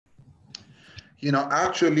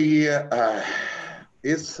Actually,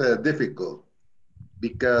 it's difficult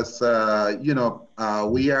because,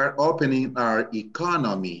 we are opening our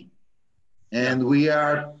economy Yeah. and we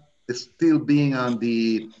are still being on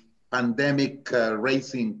the pandemic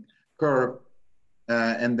racing curve.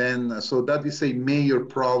 And then, so that is a major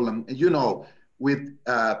problem, with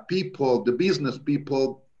people, the business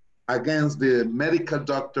people against the medical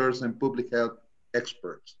doctors and public health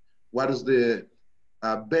experts. What is the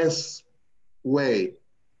best way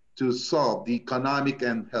to solve the economic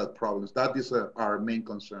and health problems? That is our main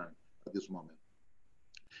concern at this moment.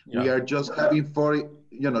 We Yeah. are just having 40,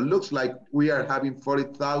 looks like we are having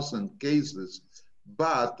 40,000 cases,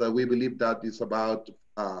 but we believe that is about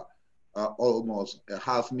almost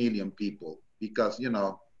 500,000 people because,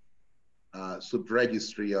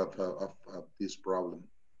 sub-registry of this problem.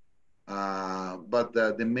 But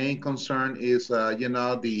the main concern is,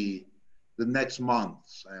 the next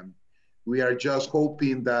months. We are just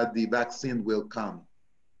hoping that the vaccine will come.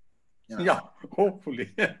 Yeah,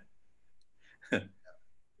 hopefully.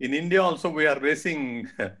 In India also, we are racing,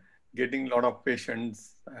 getting a lot of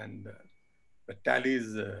patients, and the tally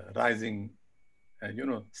is rising.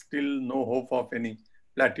 Still no hope of any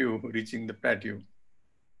plateau, reaching the plateau.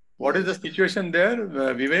 What is the situation there,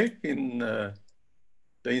 Vivek, in the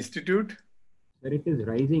institute? Sir, it is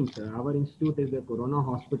rising, sir. Our institute is a corona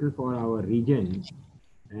hospital for our region,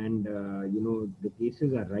 and the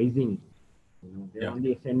cases are rising. They're Yeah. on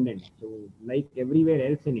the ascendant. So, like everywhere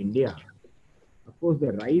else in India, of course,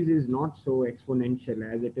 the rise is not so exponential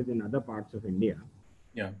as it is in other parts of India.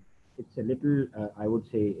 Yeah. It's a little, I would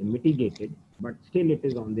say, mitigated, but still it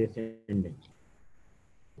is on the ascendant.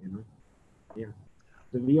 Yeah.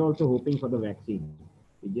 So we are also hoping for the vaccine.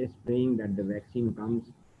 We're just praying that the vaccine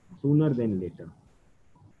comes sooner than later.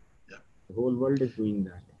 Yeah. The whole world is doing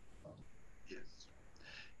that. Yes.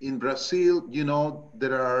 In Brazil,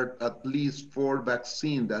 there are at least 4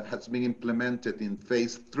 vaccines that has been implemented in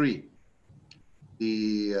phase 3.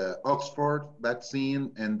 The Oxford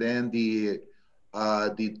vaccine, and then the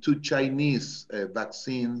 2 Chinese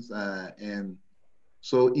vaccines, and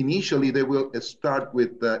so initially they will start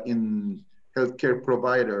with in healthcare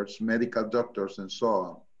providers, medical doctors, and so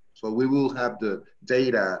on. So we will have the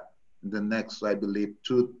data in the next, I believe,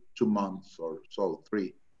 two months or so,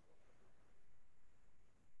 3.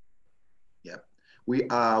 Yeah, we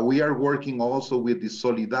are working also with the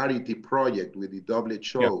Solidarity Project with the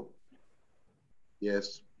WHO. Yeah.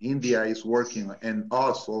 Yes, India is working, and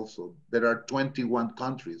us also. There are 21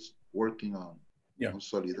 countries working on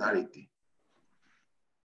solidarity.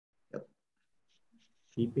 Yep.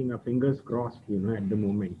 Keeping our fingers crossed, at the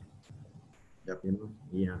moment. Yep.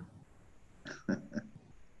 Yeah.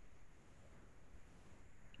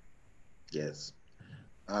 Yes.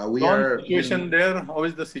 Situation there. How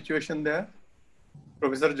is the situation there,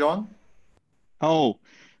 Professor John? Oh,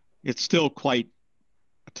 it's still quite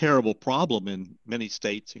a terrible problem in many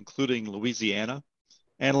states, including Louisiana.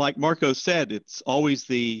 And like Marco said, it's always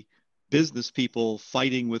the business people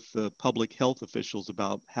fighting with the public health officials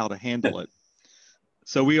about how to handle it.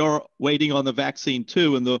 So we are waiting on the vaccine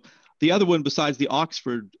too. And the other one besides the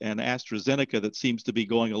Oxford and AstraZeneca that seems to be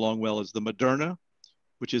going along well is the Moderna,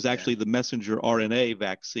 which is actually the messenger RNA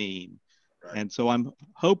vaccine. Right. And so I'm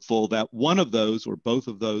hopeful that one of those or both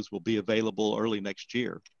of those will be available early next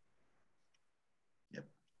year. Yep.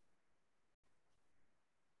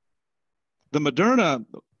 The Moderna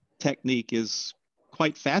technique is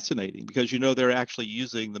quite fascinating because, they're actually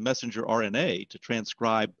using the messenger RNA to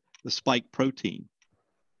transcribe the spike protein.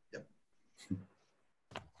 Yep.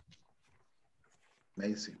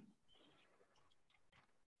 Amazing.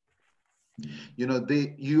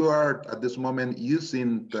 You are at this moment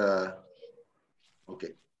using the,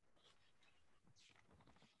 okay.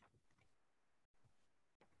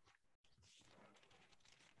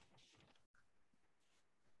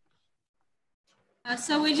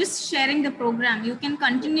 So we're just sharing the program. You can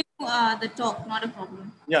continue the talk, not a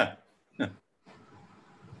problem. Yeah.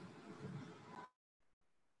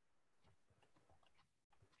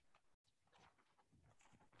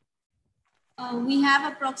 We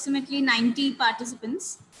have approximately 90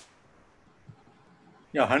 participants.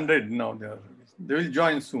 Yeah, 100 now. They will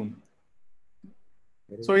join soon.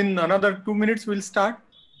 So in another 2 minutes, we'll start.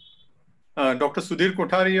 Dr. Sudhir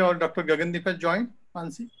Kothari or Dr. Gagandeep has joined,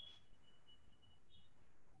 Mansi?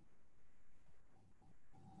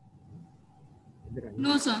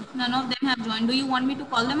 No, sir. None of them have joined. Do you want me to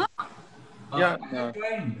call them up? Yeah.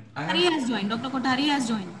 Kothari has joined. Dr. Kothari has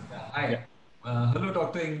joined. Hi. Yeah. Hello,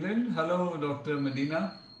 Dr. England. Hello, Dr.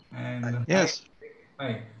 Medina. And yes.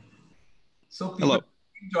 Hi. So people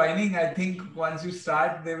keep joining. I think once you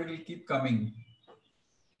start, they will keep coming.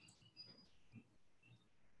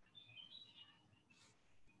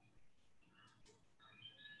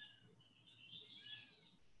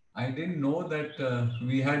 I didn't know that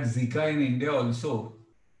we had Zika in India also.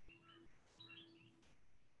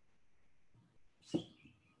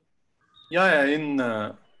 Yeah, in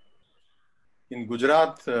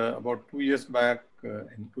Gujarat, about 2 years back,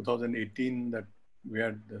 in 2018, that we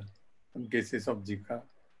had some cases of Zika.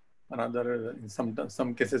 Another, in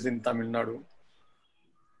some cases in Tamil Nadu.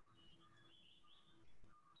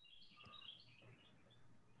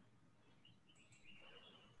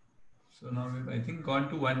 So now we've, I think, gone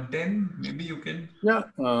to 110. Maybe you can. Yeah.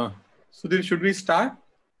 Sudhir, should we start?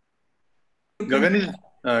 Gagan is.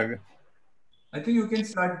 I think you can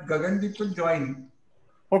start. Gagan, people join.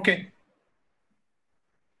 Okay.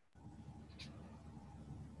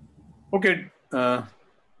 Okay.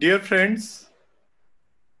 Dear friends,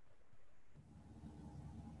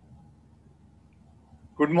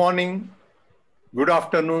 good morning, good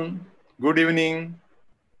afternoon, good evening,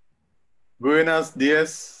 buenos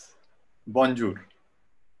dias, bonjour.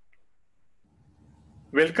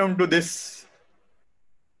 Welcome to this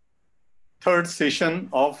third session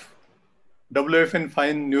of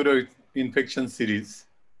WFN-FINE Neuro-Infection series.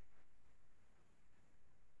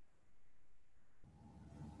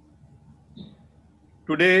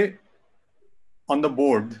 Today on the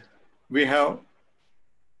board, we have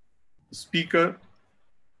speaker,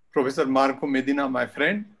 Professor Marco Medina, my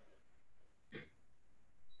friend.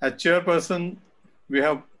 As chairperson, we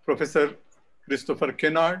have Professor Christopher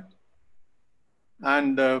Kennard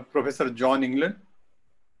and Professor John England.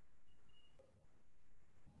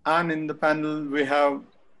 And in the panel, we have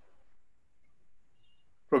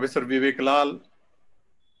Professor Vivek Lal,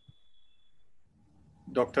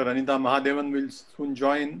 Dr. Anita Mahadevan will soon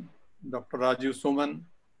join, Dr. Rajiv Soman,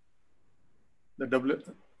 the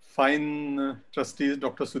WFN-FINE trustees,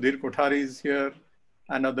 Dr. Sudhir Kothari is here,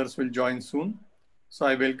 and others will join soon. So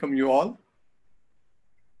I welcome you all.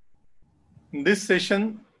 In this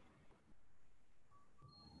session,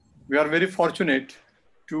 we are very fortunate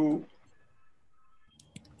to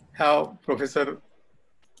have Professor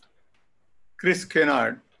Chris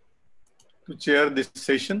Kennard to chair this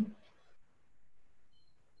session.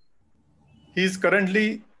 He is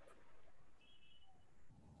currently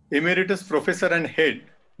Emeritus Professor and Head,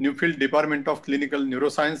 Newfield Department of Clinical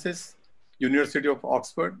Neurosciences, University of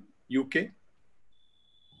Oxford, UK.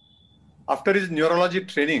 After his neurology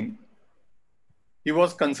training, he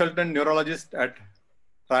was consultant neurologist at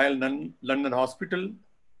Royal London Hospital.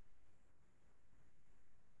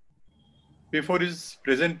 Before his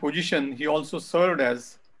present position, he also served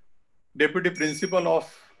as Deputy Principal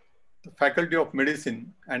of the Faculty of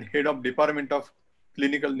Medicine and Head of Department of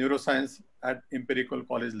Clinical Neuroscience at Imperial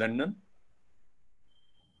College London.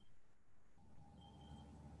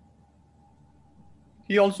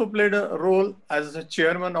 He also played a role as the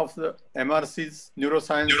chairman of the MRC's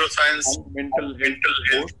Neuroscience and Mental Health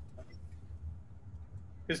Board.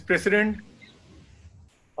 He is president,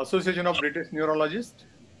 Association of British Neurologists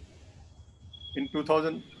in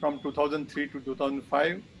 2000, from 2003 to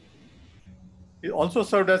 2005. He also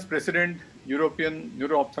served as president, European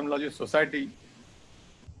Neuro-Ophthalmology Society.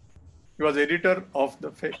 He was editor of the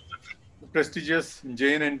prestigious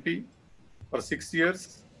JNNP for 6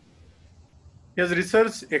 years. He has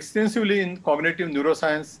researched extensively in cognitive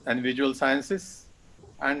neuroscience and visual sciences,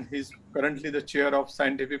 and he is currently the chair of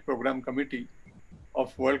Scientific Program Committee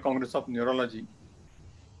of World Congress of Neurology,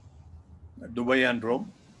 Dubai and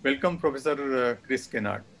Rome. Welcome, Professor Chris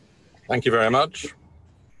Kennard. Thank you very much.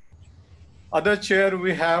 Other chair,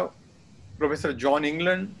 we have Professor John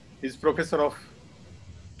England. He's professor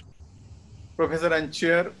and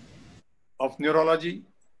chair of neurology,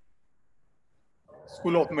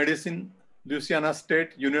 School of Medicine, Louisiana State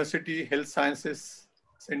University Health Sciences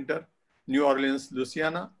Center, New Orleans,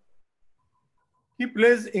 Louisiana. He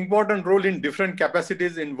plays important role in different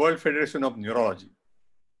capacities in World Federation of Neurology.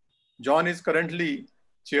 John is currently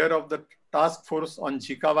chair of the task force on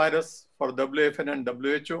Zika virus for WFN and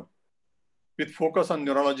WHO, with focus on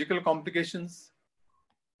neurological complications.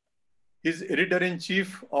 He is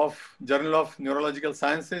editor-in-chief of Journal of Neurological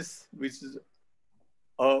Sciences, which is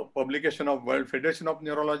a publication of World Federation of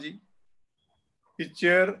Neurology. He is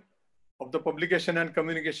chair of the Publication and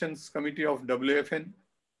Communications Committee of WFN.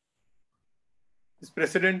 He is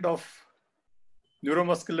president of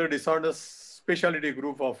Neuromuscular Disorders Specialty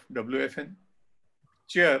Group of WFN.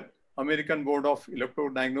 Chair, American Board of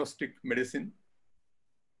Electrodiagnostic Medicine.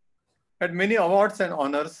 Had many awards and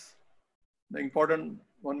honors. The important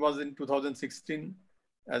one was in 2016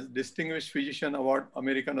 as Distinguished Physician Award,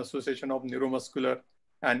 American Association of Neuromuscular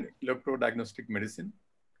and Electrodiagnostic Medicine.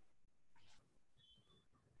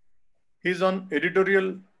 He is on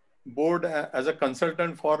editorial board as a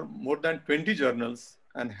consultant for more than 20 journals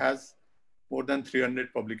and has more than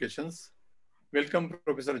 300 publications. Welcome,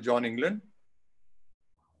 Professor John England.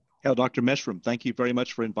 Hello, Dr. Meshram. Thank you very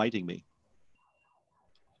much for inviting me.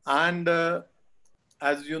 And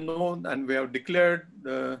as you know, and we have declared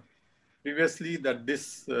previously that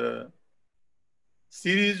this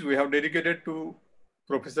series we have dedicated to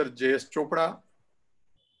Professor J.S. Chopra.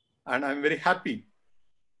 And I'm very happy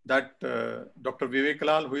that Dr. Vivek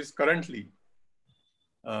Lal, who is currently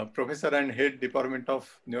Professor and Head Department of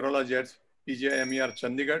Neurology at PGIMER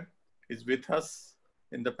Chandigarh, is with us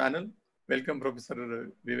in the panel. Welcome, Professor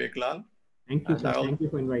Vivek Lal. Thank you, sir. Thank you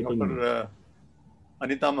for inviting me. Dr.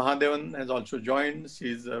 Anita Mahadevan has also joined.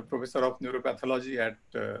 She is a Professor of Neuropathology at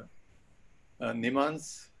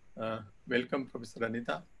NIMANS. Welcome, Professor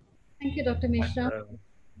Anita. Thank you, Dr. Mishra.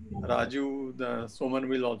 Raju Soman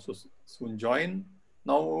will also soon join.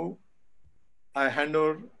 Now, I hand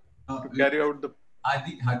over to carry out the...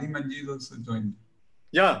 Hadi Manji is also joined.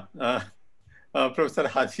 Yeah, Professor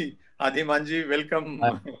Hadi Manji, welcome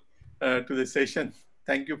to the session.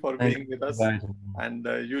 Thank you for being with us. And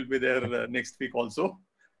you'll be there next week also.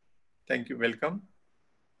 Thank you, welcome.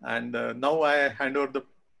 And now I hand over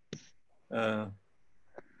the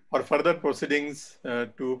for further proceedings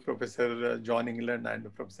to Professor John England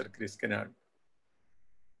and Professor Chris Kennard.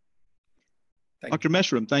 Dr.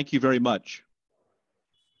 Meshram, thank you very much.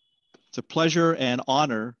 It's a pleasure and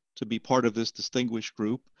honor to be part of this distinguished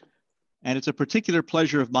group. And it's a particular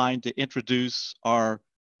pleasure of mine to introduce our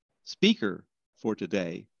speaker for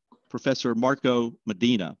today, Professor Marco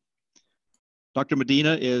Medina. Dr.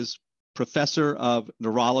 Medina is Professor of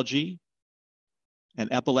Neurology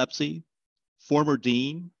and Epilepsy, former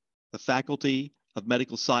Dean, the Faculty of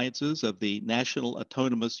Medical Sciences of the National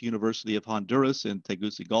Autonomous University of Honduras in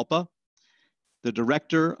Tegucigalpa, the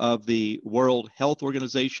Director of the World Health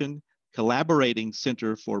Organization Collaborating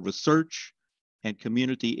Center for Research and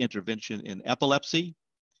Community Intervention in Epilepsy.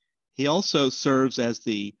 He also serves as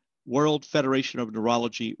the World Federation of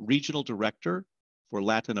Neurology Regional Director for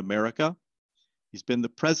Latin America. He's been the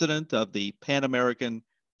president of the Pan American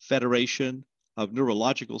Federation of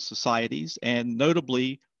Neurological Societies and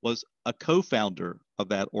notably was a co-founder of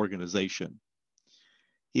that organization.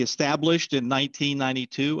 He established in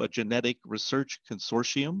 1992 a genetic research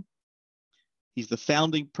consortium. He's the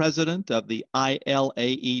founding president of the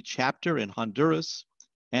ILAE chapter in Honduras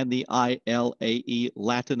and the ILAE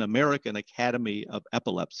Latin American Academy of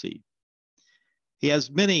Epilepsy. He has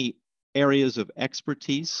many areas of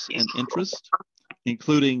expertise and interest,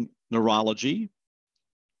 including neurology,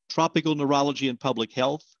 tropical neurology and public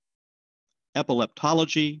health,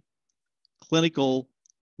 epileptology, clinical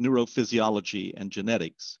neurophysiology, and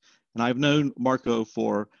genetics. And I've known Marco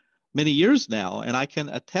for many years now, and I can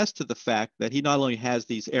attest to the fact that he not only has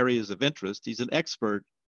these areas of interest, he's an expert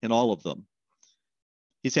in all of them.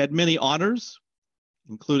 He's had many honors,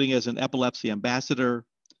 including as an epilepsy ambassador,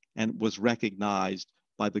 and was recognized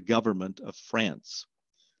by the government of France.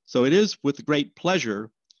 So it is with great pleasure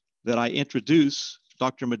that I introduce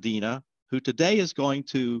Dr. Medina, who today is going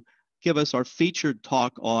to give us our featured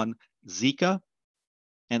talk on Zika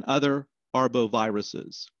and other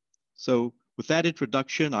arboviruses. So with that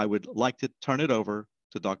introduction, I would like to turn it over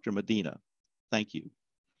to Dr. Medina. Thank you.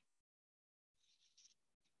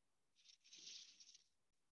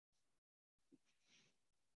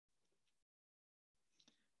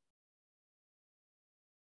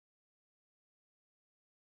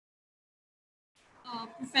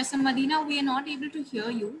 Professor Medina, we are not able to hear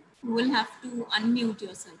you. You will have to unmute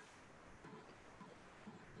yourself.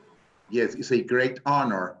 Yes, it's a great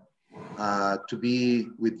honor to be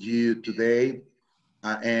with you today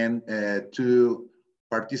and to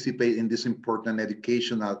participate in this important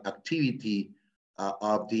educational activity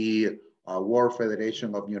of the World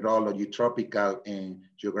Federation of Neurology Tropical and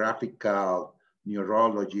Geographical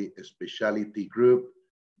Neurology Specialty Group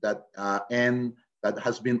that and that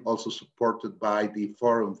has been also supported by the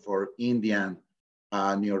Forum for Indian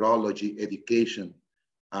Neurology Education.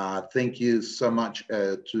 Thank you so much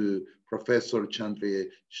to Professor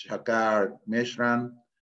Chandrasekhar Meshram,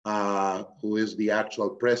 who is the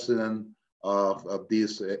actual president of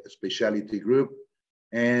this specialty group,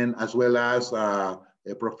 and as well as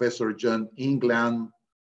Professor John England.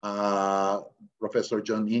 Professor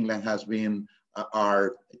John England has been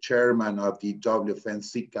our chairman of the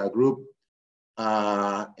WFN-FINE group.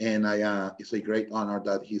 And it's a great honor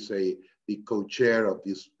that he's the co-chair of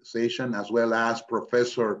this session, as well as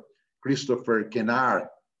Professor Christopher Kennard.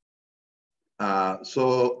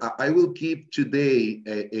 So I will give today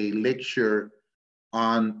a lecture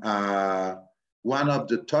on one of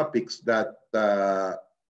the topics that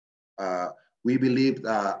we believe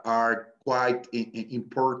are quite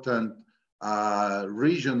important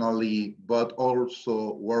regionally, but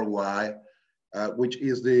also worldwide, which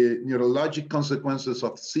is the neurologic consequences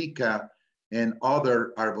of Zika and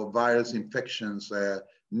other arbovirus infections,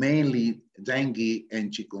 mainly dengue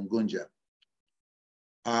and chikungunya.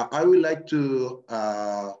 I would like to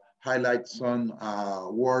highlight some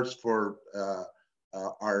words for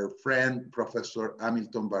our friend, Professor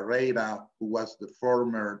Hamilton Barreira, who was the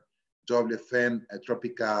former WFN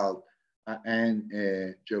Tropical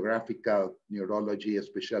and Geographical Neurology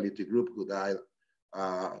Specialty Group, who died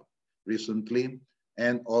recently,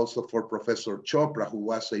 and also for Professor Chopra, who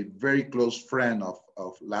was a very close friend of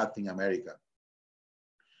Latin America.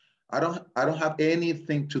 I don't have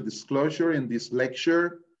anything to disclosure in this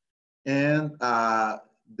lecture, and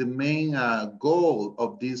the main goal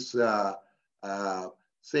of this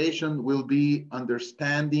session will be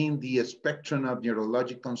understanding the spectrum of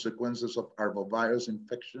neurologic consequences of arbovirus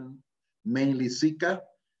infection, mainly Zika,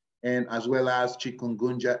 and as well as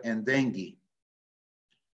chikungunya and dengue.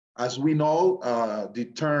 As we know, the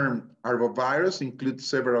term arbovirus includes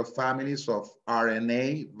several families of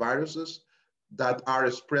RNA viruses that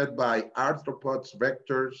are spread by arthropods,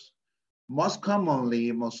 vectors, most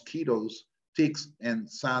commonly mosquitoes, ticks, and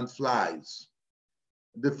sandflies.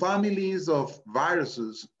 The families of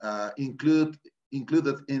viruses included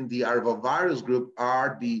in the arbovirus group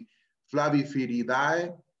are the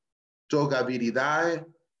Flaviviridae, Togaviridae,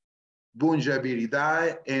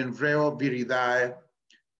 Bunjaviridae, and Reoviridae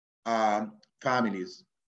families.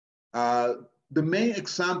 The main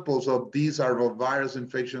examples of these arbovirus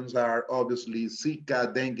infections are obviously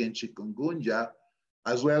Zika, dengue, and chikungunya,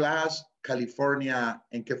 as well as California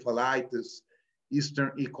encephalitis,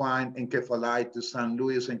 Eastern equine encephalitis, St.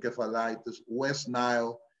 Louis encephalitis, West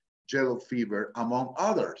Nile yellow fever, among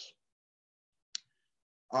others.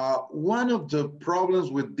 One of the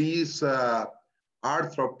problems with these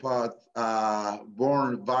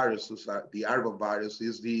arthropod-borne viruses, the arbovirus,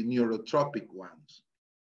 is the neurotropic ones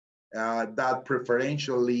that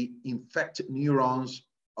preferentially infect neurons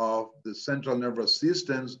of the central nervous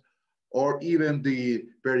systems or even the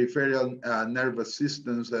peripheral nervous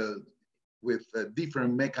systems with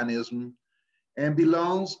different mechanisms, and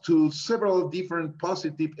belongs to several different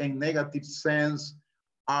positive and negative sense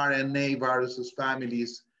RNA viruses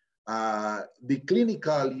families. The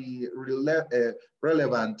clinically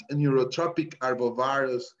relevant neurotropic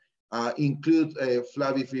arbovirus include a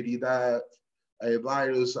Flaviviridae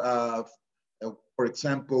virus, for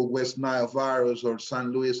example, West Nile virus or St.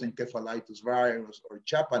 Louis encephalitis virus or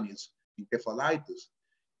Japanese encephalitis.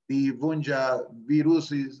 The Bunja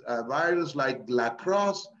viruses virus like La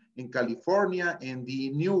Crosse in California, and the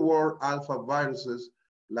New World alpha viruses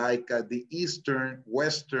like the Eastern,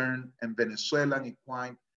 Western, and Venezuelan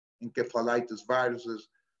equine encephalitis viruses,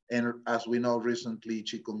 and as we know recently,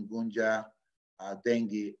 chikungunya,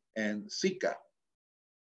 dengue, and Zika.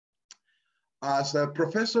 As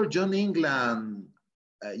Professor John England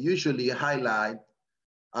usually highlight,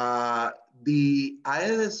 the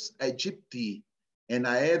Aedes aegypti and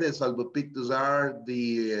Aedes albopictus are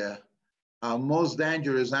the most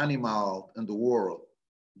dangerous animal in the world.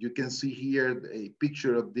 You can see here a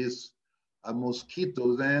picture of this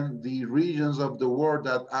mosquitoes and the regions of the world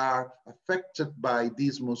that are affected by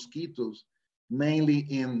these mosquitoes, mainly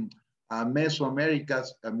in Mesoamerica,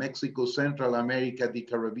 Mexico, Central America, the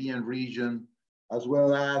Caribbean region, as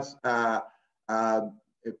well as a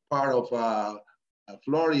part of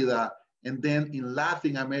Florida, and then in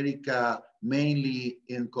Latin America, mainly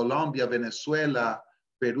in Colombia, Venezuela,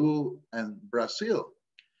 Peru, and Brazil.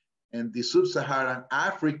 And the Sub-Saharan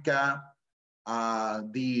Africa,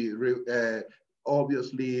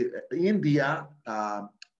 obviously India,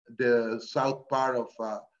 the south part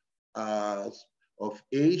of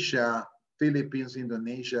Asia, Philippines,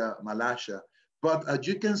 Indonesia, Malaysia. But as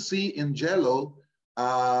you can see in yellow,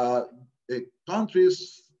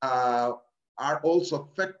 countries are also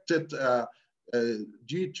affected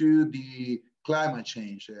due to the climate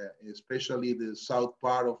change, especially the south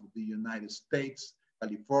part of the United States,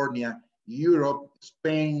 California, Europe,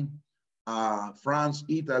 Spain, France,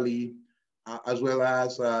 Italy, as well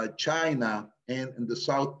as China, and in the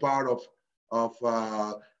south part of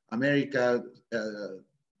America,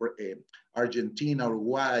 Argentina,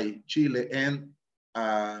 Uruguay, Chile, and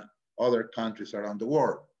other countries around the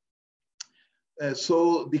world.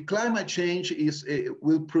 So the climate change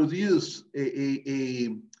will produce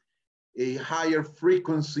a higher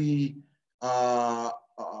frequency of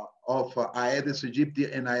Aedes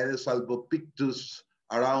aegypti and Aedes albopictus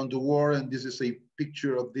around the world, and this is a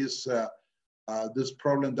picture of this this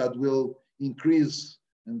problem that will increase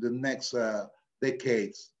in the next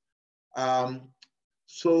decades.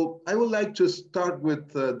 So I would like to start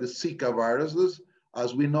with the Zika viruses.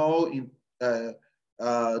 As we know, in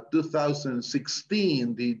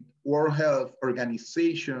 2016, the World Health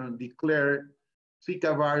Organization declared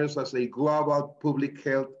Zika virus as a global public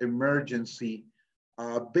health emergency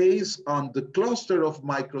based on the cluster of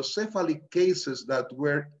microcephalic cases that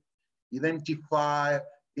were identified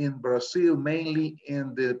in Brazil, mainly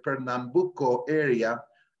in the Pernambuco area,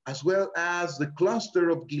 as well as the cluster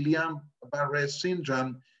of Guillain-Barré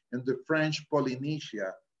syndrome in the French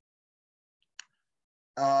Polynesia.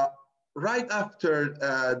 Right after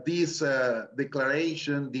this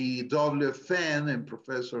declaration, the WFN and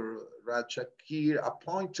Professor Rajshakir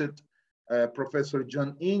appointed Professor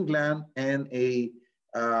John England and a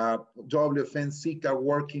WFN Zika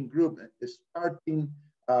working group starting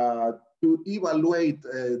to evaluate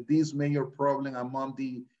this major problem among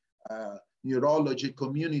the neurology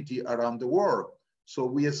community around the world. So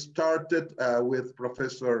we started with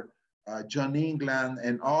Professor John England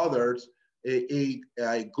and others a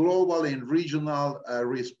global and regional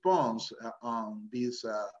response on this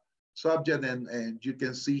subject. And you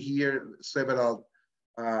can see here several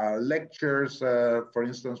lectures, for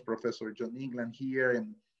instance, Professor John England here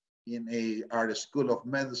in our School of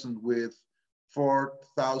Medicine with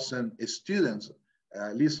 4,000 students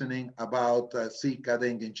listening about Zika,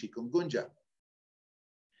 dengue, and chikungunya.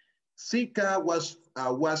 Zika was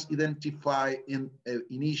identified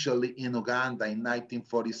initially in Uganda in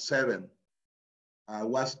 1947.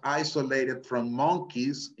 Was isolated from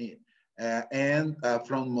monkeys and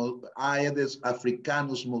from Aedes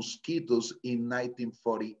africanus mosquitoes in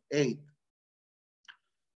 1948.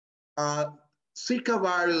 Zika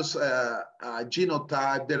virus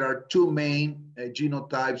genotype, there are two main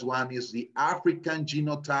genotypes. One is the African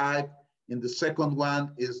genotype, and the second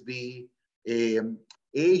one is the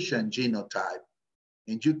Asian genotype.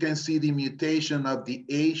 And you can see the mutation of the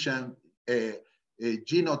Asian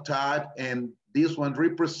genotype, and this one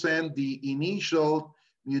represents the initial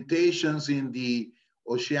mutations in the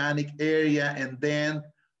oceanic area, and then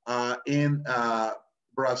in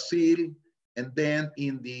Brazil, and then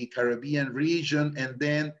in the Caribbean region, and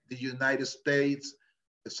then the United States,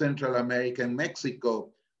 Central America, and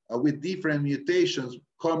Mexico, with different mutations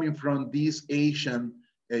coming from this Asian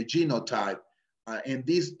genotype. And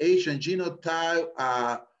this Asian genotype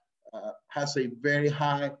has a very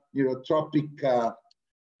high neurotropic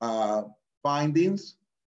findings.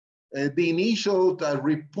 The initial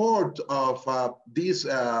report of this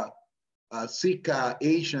Zika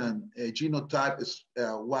Asian genotype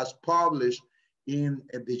was published in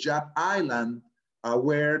the Jap Island,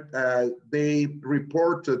 where they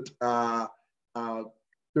reported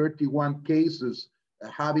 31 cases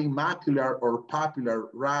having macular or papular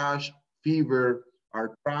rash, fever,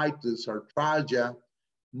 arthritis, arthralgia,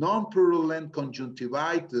 non-purulent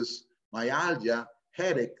conjunctivitis, myalgia,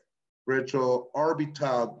 headache,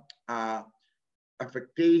 retroorbital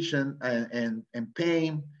affectation and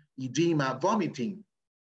pain, edema, vomiting.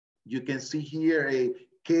 You can see here a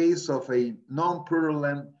case of a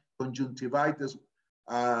non-purulent conjunctivitis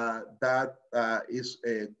that is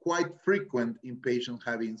quite frequent in patients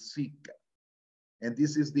having Zika. And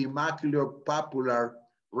this is the maculopapular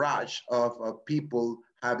rash of people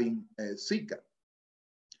having Zika.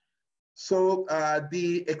 So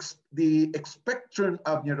the spectrum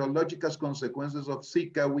of neurological consequences of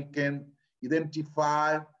Zika, we can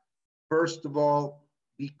identify, first of all,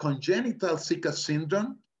 the congenital Zika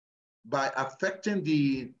syndrome by affecting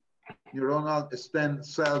the neuronal stem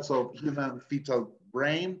cells of human fetal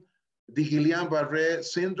brain, the Guillain-Barré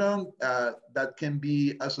syndrome that can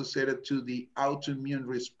be associated to the autoimmune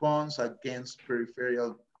response against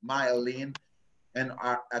peripheral myelin and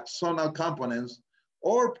axonal components,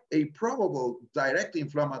 or a probable direct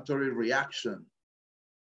inflammatory reaction.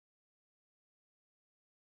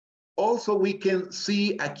 Also, we can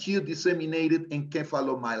see acute disseminated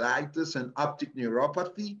encephalomyelitis and optic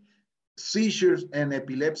neuropathy, seizures and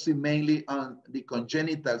epilepsy, mainly on the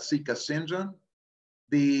congenital Zika syndrome,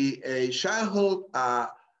 the childhood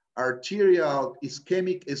arterial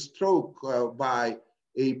ischemic stroke by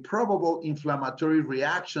a probable inflammatory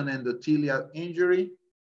reaction endothelial injury.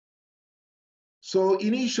 So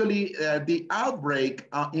initially, the outbreak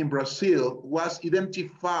in Brazil was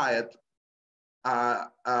identified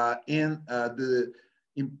in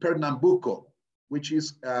Pernambuco, which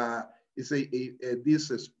is this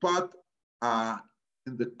spot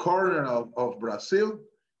in the corner of Brazil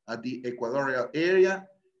at the equatorial area.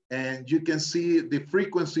 And you can see the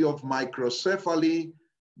frequency of microcephaly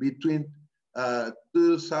between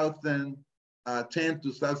 2010,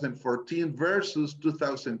 2014 versus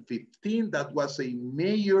 2015. That was a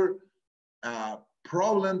major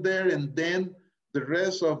problem there, and then the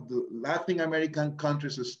rest of the Latin American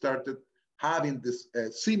countries started having this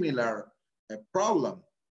similar problem.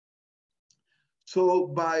 So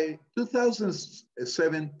by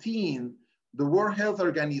 2017, the World Health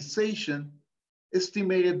Organization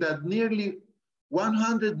estimated that nearly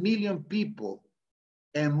 100 million people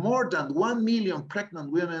and more than 1 million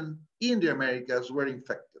pregnant women in the Americas were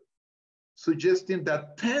infected, suggesting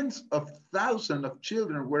that tens of thousands of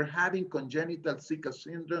children were having congenital Zika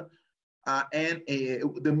syndrome.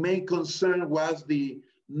 The main concern was the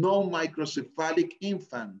non-microcephalic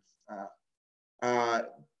infants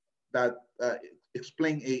that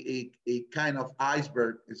explain a kind of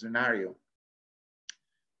iceberg scenario.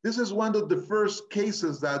 This is one of the first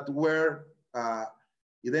cases that were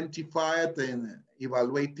identified in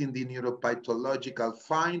evaluating the neuropathological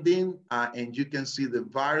finding, and you can see the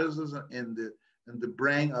viruses in the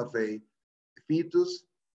brain of a fetus.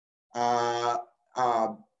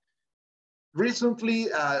 Recently,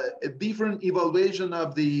 a different evaluation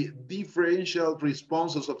of the differential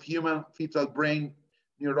responses of human fetal brain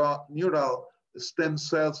neural stem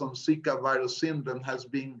cells on Zika virus syndrome has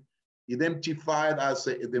been identified as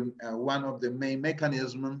one of the main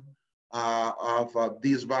mechanisms of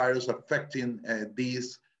this virus affecting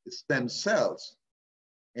these stem cells.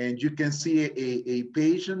 And you can see a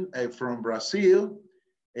patient from Brazil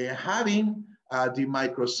having the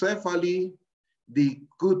microcephaly, the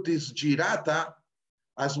cutis gyrata,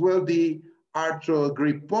 as well the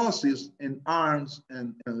arthrogryposis in arms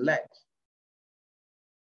and legs.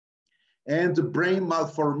 And the brain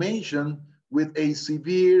malformation with a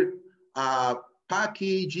severe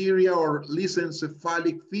pachygyria or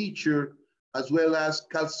lysencephalic feature, as well as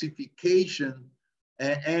calcification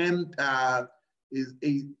and is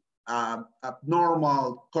a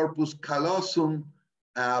abnormal corpus callosum,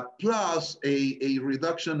 plus a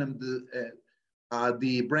reduction in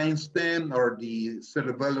the brain stem or the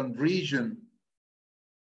cerebellum region.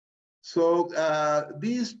 So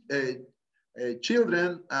these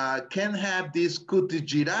children can have this cutis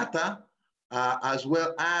gyrata, as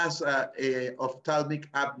well as ophthalmic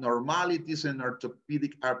abnormalities and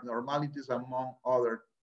orthopedic abnormalities, among other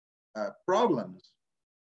problems.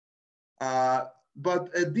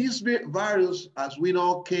 But this virus, as we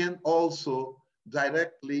know, can also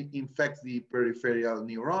directly infect the peripheral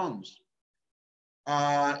neurons.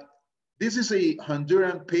 This is a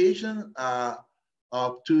Honduran patient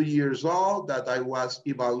of 2 years old that I was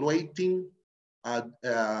evaluating, and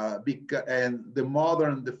the mother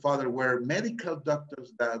and the father were medical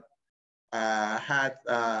doctors that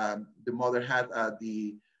the mother had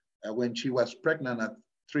when she was pregnant at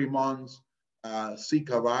 3 months,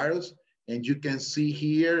 Zika virus. And you can see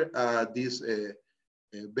here this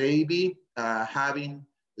baby having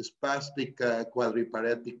spastic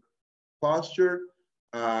quadriparetic posture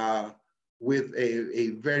with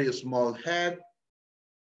a very small head.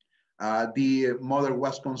 The mother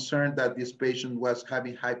was concerned that this patient was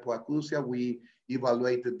having hypoacusia. We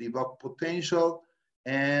evaluated the evok potential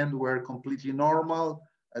and were completely normal.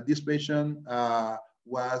 This patient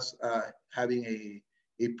was having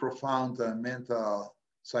a profound mental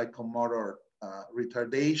psychomotor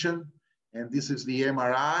retardation. And this is the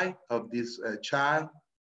MRI of this child,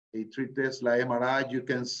 a 3 Tesla MRI. You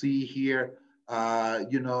can see here,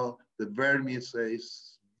 the vermis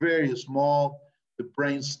is very small, the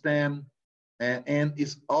brain stem, and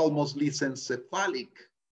it's almost lysencephalic,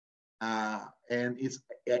 and it's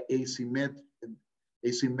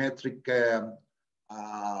asymmetric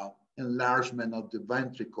enlargement of the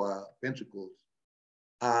ventricles.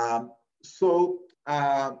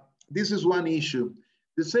 This is one issue.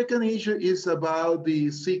 The second issue is about the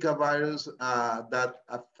Zika virus that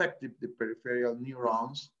affected the peripheral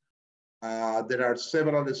neurons. There are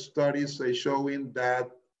several studies showing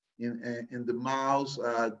that in the mouse,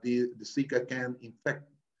 the Zika can infect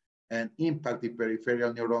and impact the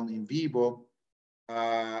peripheral neuron in vivo,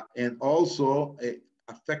 and also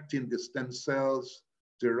affecting the stem cells,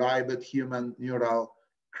 derived human neural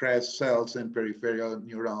crest cells and peripheral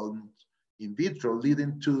neurons in vitro,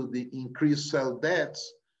 leading to the increased cell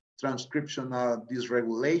deaths, transcriptional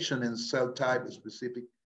dysregulation, and cell type specific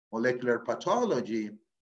molecular pathology.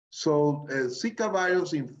 So Zika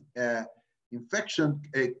virus infection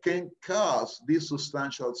can cause this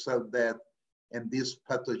substantial cell death and this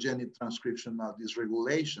pathogenic transcriptional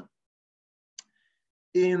dysregulation.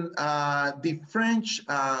 In the French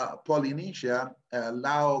Polynesia,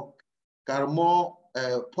 Lau Carmot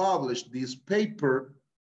published this paper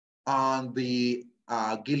on the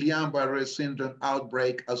Guillain-Barré syndrome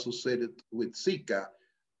outbreak associated with Zika.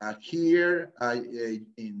 Here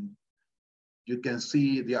in You can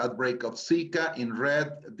see the outbreak of Zika. In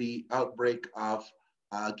red, the outbreak of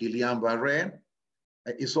Guillain-Barré.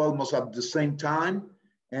 It's almost at the same time,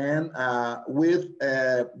 and with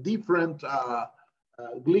different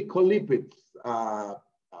glycolipids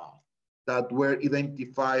that were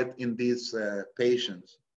identified in these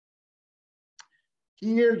patients.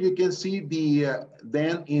 Here you can see the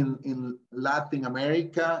then in Latin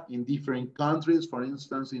America, in different countries, for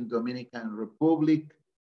instance, in Dominican Republic,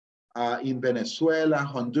 in Venezuela,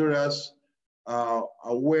 Honduras,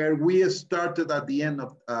 where we started at the end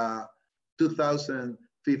of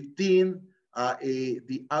 2015,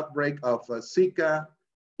 the outbreak of Zika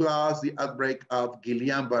plus the outbreak of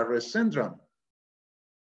Guillain-Barré syndrome.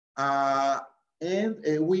 And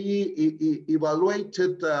we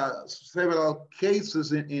evaluated several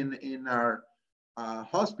cases in our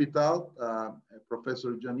hospital.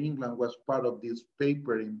 Professor John England was part of this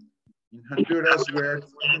paper in Honduras, where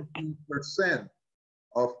 17%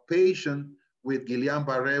 of patients with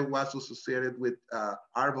Guillain-Barré was associated with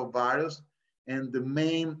arbovirus, and the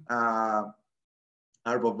main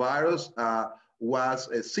arbovirus was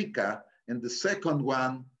Zika, and the second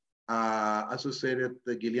one associated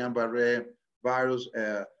the Guillain-Barré virus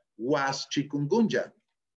was chikungunya,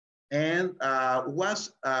 and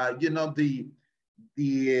was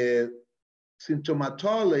the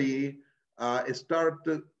symptomatology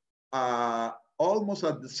started almost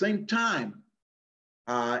at the same time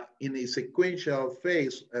in a sequential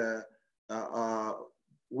phase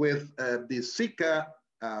with the Zika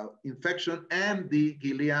infection and the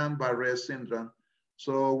Guillain-Barré syndrome.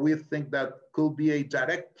 So we think that could be a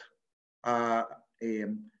direct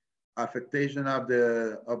affectation of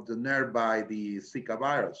the nerve by the Zika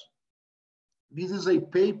virus. This is a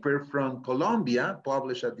paper from Colombia,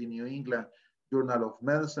 published at the New England Journal of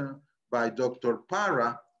Medicine by Dr.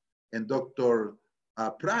 Parra and Dr.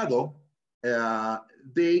 Prado.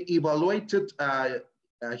 They evaluated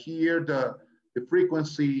here the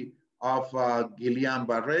frequency of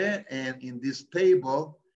Guillain-Barré, and in this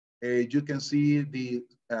table, you can see the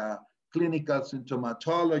clinical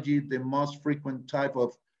symptomatology, the most frequent type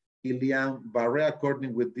of Guillain-Barré,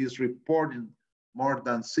 according with this report, in more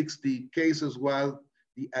than 60 cases, while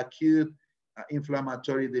the acute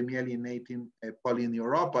inflammatory demyelinating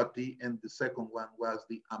polyneuropathy, and the second one was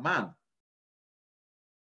the AMAN.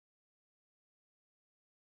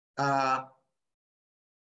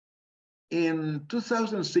 In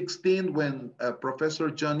 2016, when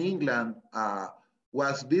Professor John England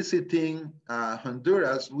was visiting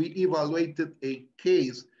Honduras, we evaluated a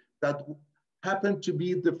case that happened to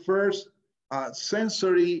be the first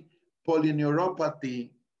sensory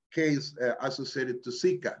polyneuropathy case associated to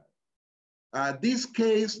Zika. This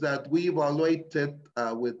case that we evaluated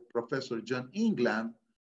with Professor John England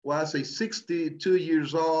was a 62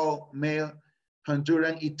 years old male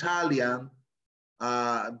Honduran Italian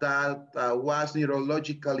that was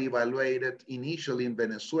neurologically evaluated initially in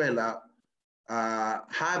Venezuela,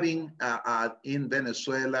 having in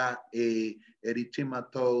Venezuela a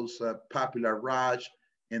erythematous papular rash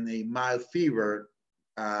and a mild fever,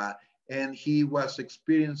 and he was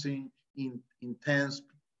experiencing intense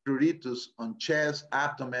pruritus on chest,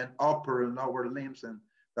 abdomen, upper and lower limbs, and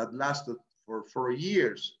that lasted for 4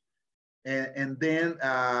 years. And then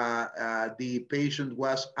the patient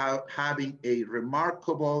was out having a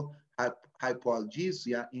remarkable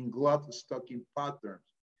hypoalgesia in glove stocking patterns.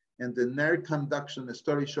 And the nerve conduction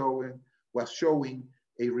study was showing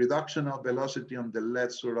a reduction of velocity on the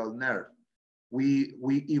left sural nerve. We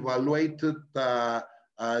evaluated the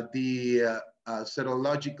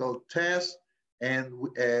serological test, and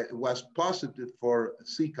was positive for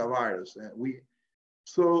Zika virus.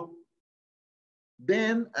 So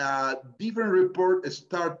then different reports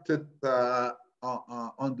started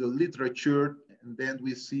on the literature, and then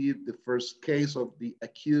we see the first case of the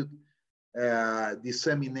acute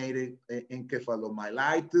disseminated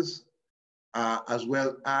encephalomyelitis, as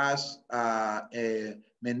well as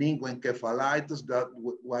meningoencephalitis. That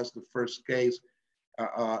was the first case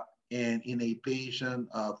and in a patient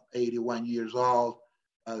of 81 years old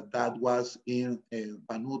that was in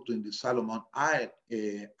Vanuatu in the Solomon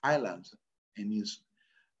Islands. And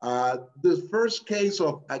the first case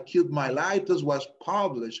of acute myelitis was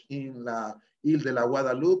published in La Ile de la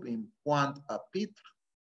Guadalupe in Pointe-à-Pitre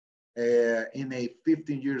in a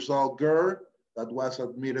 15 years old girl that was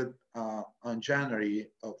admitted on January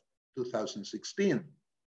of 2016.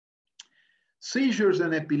 Seizures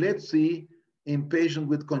and epilepsy in patients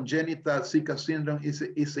with congenital Zika syndrome is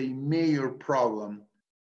a major problem.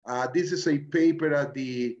 This is a paper at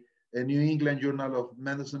the New England Journal of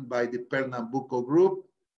Medicine by the Pernambuco group.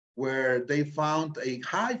 where they found a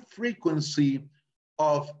high frequency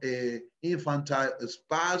of infantile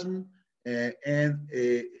spasm and an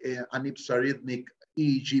hypsarrhythmic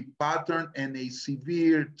EEG pattern and a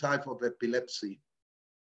severe type of epilepsy.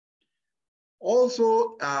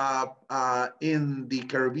 Also in the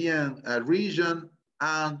Caribbean region,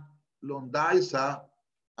 and Londaisa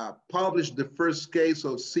published the first case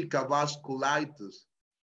of Zika vasculitis.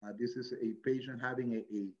 This is a patient having a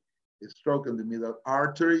stroke in the middle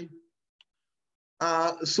artery.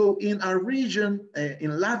 So in our region,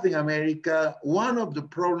 in Latin America, one of the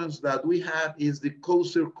problems that we have is the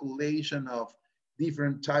co-circulation of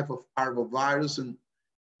different type of arbovirus, and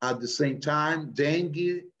at the same time,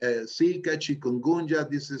 dengue, Zika, chikungunya.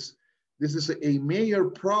 This is a major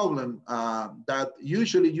problem that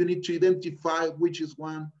usually you need to identify which is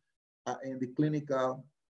one in the clinical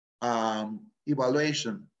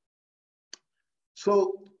evaluation.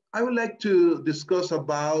 So I would like to discuss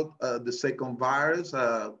about the second virus,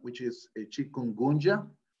 which is chikungunya.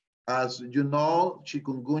 As you know,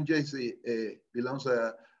 chikungunya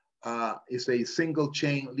is a single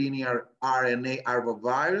chain linear RNA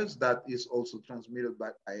arbovirus that is also transmitted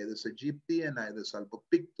by Aedes aegypti and Aedes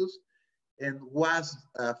albopictus, and was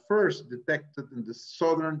first detected in the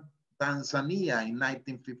southern Tanzania in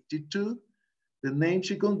 1952. The name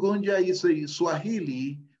chikungunya is a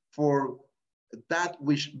Swahili for that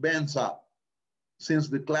which bends up, since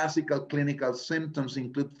the classical clinical symptoms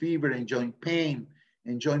include fever and joint pain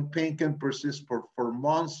can persist for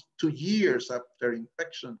months to years after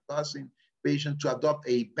infection, causing patients to adopt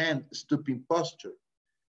a bent, stooping posture.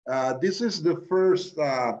 This is the first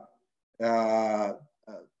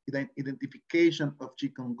identification of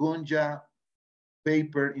chikungunya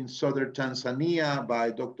paper in southern Tanzania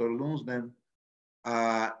by Dr. Lunsden.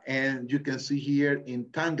 And you can see here in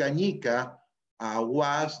Tanganyika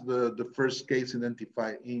was the first case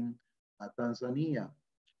identified in Tanzania.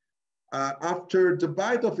 After the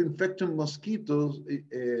bite of infected mosquitoes,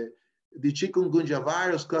 the chikungunya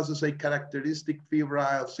virus causes a characteristic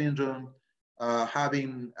febrile syndrome,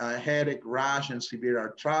 having a headache, rash, and severe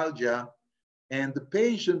arthralgia. And the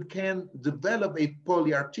patient can develop a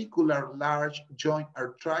polyarticular large joint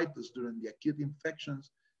arthritis during the acute infections,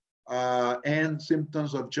 and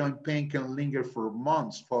symptoms of joint pain can linger for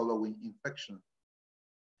months following infection.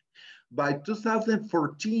 By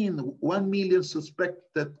 2014, 1 million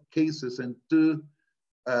suspected cases and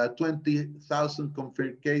 20,000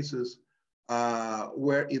 confirmed cases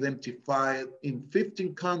were identified in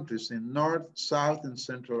 15 countries in North, South, and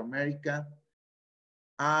Central America.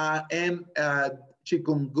 And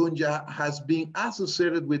chikungunya has been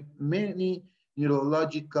associated with many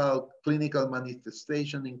neurological clinical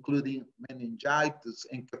manifestations, including meningitis,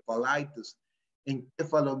 encephalitis,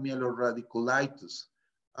 encephalomyeloradiculitis.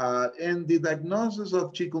 And the diagnosis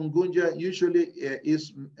of chikungunya usually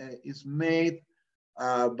is made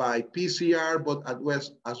by PCR, but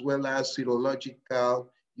as well as serological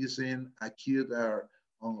using acute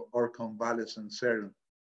or convalescent serum.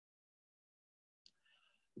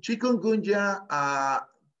 Chikungunya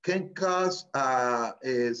can cause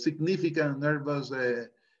a significant nervous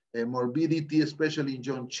morbidity, especially in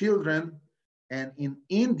young children. And in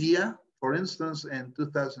India, for instance, in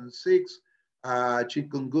 2006,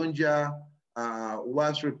 chikungunya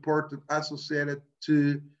was reported associated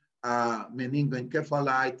to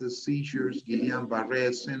meningoencephalitis, seizures,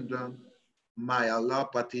 Guillain-Barré syndrome,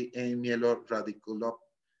 myelopathy, and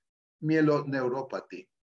myeloneuropathy.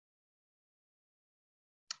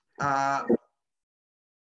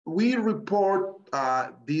 We report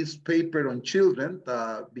this paper on children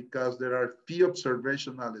because there are few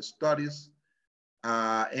observational studies,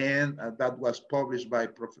 and that was published by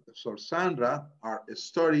Professor Sandra, our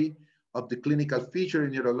study of the clinical feature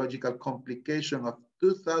and neurological complication of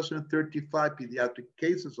 2,035 pediatric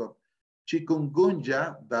cases of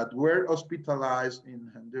chikungunya that were hospitalized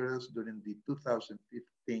in Honduras during the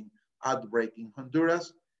 2015 outbreak in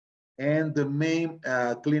Honduras. And the main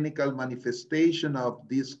clinical manifestation of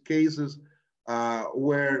these cases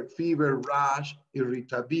were fever, rash,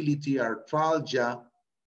 irritability, arthralgia,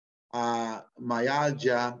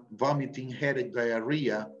 myalgia, vomiting, headache,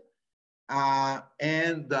 diarrhea,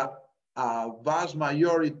 and the vast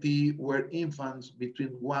majority were infants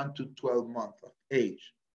between 1 to 12 months of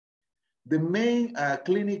age. The main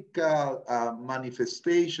clinical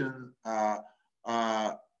manifestation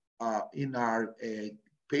in our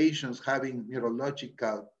patients having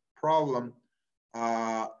neurological problem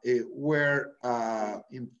were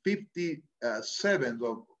in 57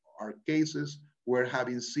 of our cases were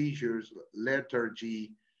having seizures,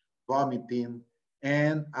 lethargy, vomiting,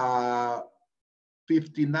 and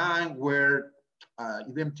 59 were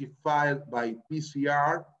identified by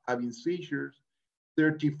PCR having seizures,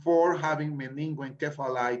 34 having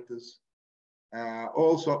meningoencephalitis,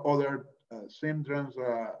 also other syndromes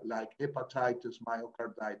like hepatitis,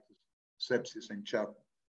 myocarditis, sepsis, and shock.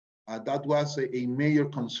 That was a major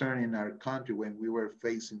concern in our country when we were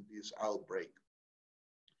facing this outbreak.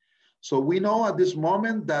 So we know at this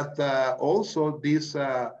moment that also this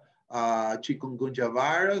chikungunya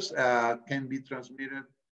virus can be transmitted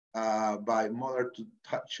by mother to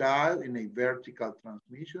child in a vertical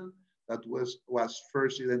transmission that was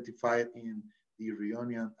first identified in the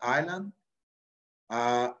Reunion Island.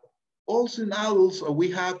 Also in adults, we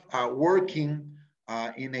have working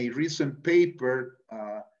in a recent paper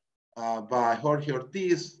by Jorge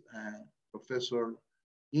Ortiz, Professor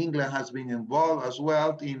England has been involved as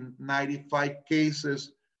well in 95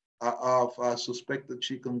 cases of suspected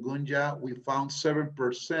chikungunya. We found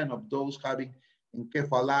 7% of those having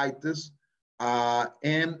encephalitis,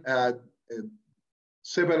 and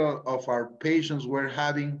several of our patients were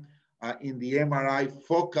having in the MRI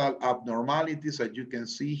focal abnormalities, as you can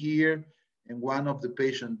see here, and one of the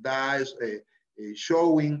patients dies,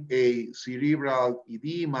 showing a cerebral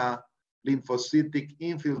edema, lymphocytic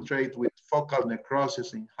infiltrate with focal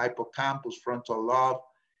necrosis in hippocampus, frontal lobe,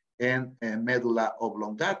 and medulla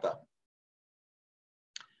oblongata.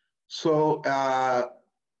 So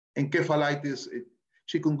encephalitis,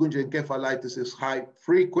 chikungunya encephalitis is high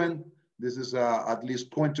frequent. This is at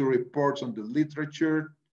least 20 reports on the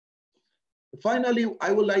literature. Finally,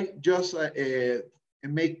 I would like just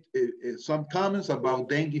make some comments about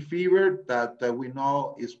dengue fever that we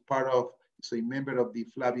know is part of, it's a member of the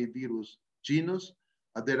flavivirus genus.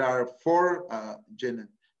 There are 4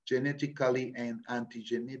 genetically and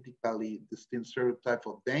antigenetically distinct serotypes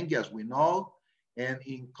of dengue, as we know. And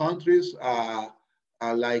in countries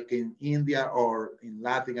like in India or in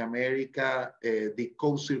Latin America, the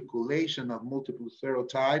co-circulation of multiple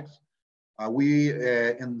serotypes. We,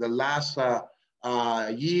 in the last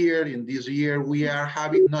year, in this year, we are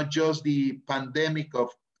having not just the pandemic of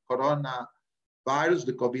coronavirus,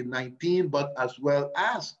 the COVID-19, but as well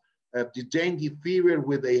as the dengue fever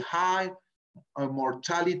with a high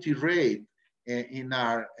mortality rate in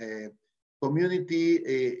our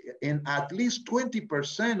community. In at least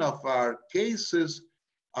 20% of our cases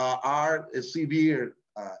are severe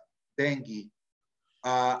dengue.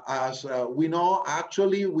 As we know,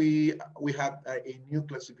 actually, we have a new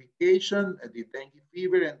classification, the dengue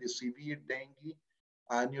fever and the severe dengue.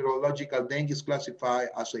 Neurological dengue is classified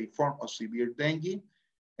as a form of severe dengue.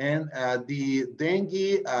 And the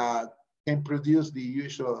dengue can produce the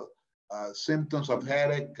usual symptoms of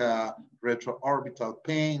headache, retroorbital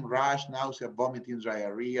pain, rash, nausea, vomiting,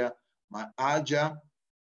 diarrhea, myalgia.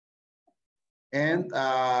 And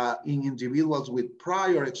in individuals with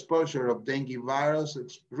prior exposure of dengue virus,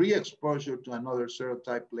 re-exposure to another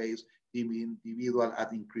serotype places the individual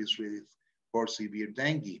at increased risk for severe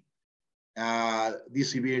dengue. The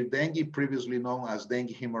severe dengue, previously known as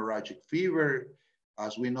dengue hemorrhagic fever,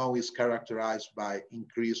 as we know, is characterized by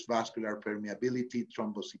increased vascular permeability,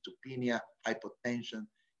 thrombocytopenia, hypotension,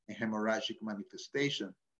 and hemorrhagic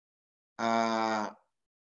manifestation.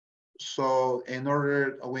 So in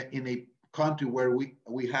order, in a country where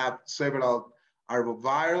we have several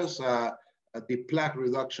arbovirus, the plaque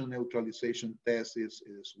reduction neutralization test is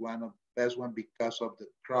one of the best one because of the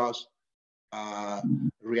cross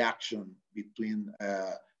reaction between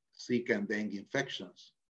Zika and dengue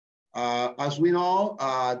infections. As we know,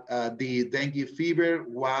 the dengue fever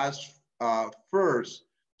was first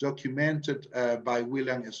documented by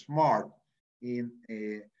William Smart in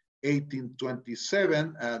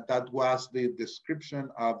 1827. That was the description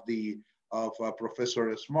of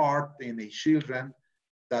Professor Smart in a children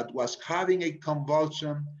that was having a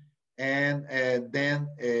convulsion and then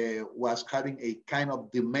was having a kind of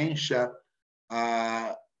dementia,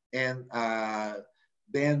 and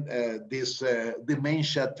then this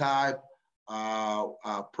dementia type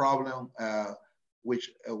problem,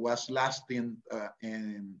 which was lasting,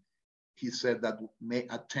 and he said that may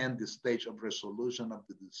attend the stage of resolution of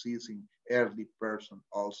the disease in early person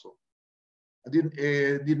also. The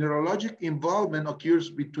neurologic involvement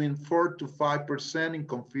occurs between 4 to 5% in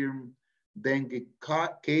confirmed dengue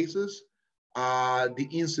cases. The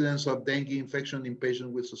incidence of dengue infection in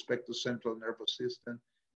patients with suspected central nervous system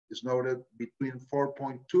is noted between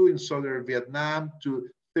 4.2 in southern Vietnam to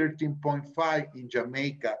 13.5 in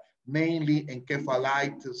Jamaica, mainly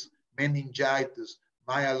encephalitis, meningitis,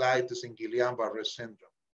 myelitis, and Guillain-Barré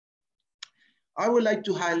syndrome. I would like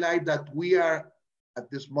to highlight that we are at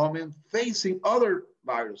this moment facing other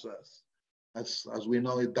viruses. As we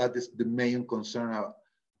know, that is the main concern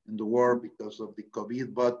in the world because of the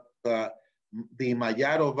COVID, but the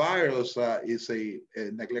Mayaro virus is a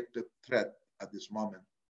neglected threat at this moment.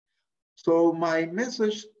 So my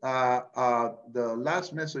message, the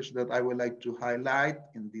last message that I would like to highlight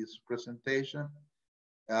in this presentation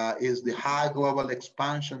is the high global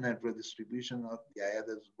expansion and redistribution of the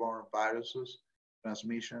Aedes-borne viruses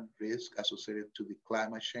transmission risk associated to the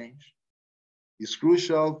climate change. It's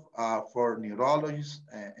crucial for neurologists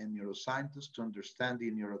and neuroscientists to understand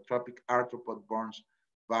the neurotropic arthropod-borne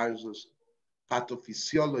viruses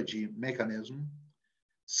pathophysiology mechanism.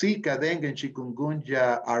 Zika, dengue, and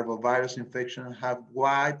chikungunya arbovirus infection have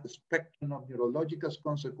wide spectrum of neurological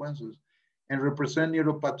consequences and represent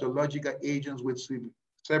neuropathological agents with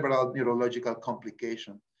several neurological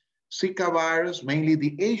complications. Zika virus, mainly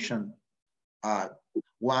the Asian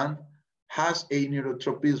one, has a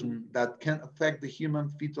neurotropism that can affect the human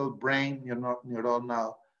fetal brain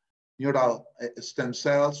neural stem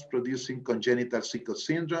cells, producing congenital Zika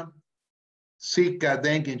syndrome. Zika,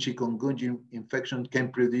 dengue, and chikungunya infection can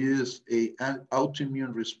produce an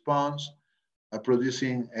autoimmune response,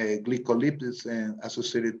 producing glycolipids and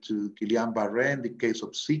associated to Guillain-Barré in the case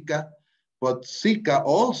of Zika. But Zika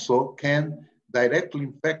also can directly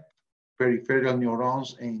infect peripheral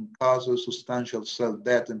neurons and causes substantial cell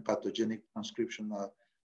death and pathogenic transcriptional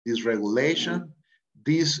dysregulation.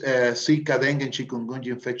 This Zika, dengue, and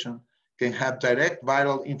chikungunya infection can have direct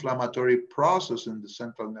viral inflammatory process in the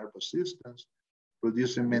central nervous systems,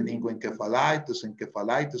 producing meningoencephalitis,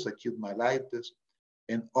 encephalitis, acute myelitis,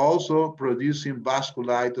 and also producing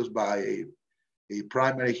vasculitis by a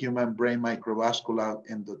primary human brain microvascular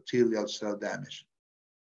endothelial cell damage.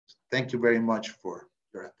 Thank you very much for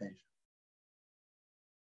your attention.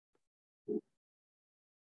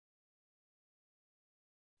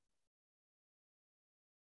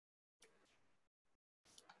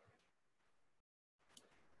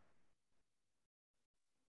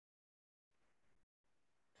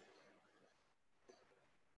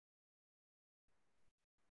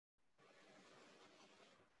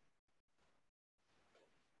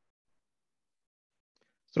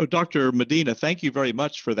 So Dr. Medina, thank you very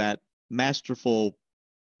much for that masterful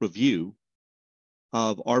review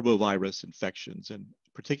of arbovirus infections and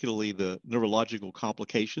particularly the neurological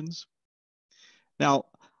complications. Now,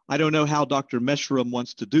 I don't know how Dr. Meshram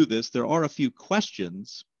wants to do this. There are a few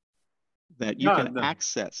questions that you can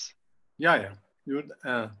access. Yeah. You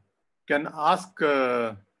can ask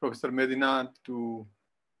Professor Medina to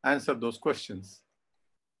answer those questions.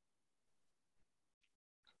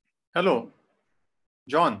 Hello,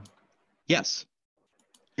 John. Yes.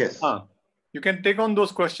 You can take on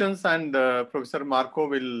those questions and Professor Marco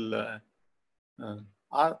will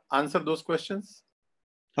answer those questions.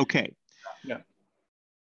 Okay. Yeah.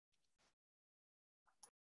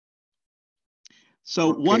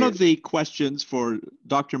 So one of the questions for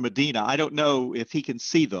Dr. Medina, I don't know if he can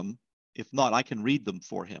see them. If not, I can read them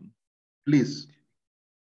for him. Please.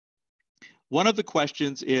 One of the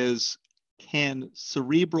questions is, can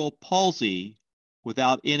cerebral palsy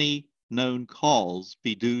without any known cause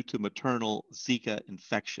be due to maternal Zika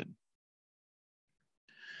infection?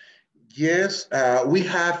 Yes, we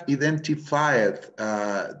have identified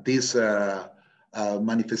this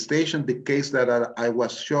manifestation. The case that I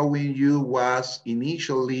was showing you was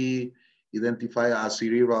initially identified as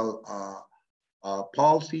cerebral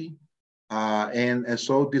palsy. And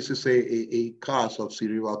so this is a cause of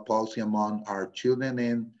cerebral palsy among our children.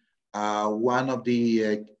 And one of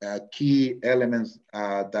the key elements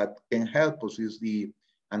that can help us is the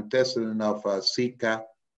antecedent of Zika,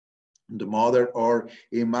 the mother, or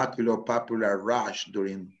a maculopapular rash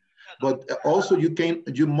during. But also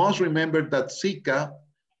you must remember that Zika,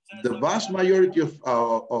 the vast majority of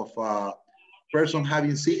person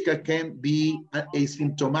having Zika can be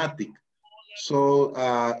asymptomatic. So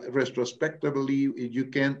retrospectively,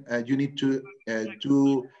 you need to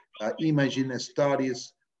do imaging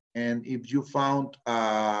studies, and if you find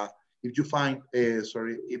a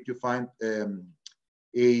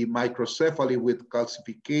microcephaly with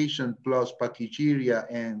calcification plus pachygyria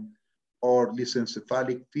and or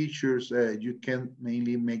lysencephalic features, you can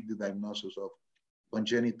mainly make the diagnosis of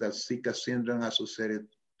congenital Zika syndrome associated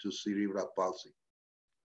to cerebral palsy.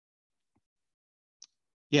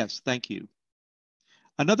 Yes, thank you.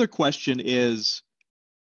 Another question is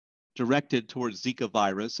directed towards Zika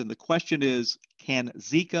virus, and the question is, can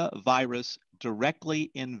Zika virus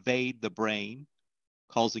directly invade the brain,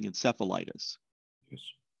 causing encephalitis?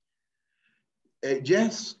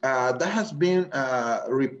 Yes, that has been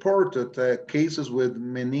reported cases with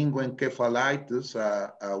meningoencephalitis.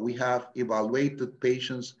 We have evaluated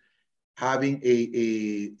patients having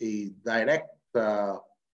a direct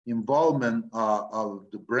involvement of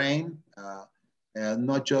the brain, and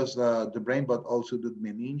not just the brain, but also the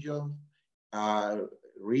meningeal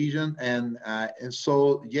region. And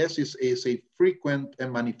so, yes, it's a frequent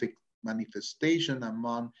manifestation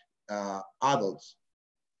among adults.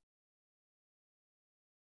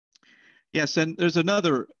 Yes, and there's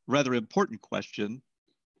another rather important question.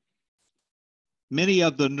 Many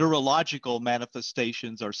of the neurological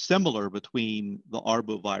manifestations are similar between the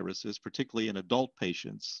arboviruses, particularly in adult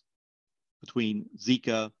patients, between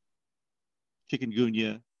Zika,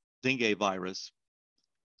 chikungunya, dengue virus.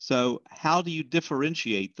 So how do you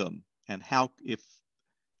differentiate them, and how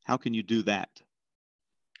can you do that?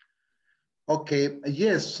 Okay,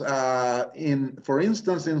 yes. For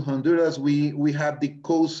instance, in Honduras, we have the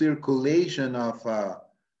co-circulation of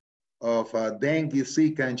dengue,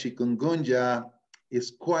 Zika, and chikungunya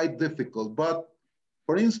is quite difficult. But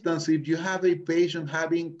for instance, if you have a patient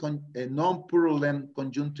having a non-purulent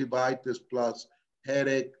conjunctivitis plus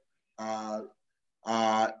headache,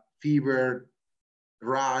 fever,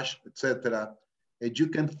 rash, etc., you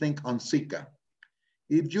can think on Zika.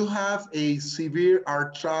 If you have a severe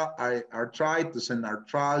arthritis and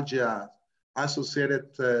arthralgia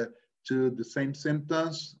associated to the same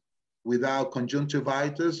symptoms without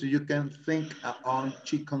conjunctivitis, you can think on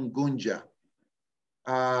chikungunya.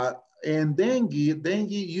 And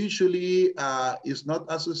dengue usually is not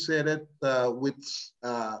associated with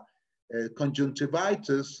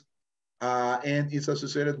conjunctivitis and is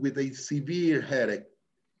associated with a severe headache.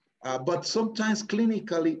 But sometimes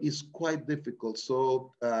clinically it's quite difficult.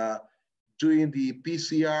 So doing the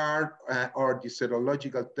PCR or the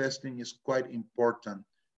serological testing is quite important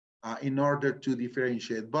in order to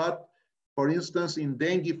differentiate. But for instance, in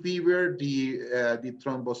dengue fever, the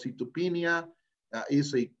thrombocytopenia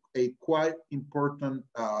is a quite important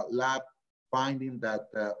lab finding that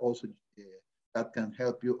also that can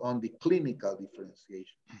help you on the clinical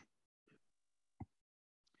differentiation.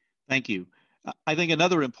 Thank you. I think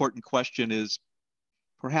another important question is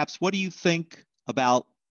perhaps what do you think about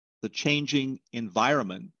the changing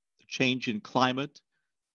environment, the change in climate,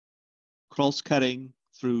 cross-cutting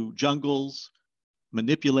through jungles,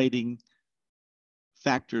 manipulating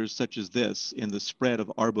factors such as this in the spread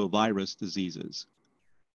of arbovirus diseases?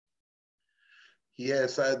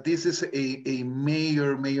 Yes, this is a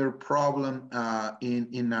major problem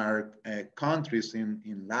in our countries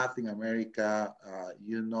in Latin America.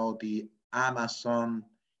 You know, the Amazon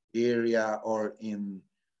area, or in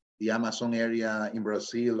the Amazon area in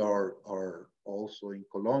Brazil, or also in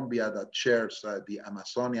Colombia that shares the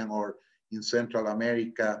Amazonian, or in Central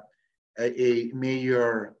America, a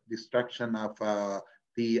major destruction of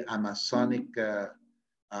the Amazonic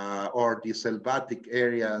or the sylvatic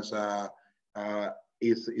areas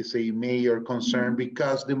is a major concern,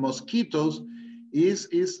 because the mosquitoes is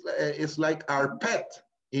like our pet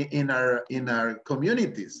in our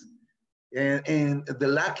communities. And the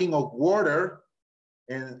lacking of water,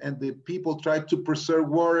 and the people try to preserve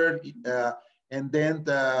water, and then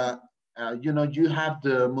you know, you have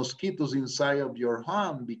the mosquitoes inside of your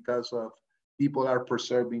home because of people are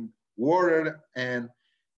preserving water. And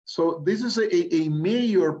so this is a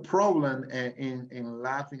major problem in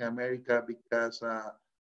Latin America because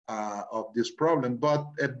of this problem. But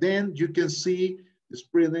then you can see the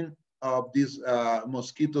spreading of these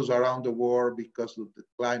mosquitoes around the world because of the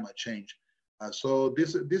climate change. So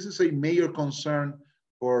this is a major concern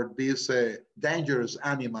for this dangerous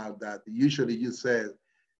animal that usually you said,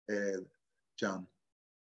 John.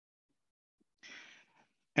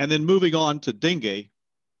 And then moving on to dengue,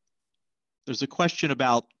 there's a question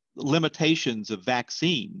about limitations of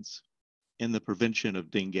vaccines in the prevention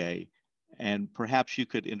of dengue. And perhaps you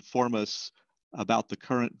could inform us about the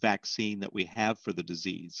current vaccine that we have for the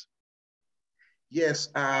disease. Yes,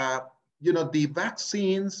 you know, the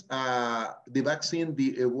vaccines,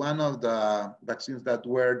 one of the vaccines that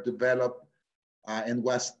were developed and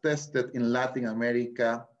was tested in Latin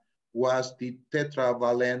America was the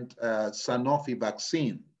tetravalent Sanofi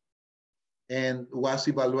vaccine, and was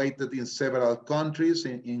evaluated in several countries.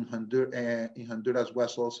 In Honduras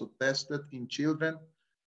was also tested in children.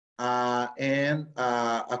 And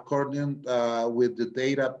according with the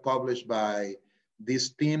data published by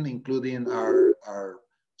this team, including our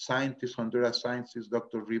scientist, Honduras scientist,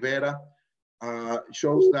 Dr. Rivera,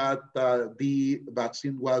 shows that the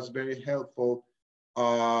vaccine was very helpful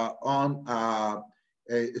on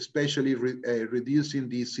especially reducing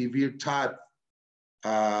the severe type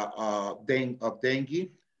of dengue.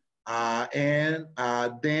 And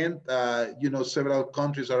then, you know, several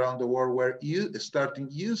countries around the world were starting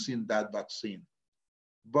using that vaccine.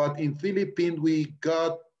 But in Philippines, we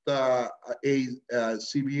got a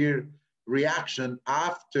severe reaction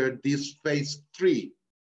after this phase 3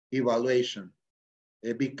 evaluation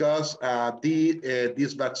because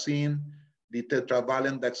this vaccine, the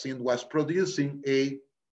tetravalent vaccine, was producing a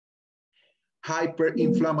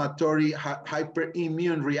hyperinflammatory,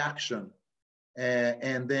 hyperimmune reaction.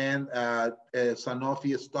 And then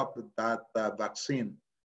Sanofi stopped that vaccine.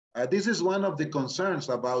 This is one of the concerns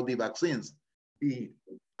about the vaccines.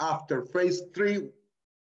 After phase 3,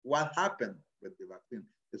 what happened with the vaccine?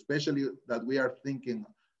 Especially that we are thinking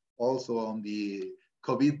also on the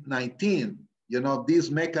COVID-19, you know, this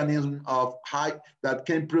mechanism of that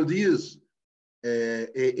can produce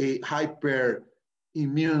a hyper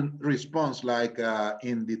immune response like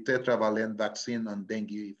in the tetravalent vaccine on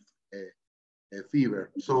dengue fever.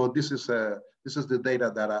 So this is the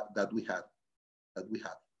data that we have.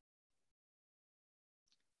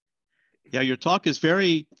 Yeah, your talk is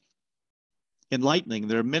very enlightening.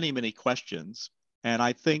 There are many, many questions. And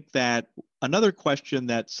I think that another question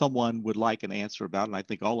that someone would like an answer about, and I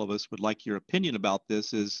think all of us would like your opinion about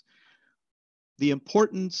this, is the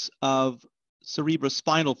importance of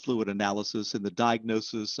cerebrospinal fluid analysis in the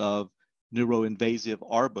diagnosis of neuroinvasive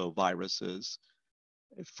arboviruses.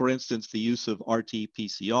 For instance, the use of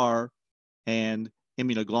RT-PCR and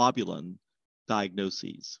immunoglobulin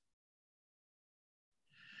diagnoses.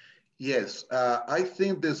 Yes, I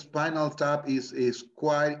think the spinal tap is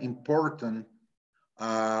quite important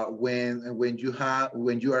when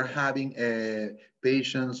you are having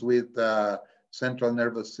patients with central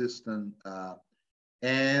nervous system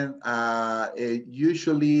and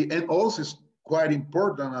usually, and also it's quite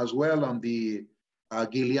important as well on the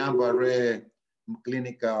Guillain-Barré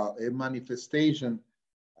clinical manifestation.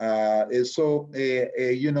 So,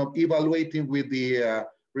 you know, evaluating with the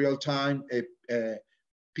real-time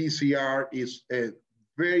PCR is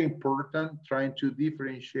very important, trying to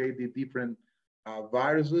differentiate the different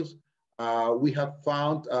viruses. We have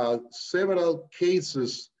found several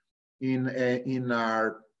cases in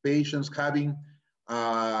our patients having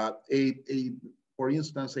for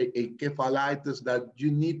instance, a encephalitis that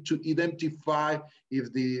you need to identify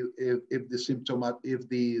if the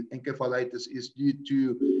encephalitis is due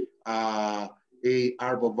to a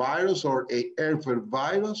arbovirus or a airfare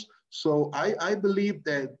virus. So I believe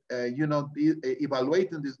that you know,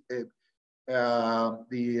 evaluating this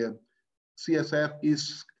the CSF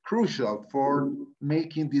is crucial for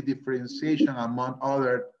making the differentiation among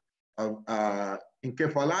other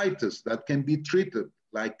encephalitis that can be treated,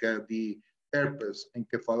 like the herpes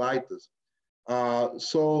encephalitis.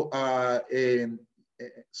 So I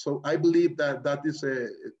believe that that is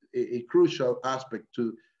a crucial aspect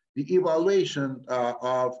to the evaluation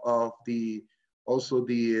of the also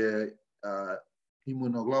the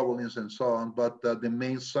immunoglobulins and so on. But the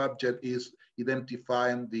main subject is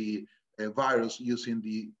identifying the virus using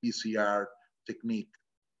the PCR technique.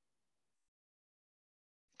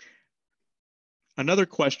 Another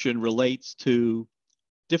question relates to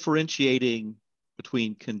differentiating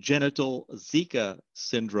between congenital Zika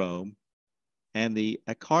syndrome and the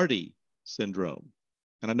Aicardi syndrome.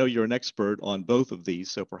 And I know you're an expert on both of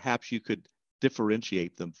these, so perhaps you could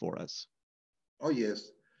differentiate them for us. Oh,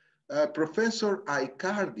 yes. Professor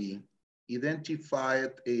Aicardi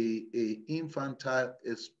identified a infantile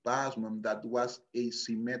spasm that was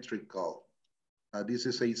asymmetrical. This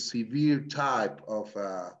is a severe type of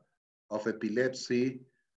epilepsy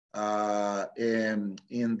in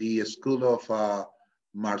the school of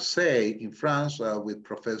Marseille in France with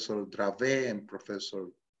Professor Dravet and Professor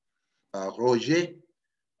Roger.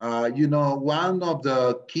 You know, one of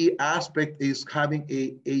the key aspects is having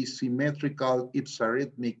a asymmetrical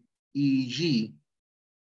hypsarrhythmic EEG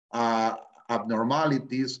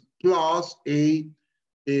abnormalities plus a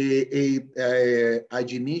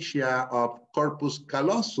agenesia of corpus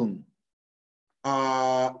callosum.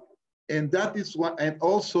 And that is one, and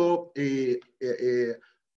also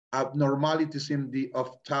abnormalities in the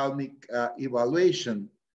ophthalmic evaluation.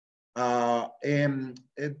 And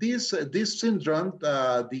this syndrome,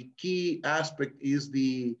 the key aspect is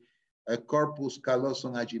the corpus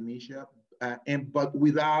callosum agenesia, but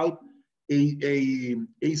without a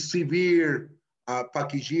severe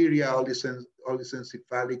pachygyria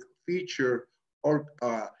olisencephalic feature, or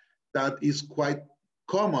that is quite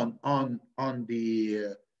common on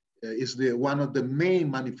the is the one of the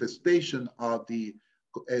main manifestation of the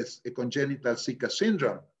congenital Zika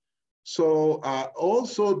syndrome. So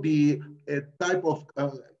also the type of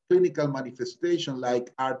clinical manifestation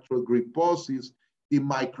like arthrogryposis, the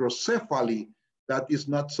microcephaly, that is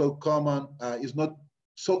not so common, is not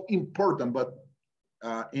so important, but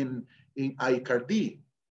in Aicardi.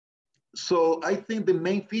 So I think the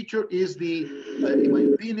main feature is in my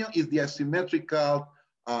opinion, is the asymmetrical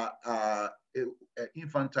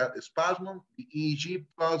infantile spasm, the EEG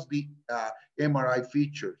plus the MRI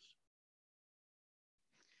features.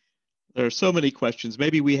 There are so many questions.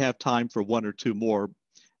 Maybe we have time for one or two more.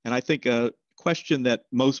 And I think a question that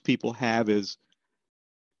most people have is,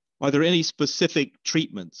 are there any specific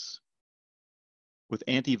treatments with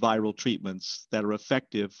antiviral treatments that are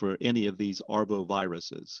effective for any of these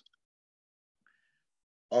arboviruses?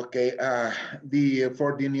 Okay,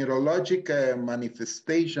 for the neurologic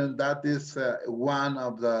manifestation, that is one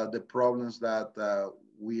of the problems that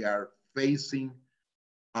we are facing,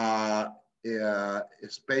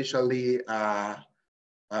 especially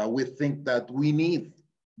we think that we need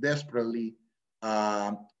desperately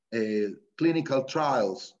clinical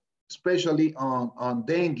trials, especially on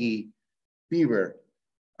dengue fever.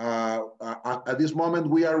 At this moment,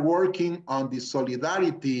 we are working on the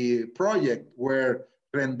Solidarity project where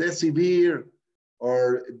remdesivir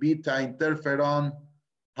or beta interferon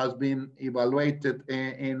has been evaluated.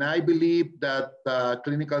 And I believe that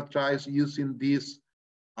clinical trials using these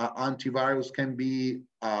antivirus can be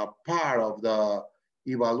part of the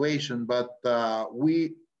evaluation, but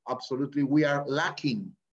we are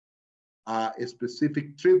lacking a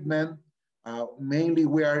specific treatment. Mainly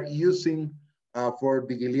we are using for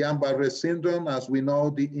the Guillain-Barré syndrome, as we know,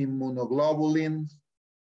 the immunoglobulins,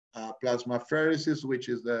 plasmapheresis, which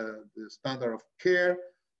is the standard of care,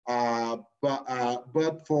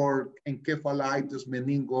 but for encephalitis,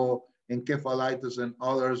 meningoencephalitis, and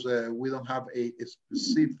others, we don't have a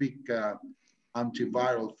specific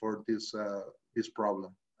antiviral for this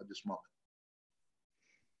problem at this moment.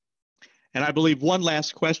 And I believe one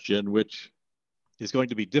last question, which is going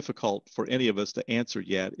to be difficult for any of us to answer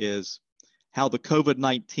yet, is how the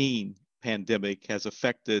COVID-19 pandemic has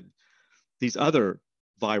affected these other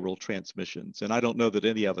viral transmissions. And I don't know that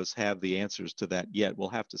any of us have the answers to that yet. We'll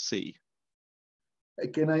have to see.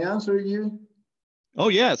 Can I answer you? Oh,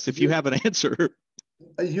 yes, if you have an answer.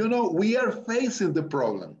 You know, we are facing the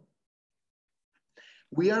problem.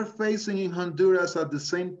 We are facing in Honduras at the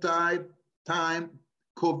same time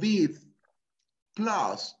COVID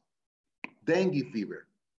plus dengue fever.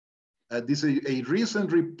 This is a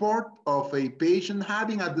recent report of a patient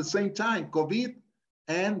having at the same time COVID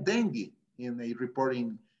and dengue in a report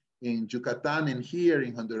in Yucatan and here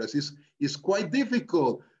in Honduras. It's quite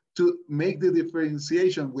difficult to make the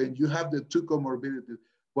differentiation when you have the two comorbidities.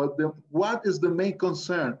 But what is the main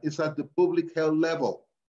concern is at the public health level.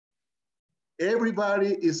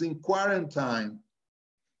 Everybody is in quarantine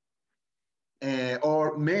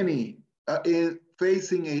or many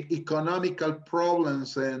facing economical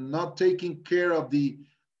problems and not taking care of the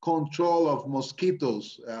control of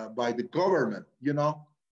mosquitoes by the government, you know?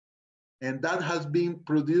 And that has been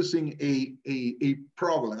producing a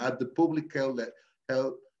problem at the public health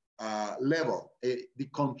level, the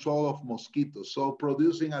control of mosquitoes. So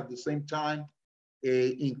producing at the same time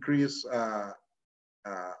a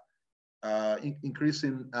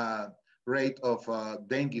increasing rate of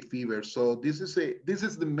dengue fever. So this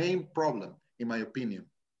is the main problem, in my opinion.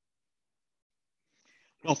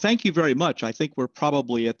 Well, thank you very much. I think we're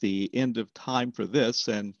probably at the end of time for this,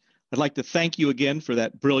 and I'd like to thank you again for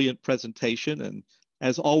that brilliant presentation. And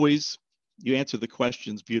as always, you answer the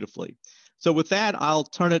questions beautifully. So with that, I'll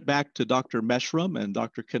turn it back to Dr. Meshram and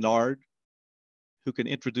Dr. Kennard, who can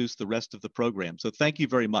introduce the rest of the program. So thank you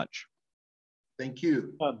very much. Thank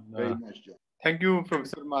you very much, John. Thank you,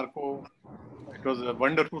 Professor Marco. It was a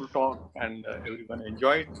wonderful talk and everyone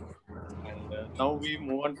enjoyed. And now we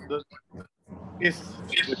move on to the case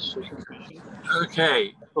presentation.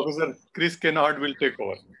 Okay. Professor Chris Kennard will take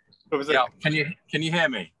over. Professor, yeah. Can you hear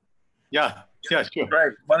me? Yeah. Yeah. Sure.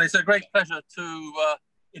 Great. Well, it's a great pleasure to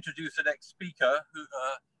introduce the next speaker, who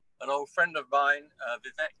an old friend of mine,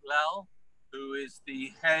 Vivek Lal, who is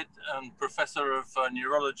the head and professor of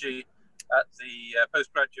neurology at the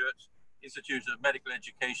Postgraduate Institute of Medical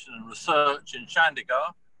Education and Research in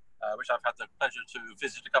Chandigarh, which I've had the pleasure to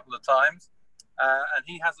visit a couple of times. And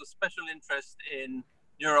he has a special interest in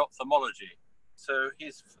neuro-ophthalmology. So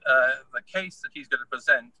the case that he's going to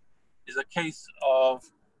present is a case of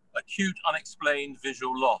acute unexplained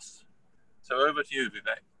visual loss. So over to you,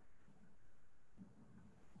 Vivek.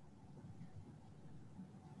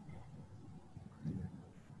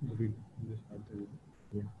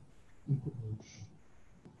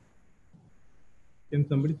 Can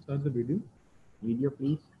somebody start the video? Video,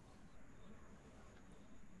 please.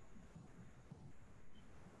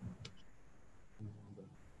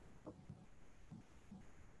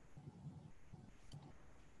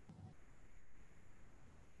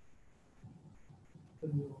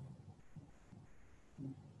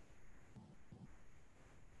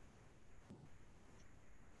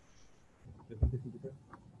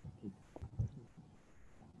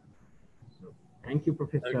 Thank you,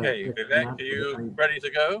 Professor. Okay, Vivek, are you ready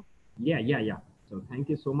to go? Yeah. So thank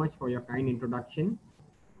you so much for your kind introduction.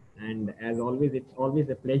 And as always, it's always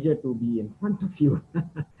a pleasure to be in front of you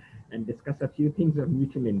and discuss a few things of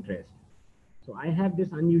mutual interest. So I have this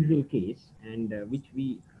unusual case, and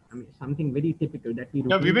something very typical that we.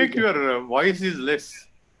 Yeah, Vivek, your voice is less.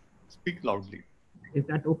 Speak loudly. Is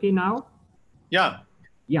that okay now? Yeah.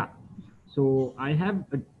 Yeah. So I have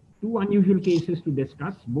two unusual cases to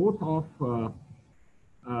discuss, both of a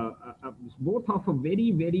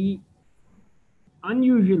very, very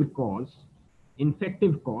unusual cause,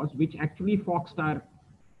 infective cause, which actually foxed our,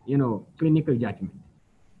 clinical judgment.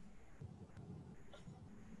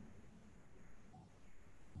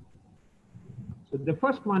 So the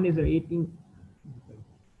first one is a 18.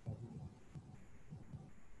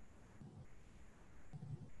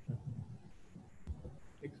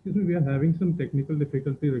 Excuse me, we are having some technical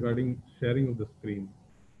difficulty regarding sharing of the screen.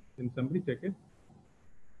 Can somebody check it?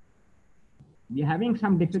 We're having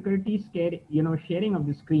some difficulties, sharing of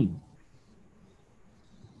the screen.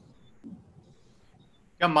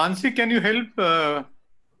 Yeah, Mansi, can you help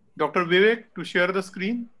Dr. Vivek to share the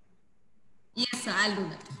screen? Yes, sir, I'll do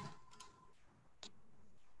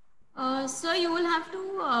that. Sir, you will have to,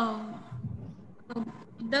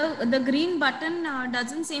 the green button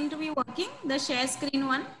doesn't seem to be working, the share screen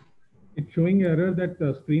one. It's showing error that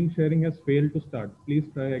screen sharing has failed to start. Please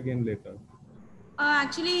try again later.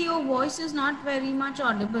 Actually, your voice is not very much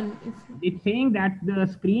audible. It's saying that the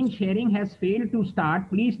screen sharing has failed to start.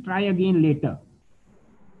 Please try again later.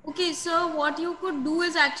 Okay, so what you could do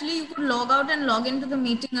is actually you could log out and log into the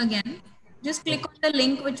meeting again. Just click on the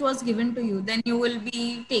link which was given to you. Then you will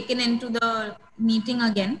be taken into the meeting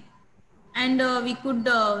again. And we could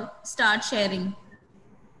start sharing.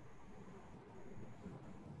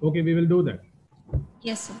 Okay, we will do that.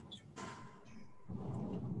 Yes, sir.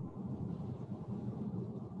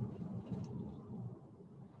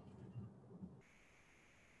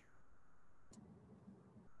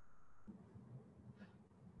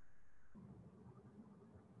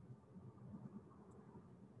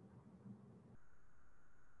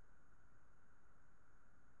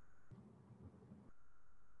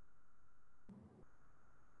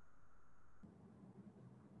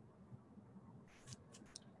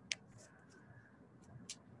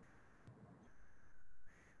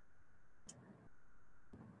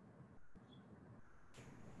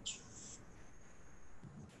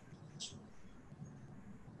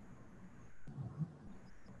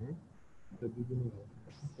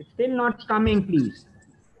 It's still not coming, please.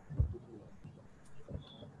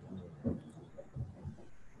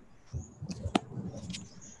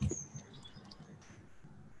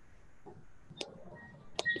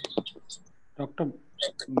 Dr.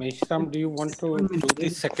 Meshram, do you want to do the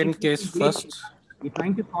second case first? We're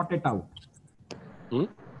trying to sort it out.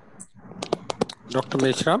 Dr.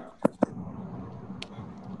 Meshram?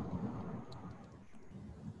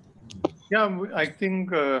 Yeah, I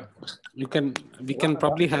think we can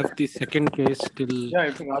probably have the second case till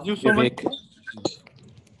Raju so much.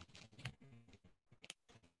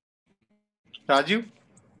 Raju?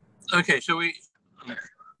 Okay, shall we?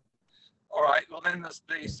 All right, well then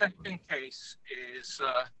the second case is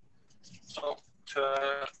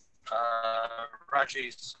Dr.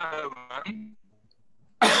 Rajesh Soman,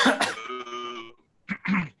 who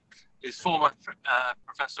is former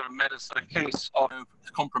professor of medicine, a case of a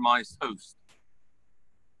compromised host.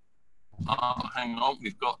 Hang on,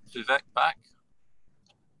 we've got Vivek back.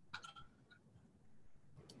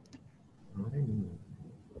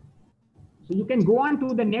 So you can go on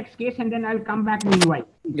to the next case and then I'll come back meanwhile.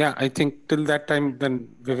 Yeah, I think till that time, then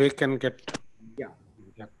Vivek can get. Yeah.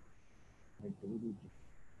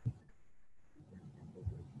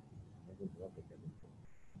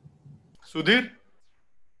 Sudhir?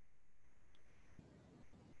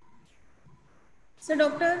 So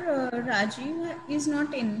Dr. Rajiv is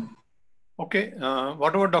not in. Okay,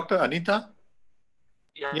 what about Dr. Anita?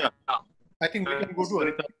 Yeah. I think we can go to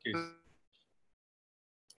Anita's case.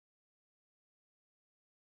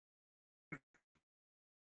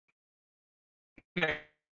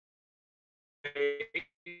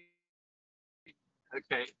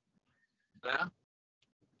 Okay. There.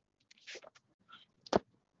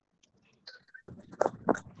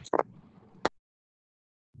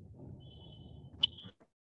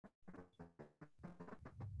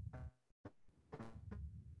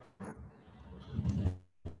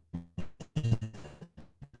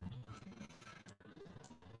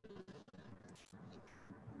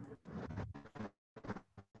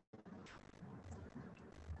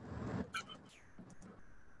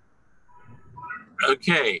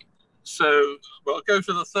 Okay, so we'll go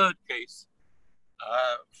to the third case.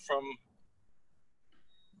 from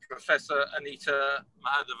Professor Anita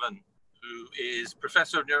Mahadevan, who is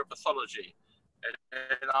Professor of Neuropathology at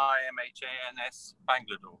IMHANS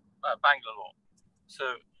Bangalore. So,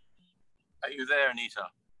 are you there, Anita?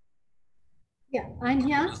 Yeah, I'm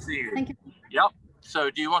here. Good to see you. Thank you. Yep. So,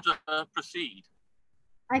 do you want to proceed?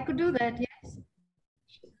 I could do that, yes.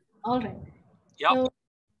 All right. Yep. So,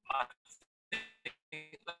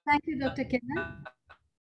 thank you, Dr. Kiran.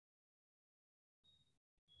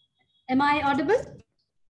 Am I audible?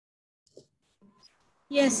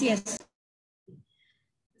 Yes, yes.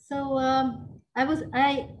 So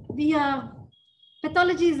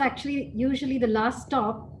pathology is actually usually the last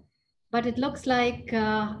stop, but it looks like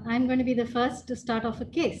I'm going to be the first to start off a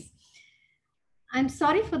case. I'm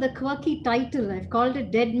sorry for the quirky title. I've called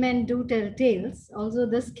it Dead Men Do Tell Tales. Also,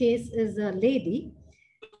 this case is a lady.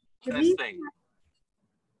 The reason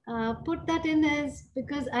I put that in is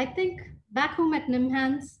because I think back home at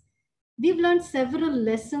NIMHANS, we've learned several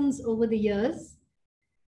lessons over the years,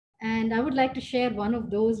 and I would like to share one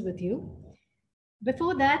of those with you.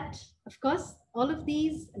 Before that, of course, all of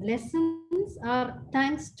these lessons are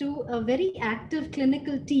thanks to a very active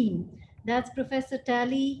clinical team. That's Professor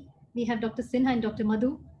Tally, we have Dr. Sinha and Dr.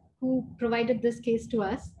 Madhu, who provided this case to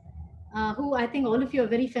us, who I think all of you are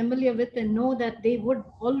very familiar with and know that they would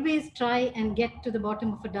always try and get to the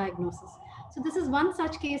bottom of a diagnosis. So this is one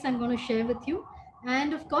such case I'm going to share with you.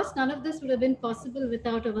 And of course, none of this would have been possible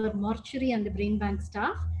without our mortuary and the brain bank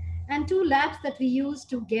staff, and 2 labs that we use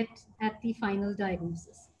to get at the final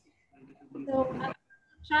diagnosis. So I'll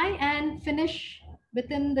try and finish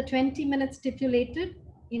within the 20 minutes stipulated.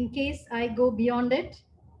 In case I go beyond it,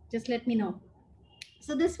 just let me know.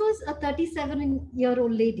 So this was a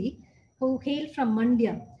 37-year-old lady who hailed from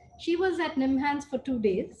Mandya. She was at NIMHANS for 2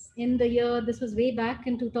 days in the year, this was way back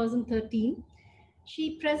in 2013.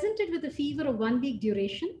 She presented with a fever of 1 week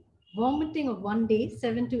duration, vomiting of 1 day,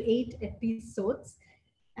 7 to 8 episodes,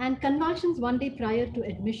 and convulsions 1 day prior to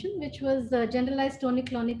admission, which was generalized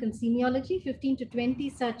tonic-clonic and semiology, 15 to 20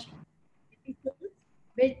 such episodes,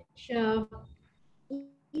 which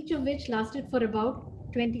each of which lasted for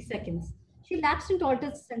about 20 seconds. She lapsed into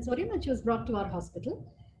altered sensorium and she was brought to our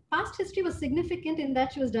hospital. Past history was significant in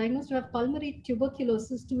that she was diagnosed to have pulmonary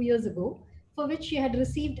tuberculosis 2 years ago, for which she had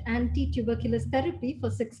received anti-tuberculous therapy for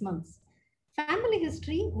 6 months. Family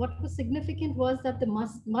history, what was significant was that the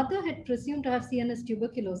mother had presumed to have CNS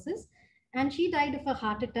tuberculosis, and she died of a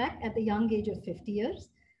heart attack at the young age of 50 years.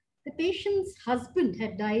 The patient's husband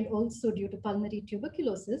had died also due to pulmonary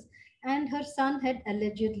tuberculosis, and her son had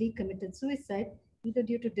allegedly committed suicide, either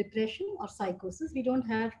due to depression or psychosis. We don't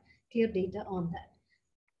have clear data on that.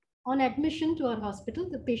 On admission to our hospital,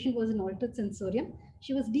 the patient was in altered sensorium.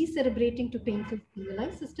 She was decerebrating to painful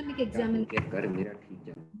stimuli, systemic examination,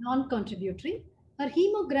 non-contributory. Her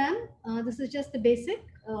hemogram, this is just the basic.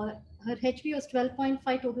 Her HB was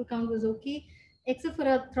 12.5, total count was okay, except for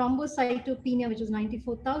a thrombocytopenia, which was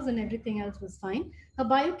 94,000, everything else was fine. Her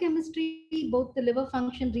biochemistry, both the liver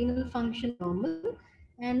function, renal function, normal,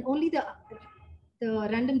 and only the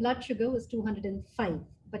random blood sugar was 205,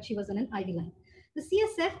 but she was on an IV line. The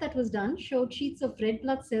CSF that was done showed sheets of red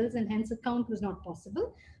blood cells, and hence a count was not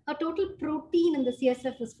possible. Her total protein in the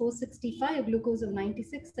CSF was 465, a glucose of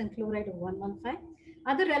 96, and chloride of 115.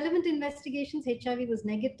 Other relevant investigations, HIV was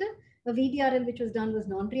negative. A VDRL which was done was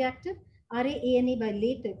non-reactive. RA-ANA by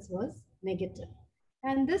latex was negative.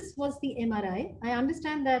 And this was the MRI. I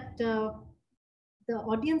understand that the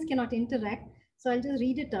audience cannot interact, so I'll just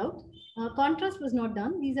read it out. Contrast was not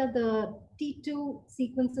done. These are the T2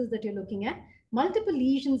 sequences that you're looking at. Multiple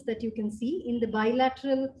lesions that you can see in the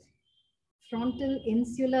bilateral frontal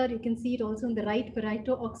insular. You can see it also in the right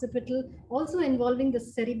parieto-occipital, also involving the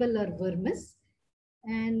cerebellar vermis.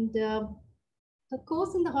 And her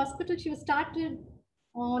course in the hospital, she was started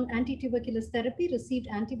on anti-tuberculous therapy, received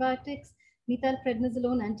antibiotics,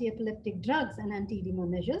 methylprednisolone, anti-epileptic drugs, and anti-edema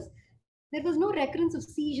measures. There was no recurrence of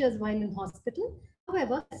seizures while in hospital.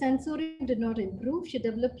 However, sensorium did not improve. She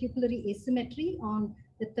developed pupillary asymmetry on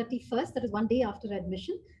the 31st, that is 1 day after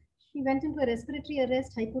admission. She went into a respiratory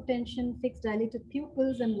arrest, hypotension, fixed dilated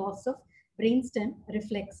pupils, and loss of brainstem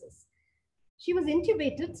reflexes. She was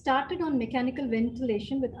intubated, started on mechanical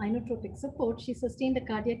ventilation with inotropic support. She sustained a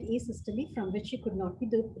cardiac asystole from which she could not be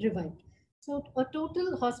revived. So a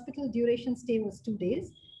total hospital duration stay was 2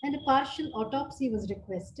 days, and a partial autopsy was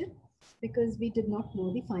requested because we did not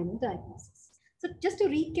know the final diagnosis. So just to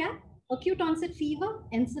recap, acute onset fever,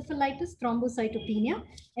 encephalitis, thrombocytopenia,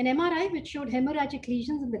 an MRI which showed hemorrhagic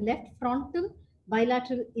lesions in the left frontal,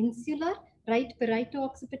 bilateral insular, right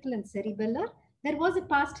parieto-occipital, and cerebellar. There was a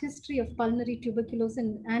past history of pulmonary tuberculosis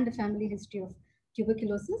and a family history of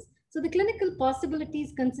tuberculosis. So the clinical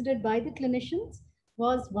possibilities considered by the clinicians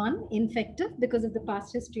was one, infective because of the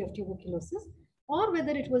past history of tuberculosis, or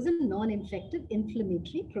whether it was a non-infective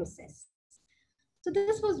inflammatory process. So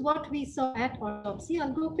this was what we saw at autopsy.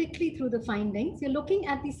 I'll go quickly through the findings. You're looking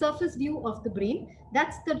at the surface view of the brain.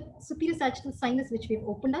 That's the superior sagittal sinus which we've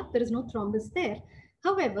opened up. There is no thrombus there.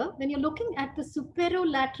 However, when you're looking at the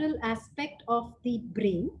superolateral aspect of the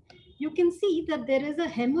brain, you can see that there is a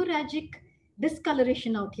hemorrhagic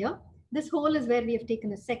discoloration out here. This hole is where we have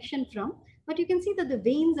taken a section from, but you can see that the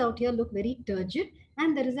veins out here look very turgid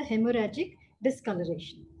and there is a hemorrhagic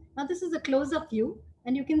discoloration. Now this is a close-up view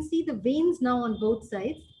and you can see the veins now on both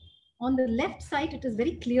sides. On the left side, it is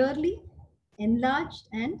very clearly enlarged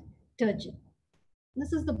and turgid.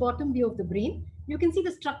 This is the bottom view of the brain. You can see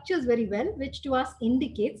the structures very well, which to us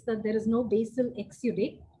indicates that there is no basal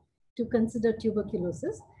exudate to consider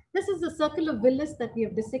tuberculosis. This is the circle of Willis that we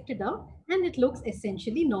have dissected out and it looks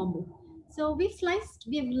essentially normal. So we've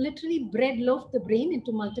literally bread loafed the brain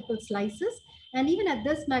into multiple slices. And even at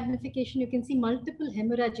this magnification, you can see multiple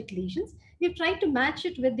hemorrhagic lesions. We've tried to match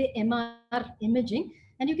it with the MR imaging.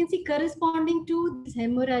 And you can see corresponding to these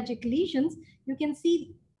hemorrhagic lesions, you can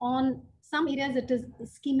see on some areas it is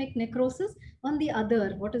ischemic necrosis. On the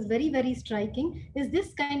other, what is very, very striking is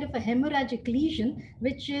this kind of a hemorrhagic lesion,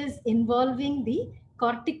 which is involving the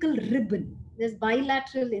cortical ribbon. There's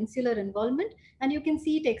bilateral insular involvement, and you can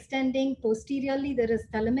see it extending posteriorly. There is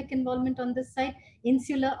thalamic involvement on this side,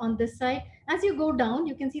 insular on this side. As you go down,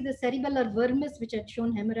 you can see the cerebellar vermis, which had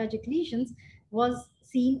shown hemorrhagic lesions, was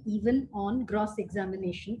seen even on gross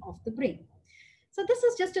examination of the brain. So this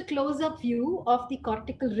is just a close-up view of the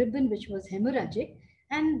cortical ribbon, which was hemorrhagic.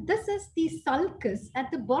 And this is the sulcus.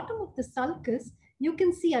 At the bottom of the sulcus, you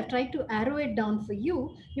can see, I've tried to arrow it down for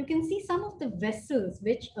you. You can see some of the vessels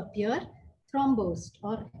which appear thrombosed,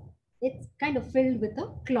 or it's kind of filled with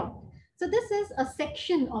a clot. So this is a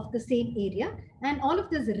section of the same area. And all of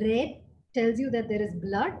this red tells you that there is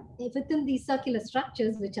blood within these circular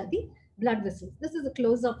structures, which are the blood vessels. This is a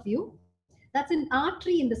close-up view. That's an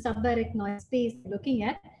artery in the subarachnoid space you're looking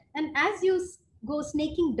at. And as you go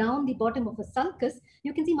snaking down the bottom of a sulcus,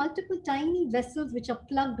 you can see multiple tiny vessels which are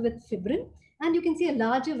plugged with fibrin. And you can see a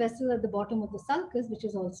larger vessel at the bottom of the sulcus, which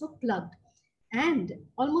is also plugged. And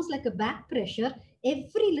almost like a back pressure,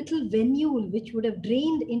 every little venule which would have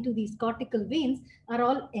drained into these cortical veins are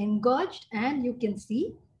all engorged. And you can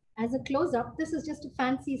see as a close-up, this is just a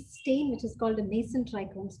fancy stain, which is called a Mason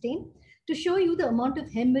trichrome stain, to show you the amount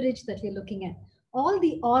of hemorrhage that we're looking at. All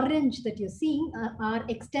the orange that you're seeing are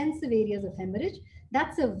extensive areas of hemorrhage.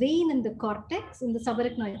 That's a vein in the cortex, in the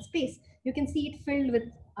subarachnoid space. You can see it filled with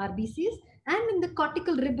RBCs. And in the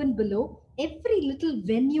cortical ribbon below, every little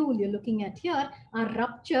venule you're looking at here are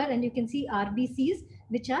ruptured, and you can see RBCs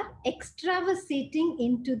which are extravasating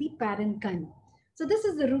into the parenchyma. So this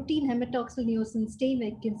is the routine hematoxyl neosin stain where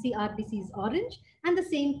you can see RBCs orange, and the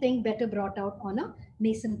same thing better brought out on a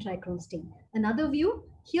Mason trichrome stain. Another view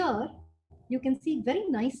here, you can see very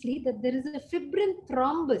nicely that there is a fibrin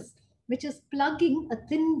thrombus which is plugging a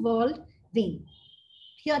thin-walled vein.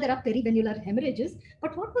 Here there are perivenular hemorrhages,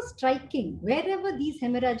 but what was striking, wherever these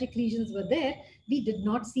hemorrhagic lesions were there, we did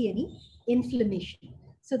not see any inflammation.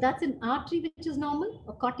 So that's an artery which is normal,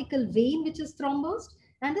 a cortical vein which is thrombosed,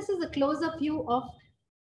 and this is a close-up view of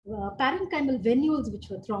parenchymal venules which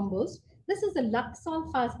were thrombosed. This is a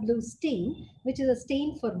Luxol fast blue stain, which is a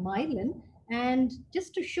stain for myelin. And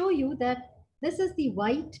just to show you that this is the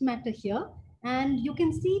white matter here, and you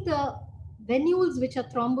can see the venules which are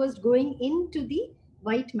thrombosed going into the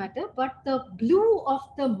white matter, but the blue of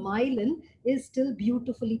the myelin is still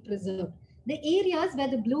beautifully preserved. The areas where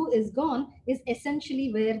the blue is gone is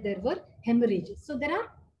essentially where there were hemorrhages. So there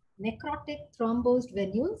are necrotic thrombosed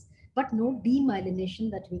venules, but no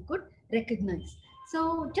demyelination that we could recognize.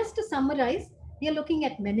 So just to summarize, we are looking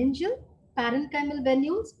at meningeal, parenchymal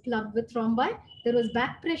venules plugged with thrombi. There was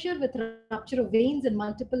back pressure with rupture of veins and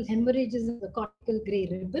multiple hemorrhages in the cortical gray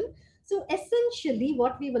ribbon. So essentially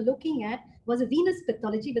what we were looking at was a venous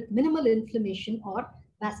pathology with minimal inflammation or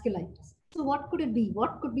vasculitis. So what could it be?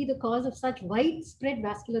 What could be the cause of such widespread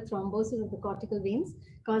vascular thrombosis of the cortical veins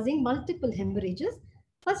causing multiple hemorrhages?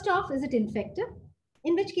 First off, is it infective?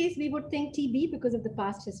 In which case we would think TB because of the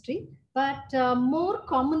past history, but more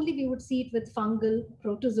commonly we would see it with fungal,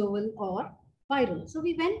 protozoal, or viral. So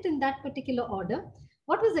we went in that particular order.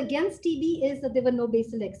 What was against TB is that there were no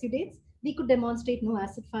basal exudates. We could demonstrate no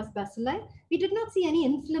acid-fast bacilli. We did not see any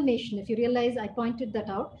inflammation. If you realize, I pointed that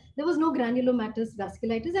out. There was no granulomatous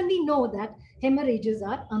vasculitis, and we know that hemorrhages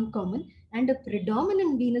are uncommon, and a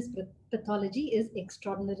predominant venous pathology is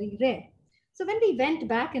extraordinarily rare. So when we went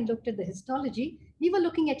back and looked at the histology, we were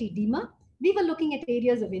looking at edema, we were looking at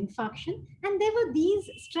areas of infarction, and there were these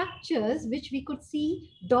structures which we could see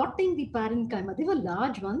dotting the parenchyma. They were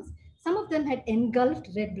large ones. Some of them had engulfed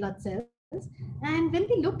red blood cells. And when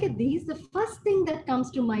we look at these, the first thing that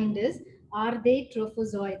comes to mind is, are they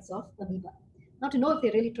trophozoites of amoeba? Now, to know if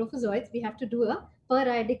they're really trophozoites, we have to do a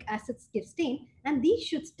periodic acid skip stain, and these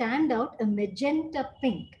should stand out a magenta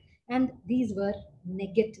pink, and these were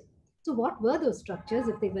negative. So what were those structures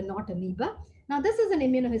if they were not amoeba? Now, this is an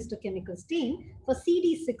immunohistochemical stain for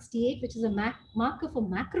CD68, which is a marker for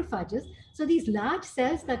macrophages. So these large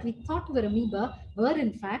cells that we thought were amoeba were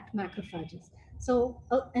in fact macrophages. So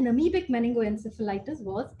an amoebic meningoencephalitis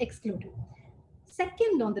was excluded.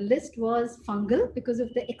 Second on the list was fungal because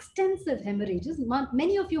of the extensive hemorrhages.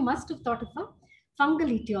 Many of you must have thought of a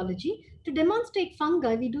fungal etiology. To demonstrate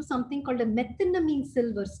fungi, we do something called a methenamine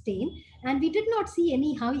silver stain, and we did not see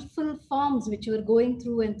any hyphal forms which were going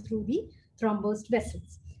through and through the thrombosed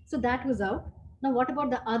vessels. So that was out. Now, what about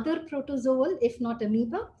the other protozoal, if not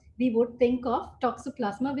amoeba? We would think of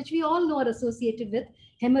toxoplasma, which we all know are associated with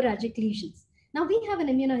hemorrhagic lesions. Now, we have an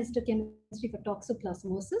immunohistochemistry for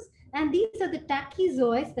toxoplasmosis, and these are the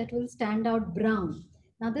tachyzoids that will stand out brown.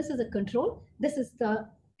 Now, this is a control. This is the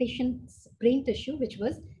patient's brain tissue, which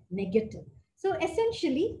was negative. So,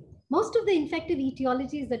 essentially, most of the infective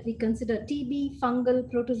etiologies that we consider TB, fungal,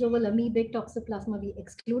 protozoal, amoebic, toxoplasma, we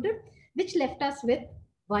excluded, which left us with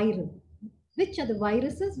viral. Which are the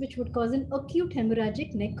viruses which would cause an acute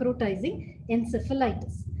hemorrhagic necrotizing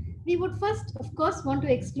encephalitis? We would first, of course, want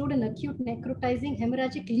to exclude an acute necrotizing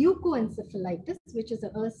hemorrhagic leukoencephalitis, which is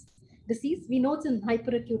a HERS disease. We know it's in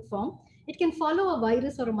hyperacute form. It can follow a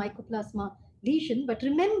virus or a mycoplasma lesion, but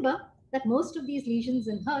remember that most of these lesions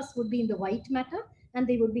in HERS would be in the white matter and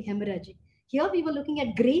they would be hemorrhagic. Here we were looking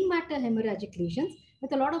at gray matter hemorrhagic lesions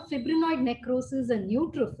with a lot of fibrinoid necrosis and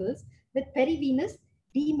neutrophils with perivenous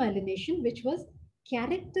demyelination, which was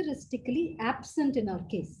characteristically absent in our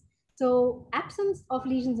case. So absence of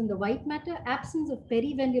lesions in the white matter, absence of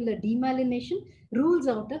perivenular demyelination rules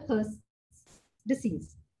out a HERS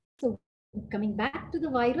disease. So coming back to the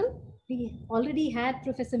viral, we already had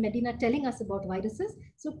Professor Medina telling us about viruses.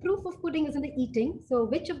 So proof of pudding is in the eating. So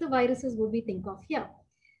which of the viruses would we think of here?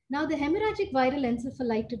 Now the hemorrhagic viral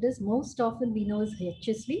encephalitis most often we know as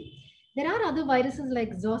HSV. There are other viruses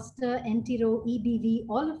like zoster, entero, EBV,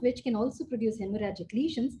 all of which can also produce hemorrhagic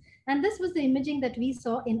lesions. And this was the imaging that we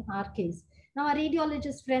saw in our case. Now, our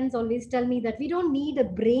radiologist friends always tell me that we don't need a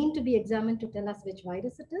brain to be examined to tell us which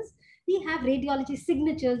virus it is. We have radiology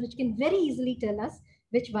signatures which can very easily tell us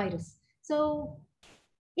which virus. So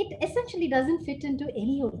it essentially doesn't fit into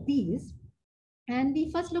any of these. And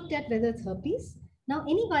we first looked at whether it's herpes. Now,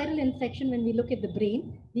 any viral infection, when we look at the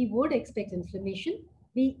brain, we would expect inflammation.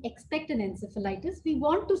 We expect an encephalitis. We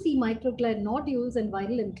want to see microglial nodules and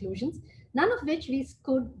viral inclusions, none of which we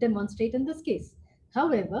could demonstrate in this case.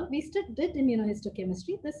 However, we still did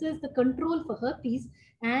immunohistochemistry. This is the control for herpes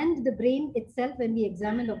and the brain itself. When we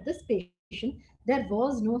examined of this patient, there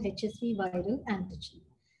was no HSV viral antigen.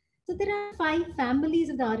 So there are 5 families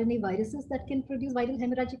of the RNA viruses that can produce viral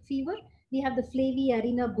hemorrhagic fever. We have the Flavi,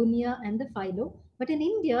 Arena, Bunia, and the Philo. But in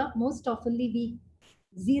India, most oftenly we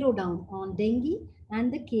zero down on dengue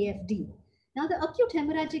and the KFD. Now, the acute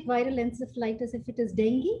hemorrhagic viral encephalitis, if it is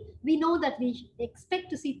dengue, we know that we expect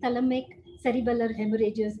to see thalamic cerebellar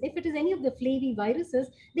hemorrhages. If it is any of the Flavi viruses,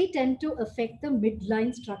 they tend to affect the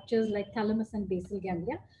midline structures like thalamus and basal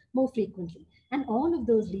ganglia more frequently. And all of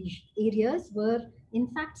those areas were in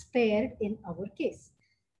fact spared in our case.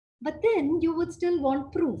 But then you would still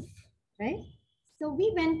want proof, right? So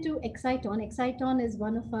we went to Exciton. Exciton is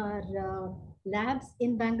one of our labs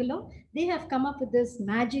in Bangalore. They have come up with this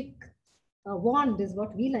magic wand is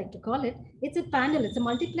what we like to call it. It's a panel, it's a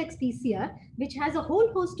multiplex PCR, which has a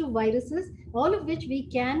whole host of viruses, all of which we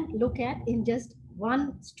can look at in just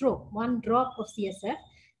one stroke, one drop of CSF.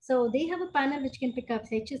 So they have a panel which can pick up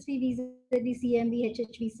HSV, VZV, CMV,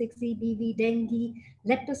 HHV6, BV, dengue,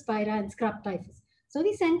 leptospira, and scrub typhus. So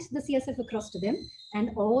we sent the CSF across to them, and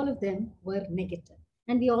all of them were negative.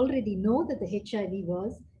 And we already know that the HIV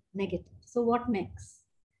was negative. So what next?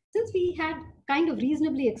 Since we had kind of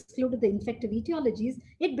reasonably excluded the infective etiologies,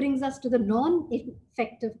 it brings us to the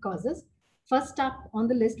non-infective causes. First up on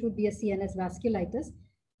the list would be a CNS vasculitis.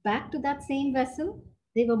 Back to that same vessel,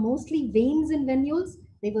 they were mostly veins and venules.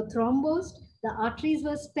 They were thrombosed, the arteries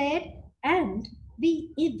were spared, and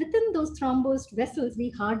within those thrombosed vessels,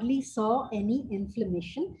 we hardly saw any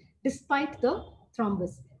inflammation despite the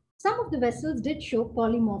thrombus. Some of the vessels did show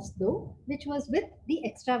polymorphs though, which was with the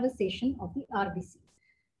extravasation of the RBC.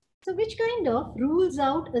 So which kind of rules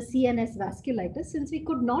out a CNS vasculitis, since we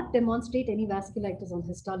could not demonstrate any vasculitis on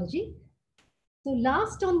histology. So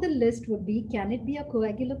last on the list would be, can it be a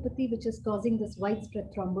coagulopathy which is causing this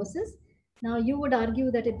widespread thrombosis? Now you would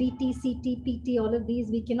argue that a BT, CT, PT, all of these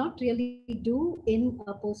we cannot really do in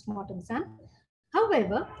a postmortem sample.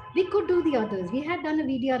 However, we could do the others. We had done a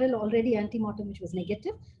VDRL already antemortem which was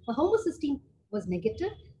negative. A homocysteine was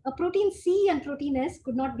negative. A protein C and protein S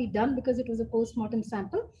could not be done because it was a postmortem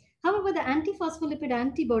sample. However, the antiphospholipid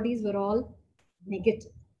antibodies were all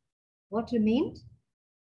negative. What remained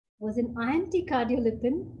was an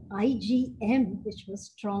anticardiolipin IgM, which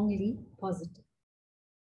was strongly positive.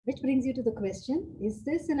 Which brings you to the question, is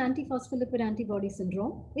this an antiphospholipid antibody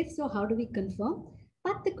syndrome? If so, how do we confirm?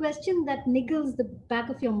 But the question that niggles the back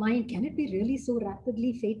of your mind, can it be really so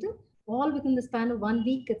rapidly fatal? All within the span of 1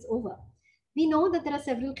 week, it's over. We know that there are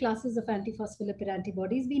several classes of antiphospholipid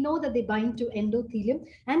antibodies. We know that they bind to endothelium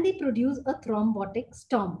and they produce a thrombotic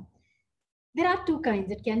storm. There are two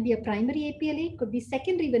kinds. It can be a primary APLA, it could be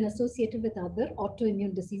secondary when associated with other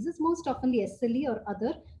autoimmune diseases, most often the SLE or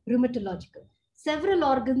other rheumatological. Several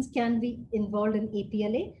organs can be involved in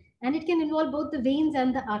APLA, and it can involve both the veins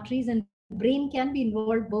and the arteries, and brain can be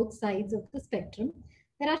involved both sides of the spectrum.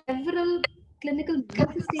 There are several clinical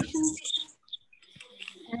manifestations,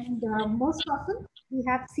 and most often we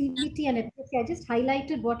have CVT and epilepsy. I just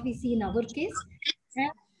highlighted what we see in our case.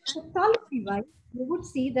 And pathology-wise, you would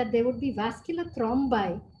see that there would be vascular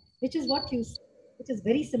thrombi, which is what you see, which is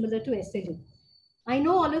very similar to SLE. I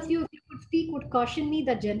know all of you, if you could speak, would caution me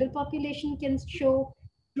that general population can show,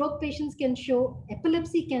 stroke patients can show,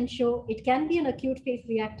 epilepsy can show, it can be an acute phase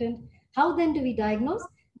reactant. How then do we diagnose?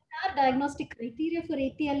 There are diagnostic criteria for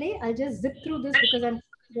APLA. I'll just zip through this because I'm at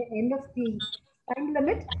the end of the time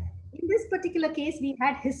limit. In this particular case, we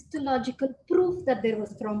had histological proof that there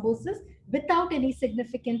was thrombosis without any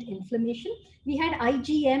significant inflammation. We had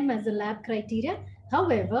IgM as a lab criteria.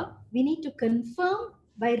 However, we need to confirm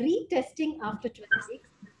by retesting after 12 weeks,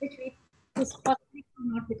 which we was possibly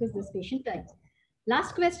not because this patient died.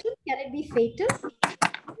 Last question, can it be fatal?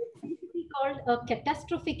 It is called a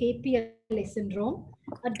catastrophic APLA syndrome.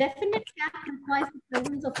 A definite cap requires the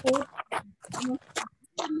presence of 4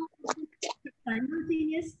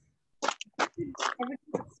 simultaneous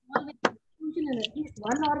evidence of small inclusion in at least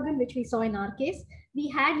one organ, which we saw in our case. We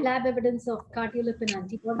had lab evidence of cardiolipin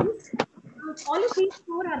antibodies. If all of these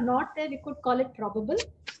 4 are not there, we could call it probable.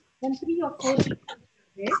 Then 3 or 4 there.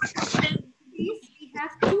 In this case, we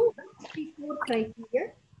have 2, 3, 4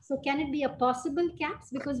 criteria. So can it be a possible CAPS?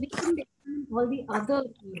 Because we couldn't examine all the other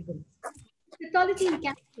organs. Pathology in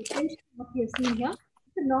CAPS, essentially what we have seen here,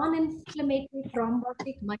 it's a non-inflammatory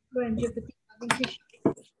thrombotic microangiopathy having tissue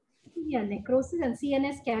necrosis, and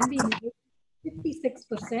CNS can be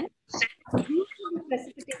 56%. Usually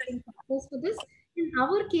precipitating factors for this. In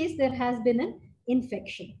our case, there has been an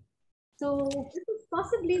infection. So this is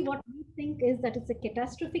possibly what we think is that it's a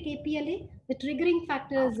catastrophic APLA. The triggering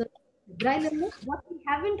factor is febrile illness. What we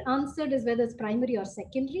haven't answered is whether it's primary or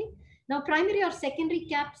secondary. Now, primary or secondary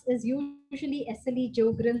CAPS is usually SLE,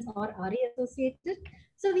 Sjogren's, or RA associated.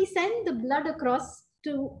 So we send the blood across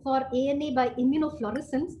for ANA by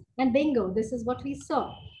immunofluorescence, and bingo, this is what we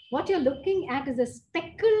saw. What you're looking at is a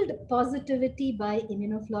speckled positivity by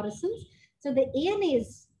immunofluorescence. So the ANA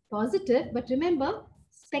is positive, but remember,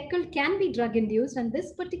 speckled can be drug-induced, and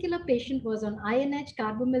this particular patient was on INH,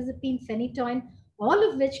 carbamazepine, phenytoin,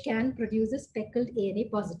 all of which can produce a speckled ANA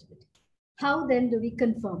positivity. How then do we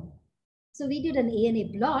confirm? So we did an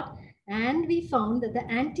ANA blot, and we found that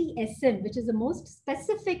the anti-SM, which is the most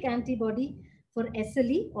specific antibody for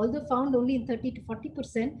SLE, although found only in 30 to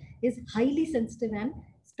 40%, is highly sensitive and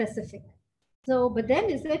specific. So, but then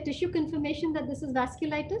is there tissue confirmation that this is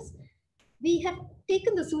vasculitis? We have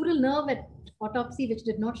taken the sural nerve at autopsy, which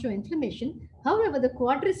did not show inflammation. However, the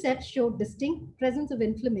quadriceps showed distinct presence of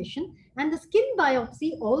inflammation, and the skin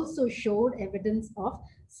biopsy also showed evidence of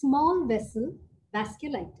small vessel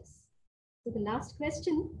vasculitis. So the last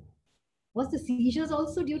question, was the seizures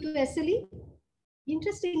also due to SLE?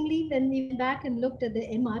 Interestingly, when we went back and looked at the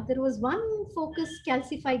MR, there was one focus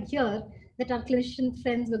calcified here that our clinician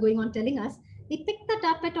friends were going on telling us. We picked that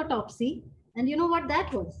up at autopsy, and you know what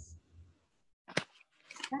that was?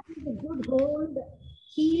 That is a good old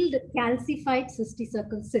healed calcified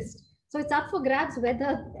cysticercal cyst. So it's up for grabs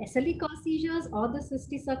whether SLE caused seizures or the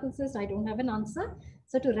cysticercal cyst. I don't have an answer.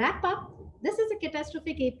 So to wrap up, this is a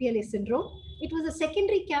catastrophic APLA syndrome. It was a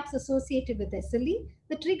secondary CAPS associated with SLE.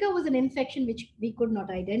 The trigger was an infection which we could not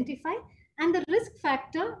identify. And the risk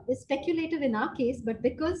factor is speculative in our case, but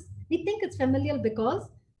because we think it's familial because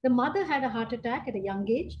the mother had a heart attack at a young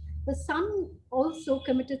age. The son also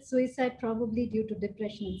committed suicide, probably due to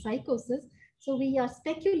depression and psychosis. So we are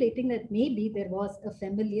speculating that maybe there was a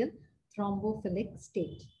familial thrombophilic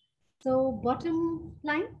state. So bottom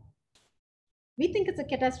line, we think it's a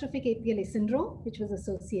catastrophic APLA syndrome, which was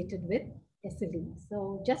associated with SLE.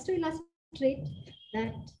 So just to illustrate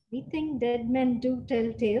that we think dead men do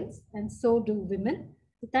tell tales, and so do women.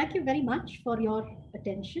 So thank you very much for your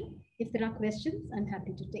attention. If there are questions, I'm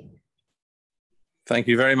happy to take. Thank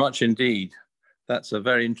you very much indeed. That's a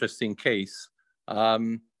very interesting case.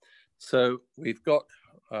 So we've got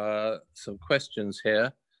some questions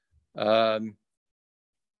here.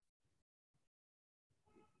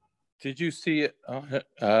 Did you see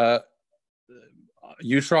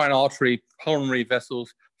uterine artery pulmonary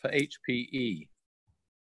vessels for HPE?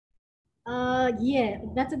 Yeah,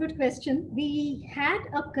 that's a good question. We had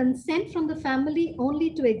a consent from the family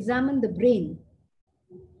only to examine the brain.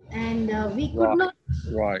 And we could not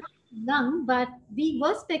lung, but we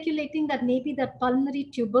were speculating that maybe that pulmonary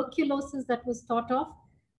tuberculosis that was thought of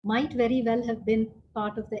might very well have been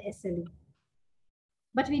part of the SLE.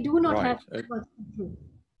 But we do not have proof.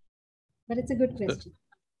 But it's a good question.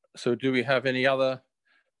 So do we have any other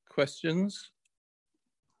questions?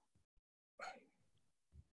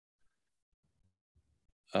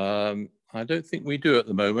 I don't think we do at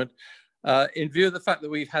the moment. In view of the fact that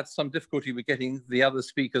we've had some difficulty with getting the other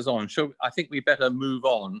speakers on, I think we better move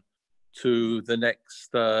on to the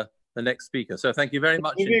next speaker. So thank you very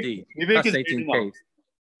much indeed. Vivek fascinating case.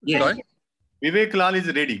 Yes. Sorry? Vivek Lal is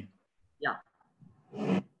ready.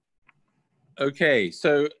 Yeah. Okay,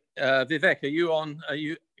 so Vivek, are you on?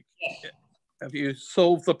 Have you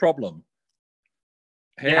solved the problem?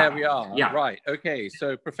 Here we are. Yeah. Right. Okay.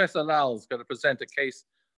 So Professor Lal's going to present a case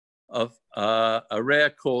of a rare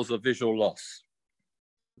cause of visual loss.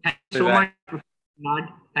 Thank you so much, Professor Nard.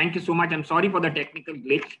 Thank you so much. I'm sorry for the technical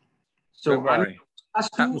glitch. So don't worry.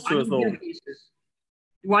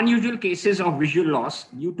 Two unusual cases of visual loss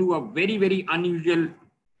due to a very, very unusual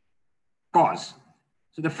cause.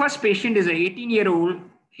 So the first patient is an 18-year-old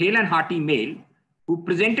hale and hearty male who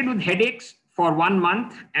presented with headaches for 1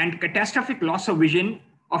 month and catastrophic loss of vision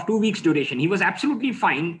of 2 weeks duration. He was absolutely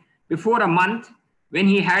fine before a month when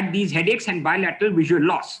he had these headaches and bilateral visual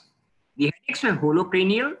loss. The headaches were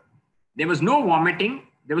holocranial. There was no vomiting.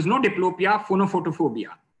 There was no diplopia,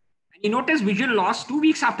 phonophotophobia. And he noticed visual loss 2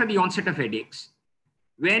 weeks after the onset of headaches,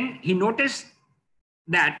 when he noticed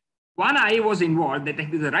that one eye was involved, that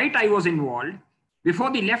the right eye was involved,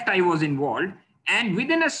 before the left eye was involved, and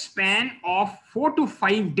within a span of 4 to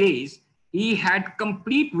 5 days, he had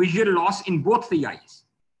complete visual loss in both the eyes.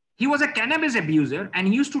 He was a cannabis abuser and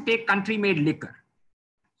he used to take country-made liquor.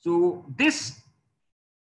 So this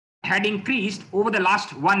had increased over the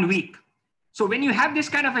last 1 week. So when you have this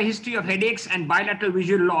kind of a history of headaches and bilateral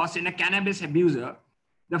visual loss in a cannabis abuser,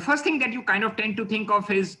 the first thing that you kind of tend to think of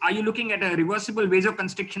is, are you looking at a reversible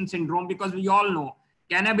vasoconstriction syndrome? Because we all know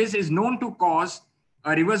cannabis is known to cause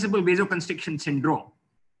a reversible vasoconstriction syndrome.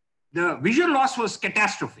 The visual loss was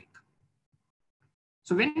catastrophic.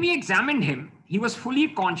 So when we examined him, he was fully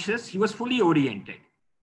conscious, he was fully oriented.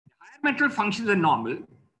 Higher mental functions are normal,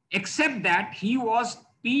 except that he was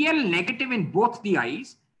PL negative in both the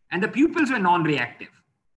eyes and the pupils were non-reactive.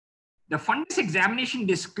 The fundus examination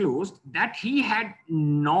disclosed that he had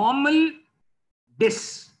normal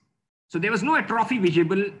DIS. So there was no atrophy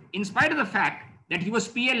visible in spite of the fact that he was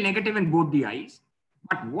PL negative in both the eyes.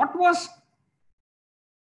 But what was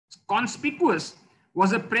conspicuous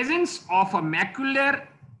was the presence of a macular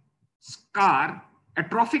scar,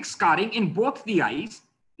 atrophic scarring in both the eyes,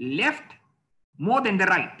 left more than the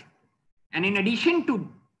right. And in addition to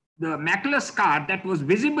the macular scar that was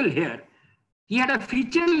visible here, he had a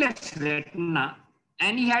featureless retina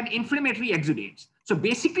and he had inflammatory exudates. So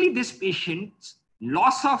basically this patient's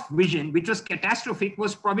loss of vision, which was catastrophic,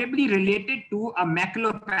 was probably related to a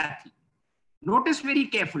maculopathy. Notice very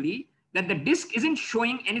carefully that the disc isn't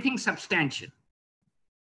showing anything substantial.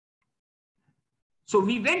 So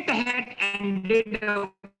we went ahead and did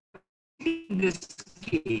this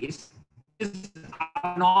case. This is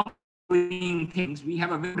our normal doing things. We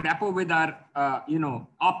have a good rapport with our,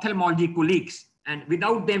 ophthalmology colleagues, and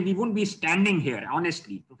without them, we wouldn't be standing here.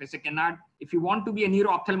 Honestly, Professor Kennard, if you want to be a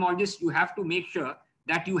neuro-ophthalmologist, you have to make sure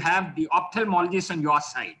that you have the ophthalmologist on your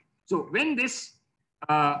side. So when this,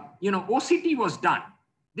 OCT was done,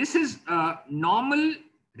 this is a normal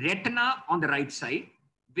retina on the right side,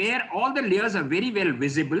 where all the layers are very well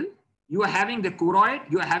visible. You are having the choroid,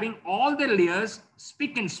 you are having all the layers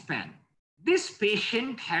spick and span. This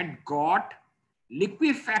patient had got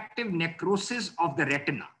liquefactive necrosis of the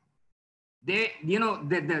retina. The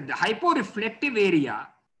hyporeflective area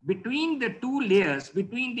between the two layers,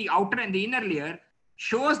 between the outer and the inner layer,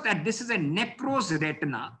 shows that this is a necrosed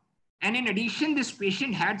retina. And in addition, this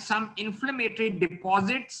patient had some inflammatory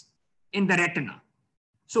deposits in the retina.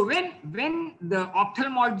 So when the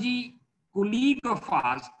ophthalmology colleague of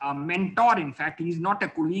ours, a mentor, in fact, he's not a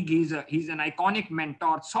colleague, he's an iconic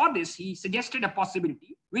mentor, saw this, he suggested a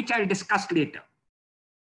possibility, which I'll discuss later.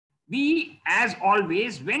 We, as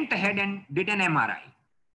always, went ahead and did an MRI.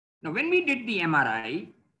 Now, when we did the MRI,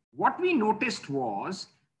 what we noticed was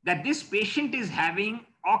that this patient is having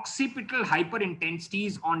occipital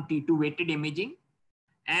hyperintensities on T2 weighted imaging.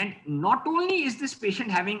 And not only is this patient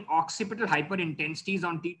having occipital hyperintensities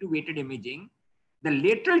on T2 weighted imaging, the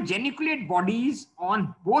lateral geniculate bodies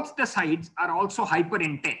on both the sides are also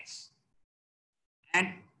hyperintense,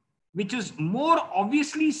 and which is more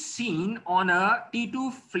obviously seen on a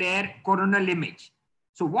T2 flare coronal image.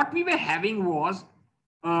 So what we were having was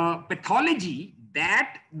pathology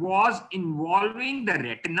that was involving the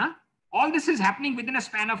retina. All this is happening within a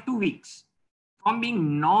span of 2 weeks. From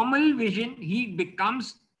being normal vision, he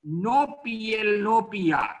becomes no PL, no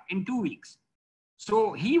PR in 2 weeks.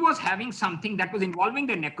 So he was having something that was involving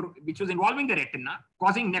the retina,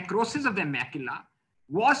 causing necrosis of the macula,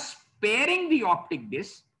 was sparing the optic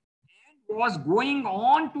disc, and was going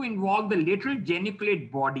on to involve the lateral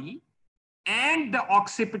geniculate body and the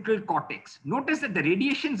occipital cortex. Notice that the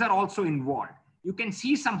radiations are also involved. You can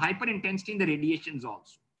see some hyperintensity in the radiations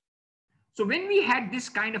also. So when we had this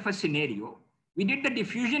kind of a scenario, we did the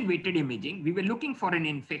diffusion weighted imaging. We were looking for an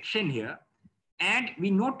infection here. And we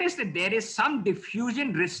noticed that there is some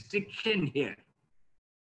diffusion restriction here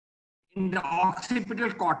in the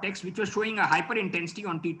occipital cortex, which was showing a hyperintensity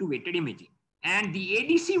on T2 weighted imaging. And the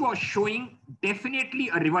ADC was showing definitely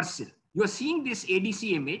a reversal. You're seeing this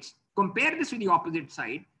ADC image. Compare this with the opposite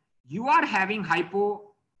side. You are having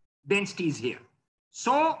hypodensities here.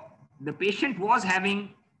 So the patient was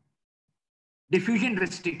having diffusion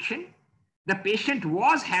restriction. The patient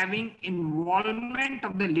was having involvement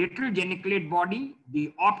of the lateral geniculate body,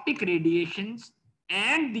 the optic radiations,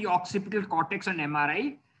 and the occipital cortex on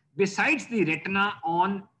MRI, besides the retina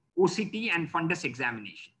on OCT and fundus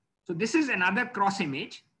examination. So this is another cross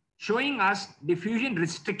image showing us diffusion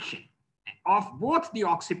restriction of both the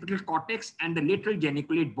occipital cortex and the lateral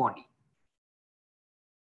geniculate body.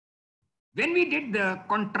 When we did the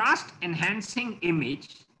contrast enhancing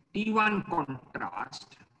image, T1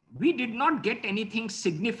 contrast, we did not get anything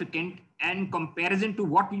significant in comparison to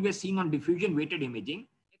what we were seeing on diffusion weighted imaging,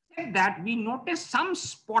 except that we noticed some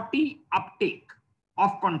spotty uptake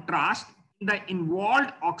of contrast in the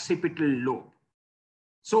involved occipital lobe.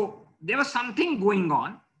 So there was something going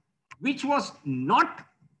on which was not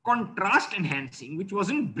contrast enhancing, which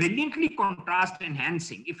wasn't brilliantly contrast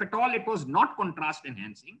enhancing. If at all, it was not contrast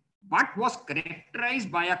enhancing, but was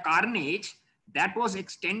characterized by a carnage that was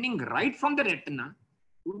extending right from the retina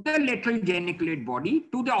to the lateral geniculate body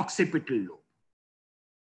to the occipital lobe.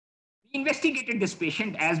 We investigated this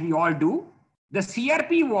patient as we all do. The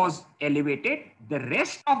CRP was elevated. The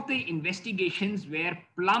rest of the investigations were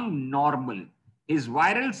plumb normal. His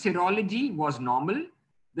viral serology was normal.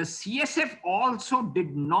 The CSF also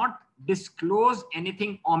did not disclose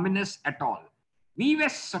anything ominous at all. We were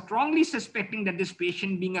strongly suspecting that this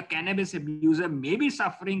patient, being a cannabis abuser, may be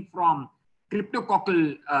suffering from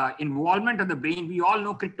cryptococcal involvement of the brain. We all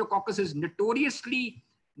know Cryptococcus is notoriously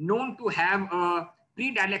known to have a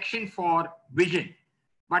predilection for vision.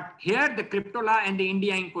 But here the Cryptola and the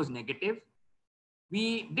India Inc. was negative.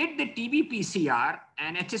 We did the TB PCR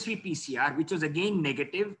and HSV PCR, which was again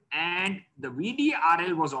negative, and the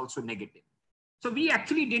VDRL was also negative. So we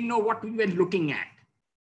actually didn't know what we were looking at.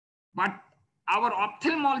 But our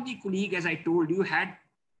ophthalmology colleague, as I told you, had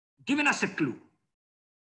given us a clue.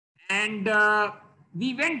 And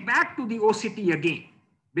we went back to the OCT again.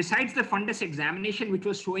 Besides the fundus examination, which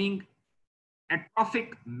was showing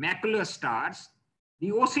atrophic macular stars,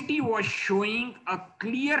 the OCT was showing a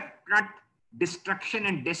clear-cut destruction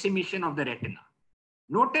and decimation of the retina.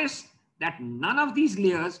 Notice that none of these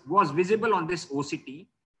layers was visible on this OCT,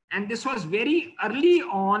 and this was very early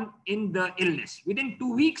on in the illness. Within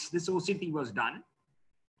 2 weeks, this OCT was done,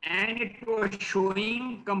 and it was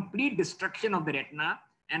showing complete destruction of the retina.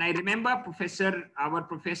 And I remember our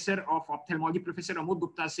professor of ophthalmology, Professor Amod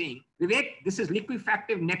Gupta, saying, Vivek, this is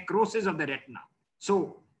liquefactive necrosis of the retina.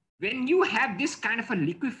 So when you have this kind of a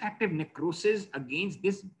liquefactive necrosis against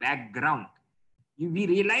this background, we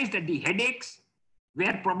realized that the headaches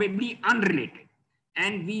were probably unrelated.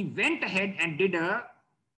 And we went ahead and did a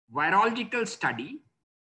virological study,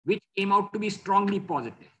 which came out to be strongly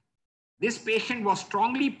positive. This patient was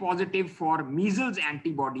strongly positive for measles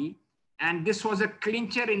antibody, And this was a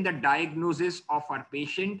clincher in the diagnosis of our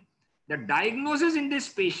patient. The diagnosis in this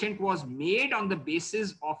patient was made on the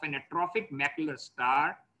basis of an atrophic macular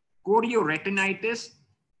star, chorioretinitis,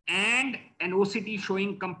 and an OCT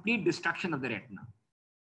showing complete destruction of the retina.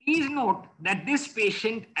 Please note that this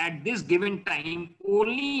patient at this given time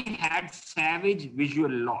only had savage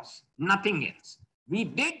visual loss, nothing else. We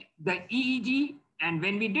did the EEG, and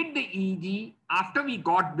when we did the EEG, after we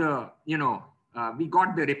got the, we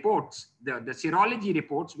got the reports, the serology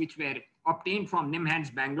reports, which were obtained from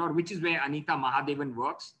NIMHANS Bangalore, which is where Anita Mahadevan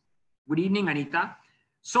works. Good evening, Anita.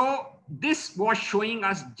 So this was showing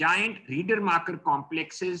us giant reader marker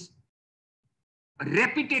complexes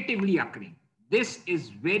repetitively occurring. This is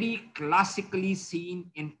very classically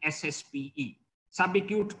seen in SSPE,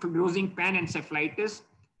 subacute sclerosing panencephalitis,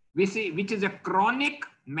 which is a chronic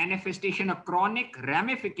manifestation, a chronic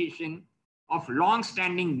ramification of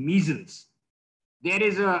long-standing measles. There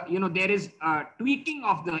is a, there is a tweaking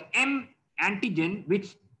of the M antigen,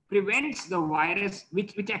 which prevents the virus,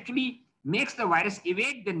 which actually makes the virus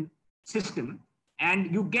evade the system,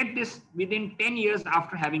 and you get this within 10 years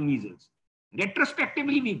after having measles.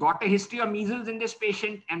 Retrospectively, we got a history of measles in this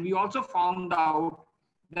patient, and we also found out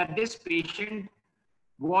that this patient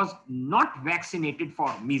was not vaccinated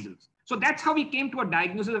for measles. So that's how we came to a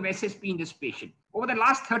diagnosis of SSP in this patient. Over the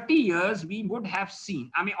last 30 years, we would have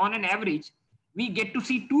seen, on an average, we get to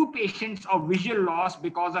see 2 patients of visual loss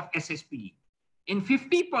because of SSPE. In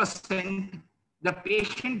 50%, the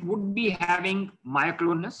patient would be having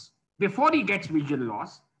myoclonus before he gets visual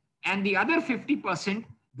loss, and the other 50%,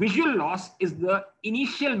 visual loss is the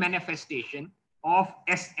initial manifestation of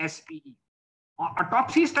SSPE.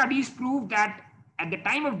 Autopsy studies prove that at the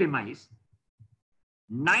time of demise,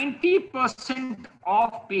 90%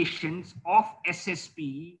 of patients of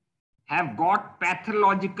SSPE have got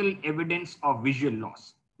pathological evidence of visual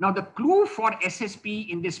loss. Now, the clue for SSPE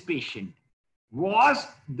in this patient was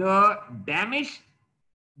the damage,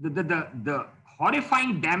 the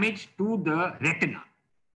horrifying damage to the retina.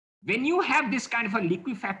 When you have this kind of a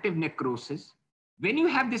liquefactive necrosis, when you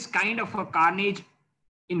have this kind of a carnage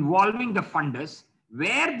involving the fundus,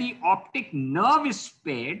 where the optic nerve is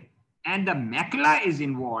spared and the macula is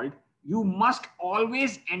involved, you must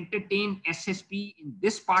always entertain SSP in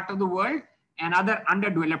this part of the world and other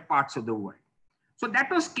underdeveloped parts of the world. So that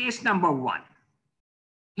was case number 1.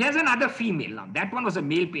 Here's another female. Now, that one was a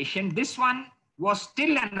male patient. This one was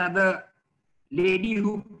still another lady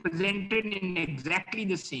who presented in exactly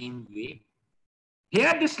the same way.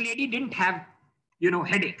 Here, this lady didn't have,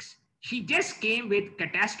 headaches. She just came with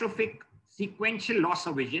catastrophic sequential loss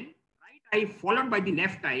of vision, right eye followed by the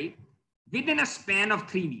left eye, within a span of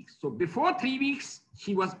 3 weeks. So before 3 weeks,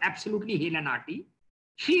 she was absolutely hale and hearty.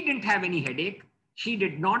 She didn't have any headache. She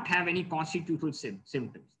did not have any constitutional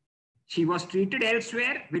symptoms. She was treated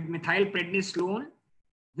elsewhere with methylprednisolone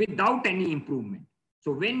without any improvement.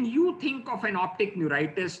 So when you think of an optic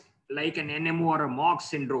neuritis like an NMO or a MOG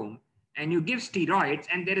syndrome, and you give steroids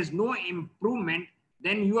and there is no improvement,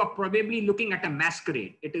 then you are probably looking at a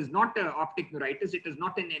masquerade. It is not an optic neuritis. It is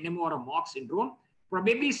not an NMO or a MOG syndrome.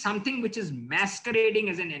 Probably something which is masquerading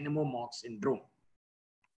as an NMO-MOG syndrome.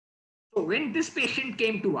 So when this patient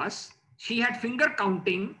came to us, she had finger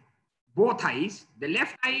counting both eyes. The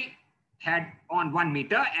left eye had on 1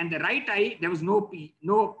 meter, and the right eye, there was no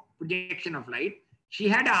projection of light. She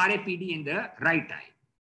had a RAPD in the right eye.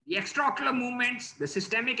 The extraocular movements, the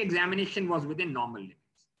systemic examination was within normal limits.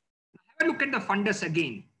 Now have a look at the fundus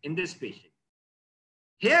again in this patient.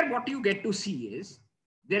 Here, what you get to see is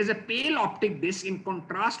there is a pale optic disc in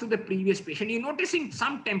contrast to the previous patient. You're noticing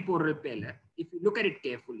some temporal pallor if you look at it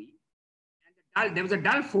carefully. And there was a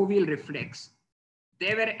dull foveal reflex.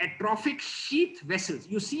 There were atrophic sheath vessels.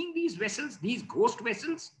 You're seeing these vessels, these ghost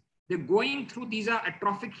vessels, they're going through, these are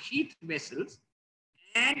atrophic sheath vessels.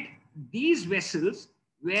 And these vessels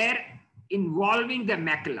were involving the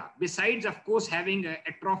macula, besides, of course, having an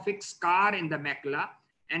atrophic scar in the macula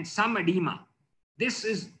and some edema. This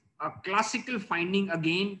is a classical finding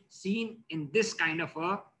again seen in this kind of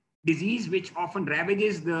a disease, which often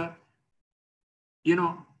ravages the,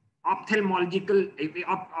 ophthalmological,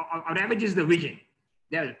 ravages the vision.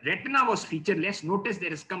 The retina was featureless. Notice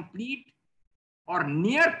there is complete or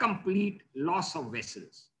near complete loss of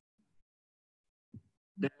vessels.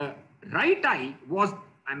 The right eye was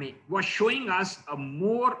showing us a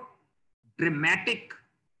more dramatic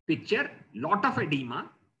picture, lot of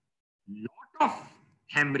edema, lot of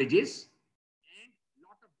hemorrhages, and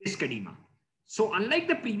lot of disc edema. So unlike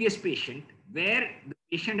the previous patient, where the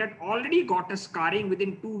patient had already got a scarring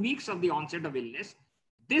within 2 weeks of the onset of illness,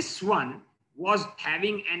 this one was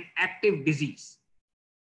having an active disease.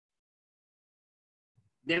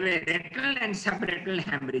 there were retinal and subretinal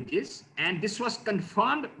hemorrhages, and this was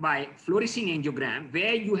confirmed by fluorescein angiogram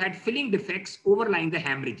where you had filling defects overlying the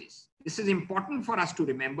hemorrhages. This is important for us to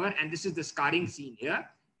remember, and this is the scarring seen here.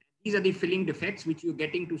 These are the filling defects which you're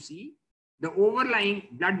getting to see. The overlying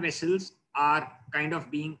blood vessels are kind of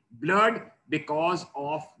being blurred because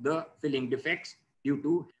of the filling defects due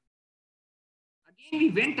to. Again,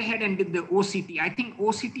 we went ahead and did the OCT. I think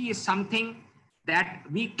OCT is something that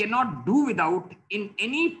we cannot do without in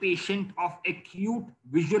any patient of acute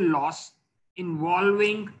visual loss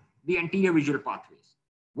involving the anterior visual pathways.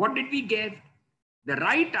 What did we get? The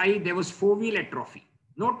right eye, there was foveal atrophy.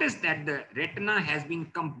 Notice that the retina has been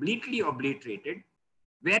completely obliterated,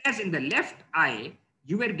 whereas in the left eye,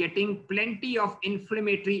 you were getting plenty of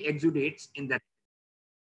inflammatory exudates in the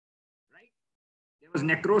right. There was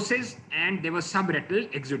necrosis and there was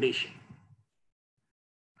subretinal exudation.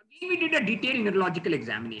 Again, we did a detailed neurological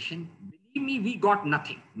examination. Believe me, we got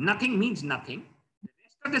nothing. Nothing means nothing. The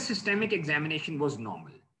rest of the systemic examination was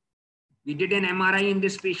normal. We did an MRI in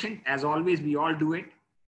this patient. As always, we all do it.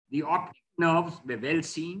 The optic nerves were well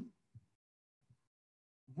seen.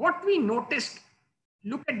 What we noticed,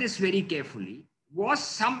 look at this very carefully, was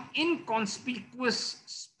some inconspicuous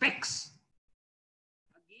specks,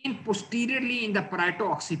 again posteriorly in the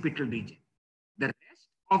parieto-occipital region. The rest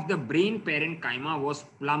of the brain parenchyma was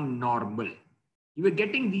plumb normal. You were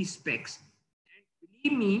getting these specks. And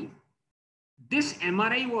believe me, this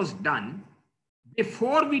MRI was done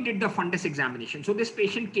before we did the fundus examination. So this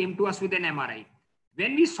patient came to us with an MRI.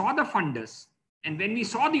 When we saw the fundus and when we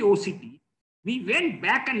saw the OCT, we went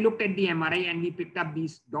back and looked at the MRI and we picked up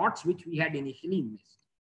these dots which we had initially missed.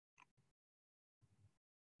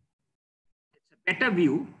 It's a better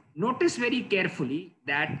view. Notice very carefully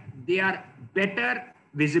that they are better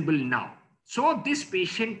visible now. So this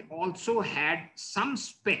patient also had some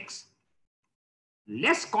specks,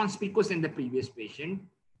 less conspicuous than the previous patient,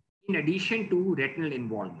 in addition to retinal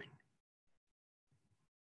involvement.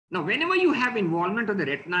 Now, whenever you have involvement of the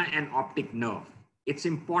retina and optic nerve, it's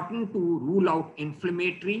important to rule out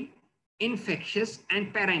inflammatory, infectious,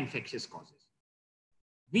 and para-infectious causes.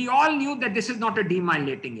 We all knew that this is not a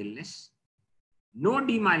demyelinating illness. No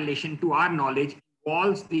demyelination, to our knowledge,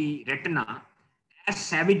 involves the retina as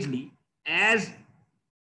savagely as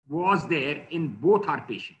was there in both our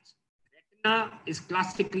patients. Retina is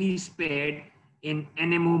classically spared in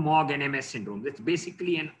NMO, MOG, and MS syndrome. It's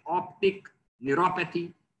basically an optic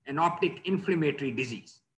neuropathy, an optic inflammatory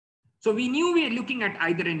disease. So we knew we were looking at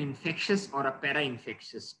either an infectious or a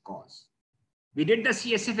para-infectious cause. We did the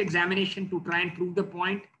CSF examination to try and prove the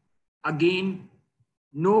point. Again,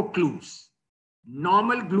 no clues.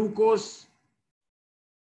 Normal glucose,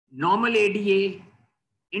 normal ADA,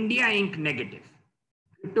 India Inc. negative,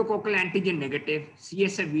 cryptococcal antigen negative,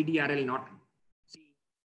 CSF VDRL not seen,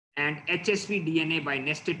 and HSV DNA by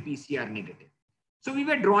nested PCR negative. So we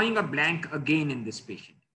were drawing a blank again in this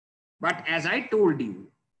patient. But as I told you,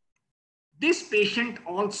 this patient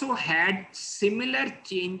also had similar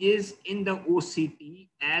changes in the OCT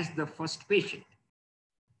as the first patient.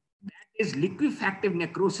 That is liquefactive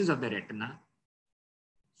necrosis of the retina.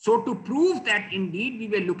 So to prove that indeed we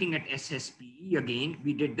were looking at SSPE, again,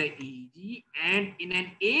 we did the EEG, and in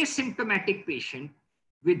an asymptomatic patient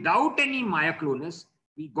without any myoclonus,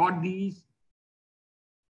 we got these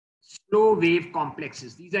slow wave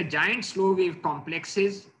complexes. These are giant slow wave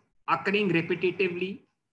complexes occurring repetitively,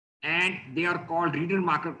 and they are called reader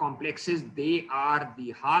marker complexes. They are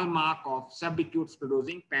the hallmark of subacute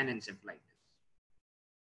sclerosing panencephalitis.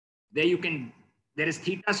 There is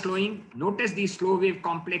theta slowing. Notice these slow wave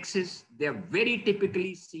complexes. They are very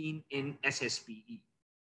typically seen in SSPE.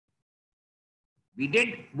 We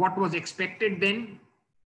did what was expected then.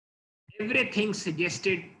 Everything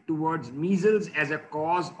suggested towards measles as a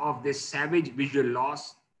cause of this savage visual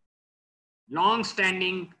loss.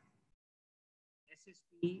 Long-standing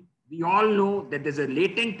SSP, we all know that there's a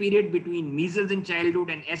latent period between measles in childhood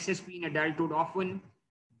and SSP in adulthood. Often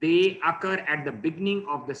they occur at the beginning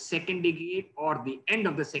of the second decade or the end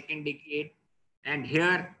of the second decade. And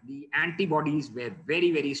here the antibodies were very,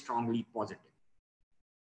 very strongly positive.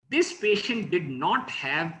 This patient did not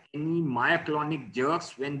have any myoclonic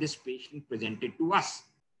jerks when this patient presented to us.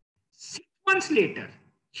 6 months later,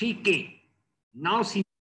 she came. Now see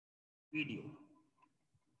the video.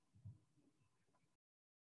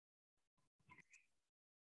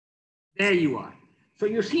 There you are. So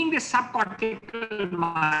you're seeing this subcortical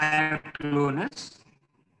myoclonus,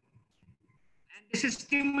 and this is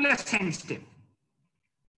stimulus sensitive.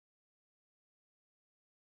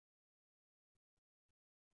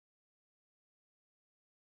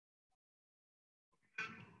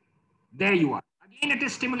 There you are. Again, again, it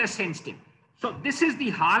is stimulus sensitive. So this is the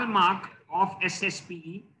hallmark of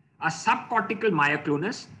SSPE, a subcortical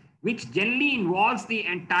myoclonus, which generally involves the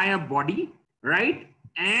entire body, right?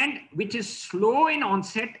 And which is slow in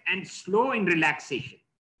onset and slow in relaxation.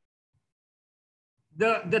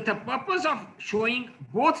 The purpose of showing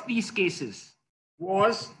both these cases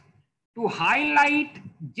was to highlight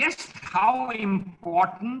just how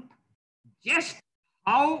important, just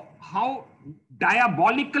how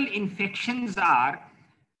diabolical infections are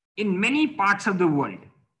in many parts of the world.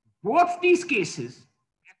 Both these cases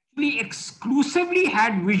actually exclusively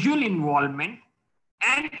had visual involvement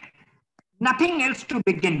and nothing else to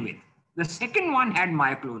begin with. The second one had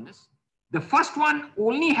myoclonus. The first one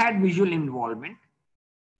only had visual involvement.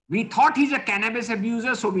 We thought he's a cannabis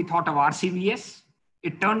abuser, so we thought of RCVS.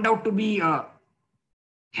 It turned out to be a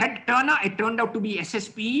head turner. It turned out to be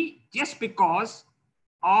SSPE just because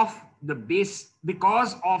of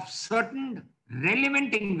because of certain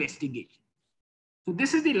relevant investigation. So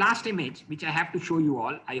this is the last image which I have to show you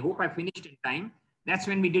all. I hope I finished in time. That's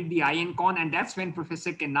when we did the INCON, and that's when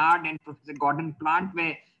Professor Kennard and Professor Gordon Plant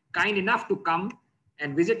were kind enough to come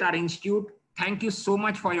and visit our institute. Thank you so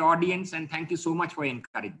much for your audience, and thank you so much for your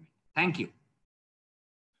encouragement. Thank you.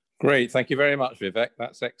 Great. Thank you very much, Vivek.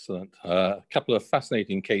 That's excellent. A couple of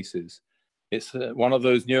fascinating cases. It's one of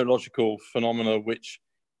those neurological phenomena which,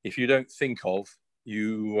 if you don't think of,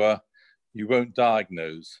 you won't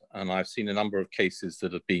diagnose. And I've seen a number of cases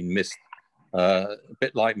that have been missed, a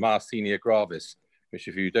bit like myasthenia gravis, which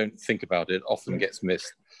if you don't think about it, often gets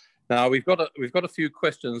missed. Now we've got a few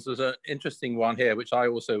questions. There's an interesting one here, which I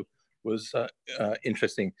also was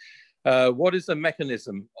interesting. What is the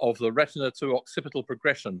mechanism of the retina to occipital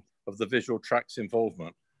progression of the visual tract's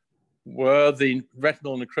involvement? Were the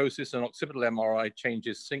retinal necrosis and occipital MRI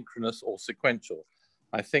changes synchronous or sequential?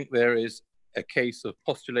 I think there is a case of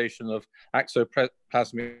postulation of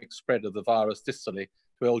axoplasmic spread of the virus distally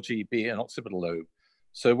to LGB and occipital lobe.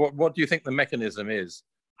 So what do you think the mechanism is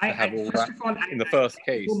to have all that in the first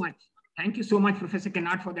case? Thank you so much, Professor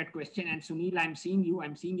Kennard, for that question. And Sunil, I'm seeing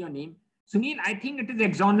your name. Sunil, I think it is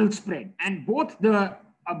axonal spread, and both the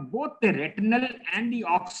retinal and the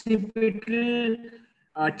occipital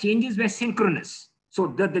changes were synchronous. So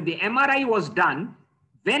the MRI was done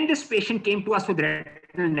when this patient came to us with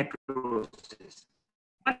retinal necrosis.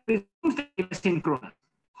 But it was synchronous.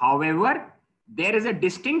 However, there is a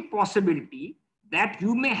distinct possibility that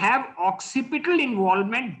you may have occipital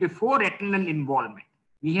involvement before retinal involvement.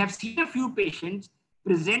 We have seen a few patients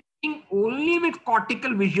presenting only with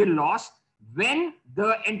cortical visual loss when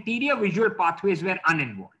the anterior visual pathways were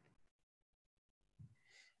uninvolved.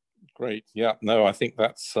 Great. Yeah. No, I think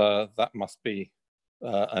that's that must be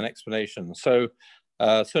an explanation. So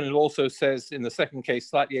Sunil also says in the second case,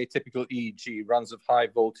 slightly atypical EEG, runs of high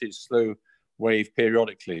voltage, slow wave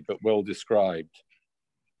periodically, but well described.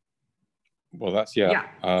 Well, that's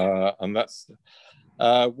and that's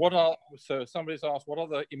so somebody's asked, what are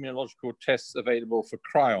the immunological tests available for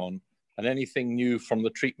Cryon, and anything new from the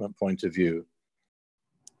treatment point of view?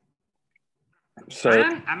 So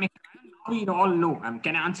I mean, we all know.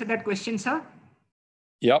 Can I answer that question, sir?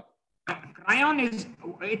 Yep. Cryon is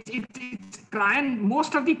Cryon.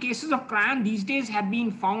 Most of the cases of Cryon these days have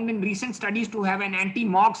been found in recent studies to have an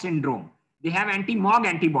anti-MOG syndrome. They have anti-MOG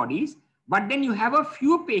antibodies, but then you have a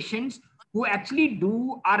few patients who actually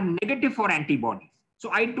are negative for antibodies. So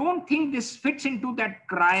I don't think this fits into that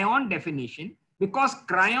Cryon definition, because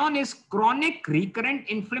Cryon is chronic recurrent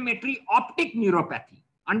inflammatory optic neuropathy.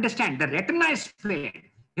 Understand, the retina is flared.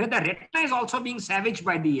 Here the retina is also being savaged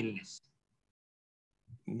by the illness.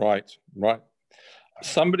 Right, right.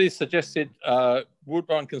 Somebody suggested, would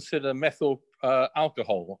one consider methyl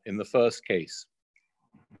alcohol in the first case?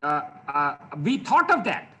 We thought of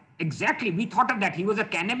that. Exactly, we thought of that. He was a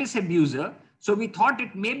cannabis abuser, so we thought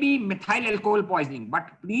it may be methyl alcohol poisoning.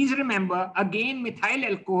 But please remember, again, methyl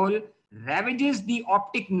alcohol ravages the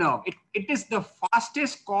optic nerve. It is the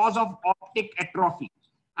fastest cause of optic atrophy.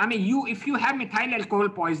 I mean, if you have methyl alcohol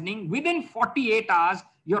poisoning, within 48 hours,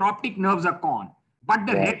 your optic nerves are gone. But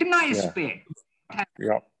the retina is spared.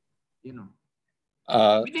 Yeah. You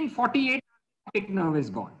know, within 48 hours, optic nerve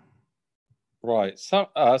is gone. Right. So,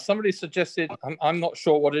 somebody suggested, I'm not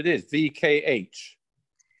sure what it is, VKH.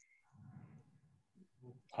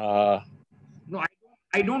 No,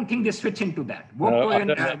 I don't think this fits into that.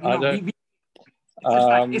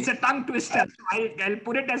 It's a tongue twister. So I'll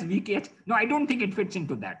put it as VKH. No, I don't think it fits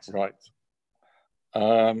into that. Right.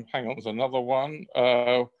 Hang on, there's another one.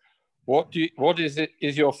 What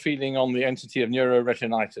is your feeling on the entity of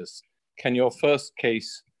neuroretinitis? Can your first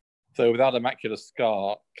case, though without a macular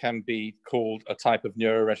scar, can be called a type of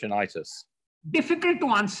neuroretinitis? Difficult to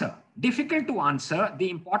answer. Difficult to answer. The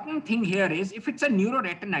important thing here is if it's a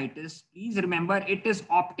neuroretinitis, please remember it is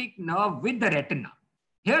optic nerve with the retina.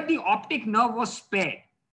 Here the optic nerve was spared.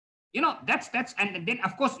 You know, and then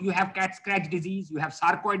of course you have cat scratch disease, you have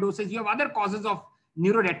sarcoidosis, you have other causes of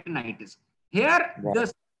neuroretinitis. Here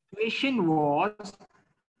the situation was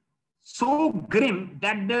so grim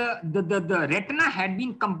that the retina had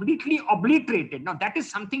been completely obliterated. Now that is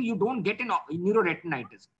something you don't get in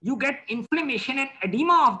neuroretinitis. You get inflammation and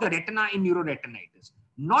edema of the retina in neuroretinitis,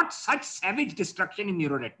 not such savage destruction in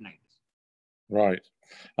neuroretinitis. Right.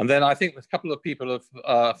 And then I think a couple of people have,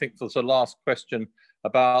 I think there's a last question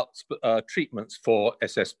about treatments for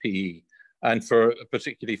SSPE and for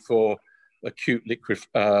particularly for acute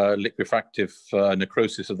liquefactive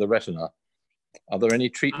necrosis of the retina. Are there any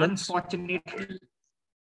treatments? Unfortunately,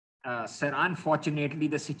 sir, unfortunately,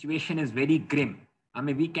 the situation is very grim. I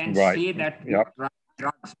mean, we can say that we try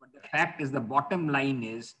drugs, but the fact is the bottom line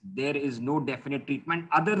is there is no definite treatment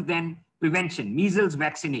other than prevention, measles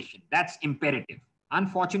vaccination. That's imperative.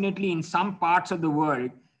 Unfortunately, in some parts of the world,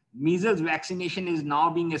 measles vaccination is now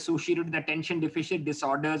being associated with attention deficit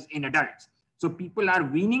disorders in adults. So people are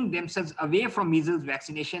weaning themselves away from measles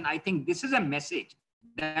vaccination. I think this is a message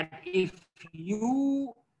that if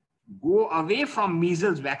you go away from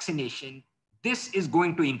measles vaccination, this is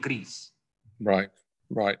going to increase. Right,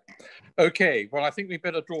 right. Okay, well, I think we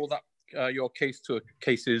better draw that your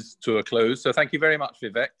cases to a close. So thank you very much,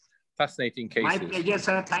 Vivek. Fascinating cases. My pleasure,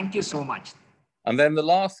 sir. Thank you so much. And then the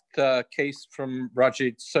last case from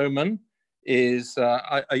Rajid Soman is,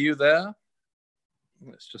 are you there?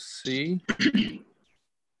 Let's just see.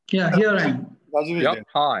 Yeah, here I am. Yep.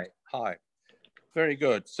 Hi, hi. Very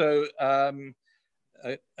good. So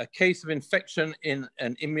a case of infection in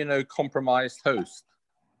an immunocompromised host.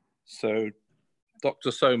 So Dr.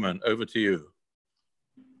 Soman, over to you.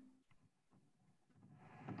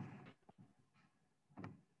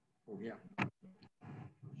 Oh, yeah.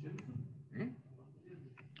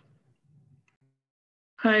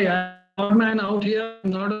 Hi, I'm man out here.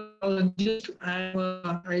 I'm not a pathologist. I'm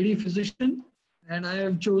an ID physician, and I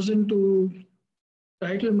have chosen to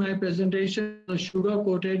title my presentation "The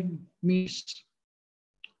Sugar-Coated Meats."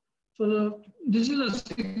 So this is a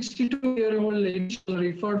 62-year-old lady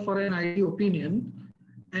referred for an ID opinion,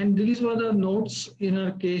 and these were the notes in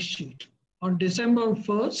her case sheet. On December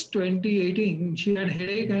 1st, 2018, she had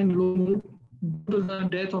headache and low mood due to the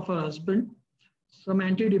death of her husband. Some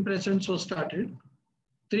antidepressants were started.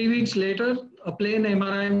 3 weeks later, a plain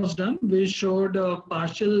MRI was done, which showed a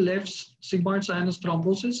partial left sigmoid sinus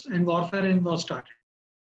thrombosis, and warfarin was started.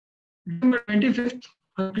 December 25th,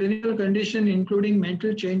 her clinical condition, including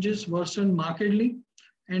mental changes, worsened markedly,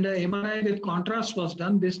 and an MRI with contrast was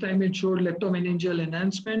done. This time it showed leptomeningeal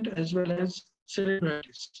enhancement as well as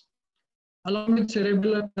cerebritis. Along with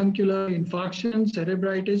cerebellar peduncular infarction,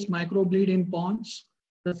 cerebritis, microbleed in pons,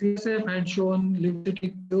 the CSF had shown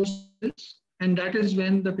lymphatic cirrhosis, and that is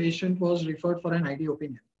when the patient was referred for an ID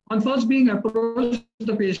opinion. On first being approached,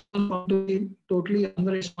 the patient was found to be totally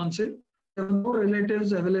unresponsive. There were no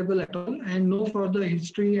relatives available at all, and no further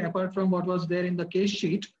history apart from what was there in the case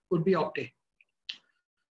sheet could be obtained.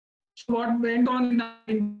 So what went on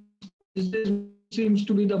in this seems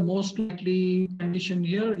to be the most likely condition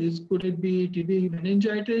here is, could it be TB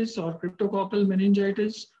meningitis or cryptococcal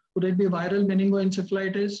meningitis? Could it be viral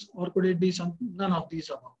meningoencephalitis, or could it be none of these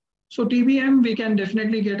above? So TBM, we can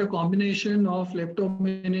definitely get a combination of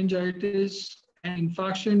leptomeningitis and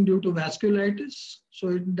infarction due to vasculitis.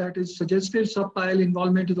 So that is suggestive subpial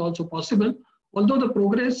involvement is also possible, although the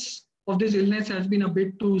progress of this illness has been a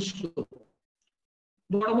bit too slow.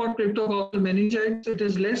 What about cryptococcal meningitis? It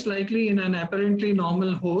is less likely in an apparently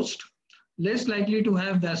normal host, less likely to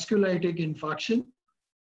have vasculitic infarction.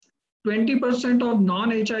 20% of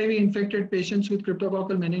non-HIV infected patients with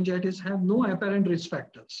cryptococcal meningitis have no apparent risk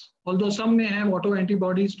factors, although some may have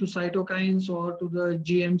autoantibodies to cytokines or to the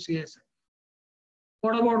GM-CSF.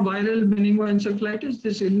 What about viral meningoencephalitis?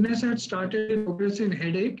 This illness had started with progressive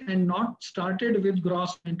headache and not started with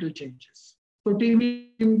gross mental changes. So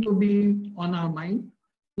TB seemed to be on our mind.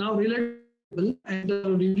 Now, relatable, and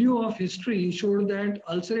the review of history showed that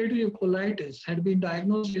ulcerative colitis had been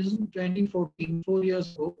diagnosed in 2014, 4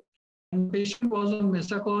 years ago. And the patient was on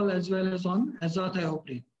mesacol as well as on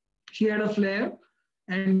azathioprine. She had a flare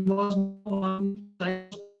and was on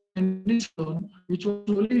cyclosporine, which was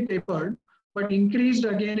slowly tapered, but increased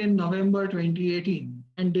again in November 2018.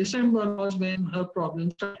 And December was when her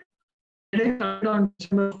problem started. Headache started on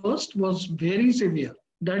December 1st, was very severe.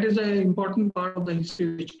 That is an important part of the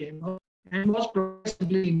history which came up and was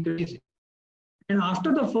progressively increasing. And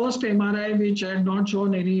after the first MRI, which had not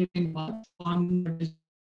shown anything much on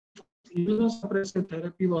immunosuppressive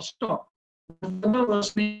therapy was stopped, further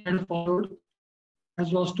worsening had followed,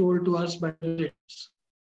 as was told to us by the relatives.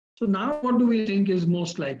 So now what do we think is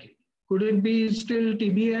most likely? Could it be still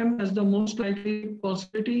TBM as the most likely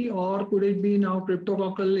possibility, or could it be now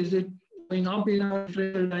cryptococcal? Is it going up in our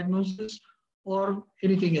differential diagnosis, or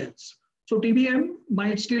anything else? So TBM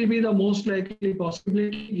might still be the most likely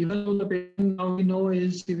possibility, even though the patient now we know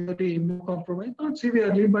is severely immunocompromised, not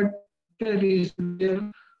severely, but fairly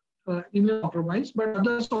severe immunocompromised. But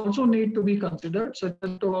others also need to be considered, such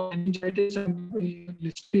as meningitis and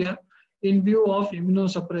listeria, in view of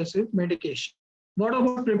immunosuppressive medication. What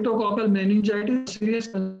about cryptococcal meningitis? Serious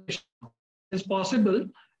condition is possible.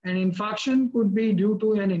 An infarction could be due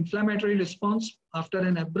to an inflammatory response after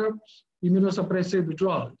an abrupt immunosuppressive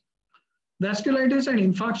withdrawal. Vasculitis and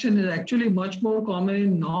infarction is actually much more common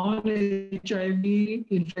in non-HIV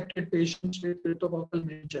infected patients with cryptococcal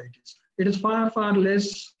meningitis. It is far, far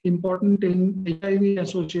less important in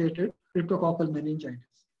HIV-associated cryptococcal meningitis.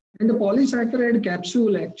 And the polysaccharide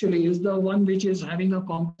capsule actually is the one which is having a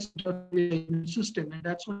complex immune system, and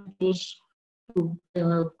that's why I chose to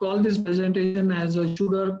call this presentation as a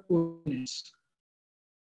sugar poisonous.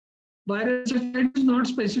 Viral encephalitis is not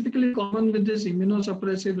specifically common with this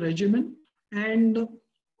immunosuppressive regimen, and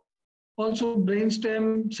also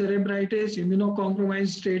brainstem cerebritis, immunocompromised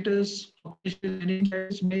status,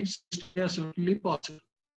 meningitis makes this certainly possible.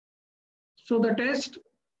 So the test,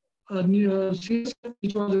 CSF,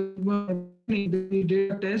 which was we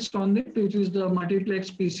did a test on it, which is the multiplex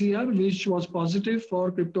PCR, which was positive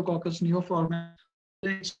for Cryptococcus neoformans.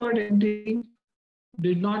 The expert entity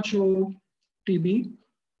did not show TB.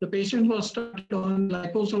 The patient was started on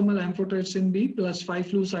liposomal amphotericin B plus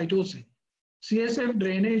 5-flucytosine. CSF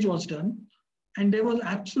drainage was done, and there was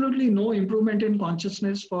absolutely no improvement in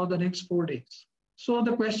consciousness for the next 4 days. So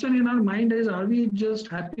the question in our mind is, are we just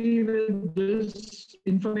happy with this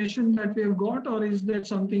information that we have got, or is there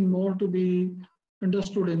something more to be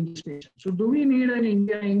understood in this patient? So do we need an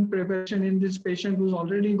India Inc. preparation in this patient who's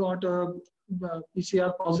already got a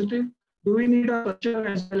PCR positive? Do we need a culture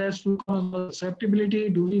as well as fluconazole susceptibility?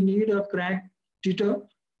 Do we need a crack titer?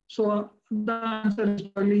 So the answer is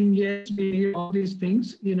probably yes, we need all these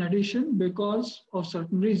things in addition because of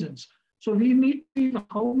certain reasons. So we need to see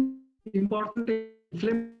how important is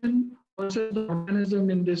inflammation versus the organism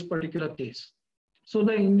in this particular case. So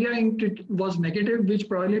the India Inc. was negative, which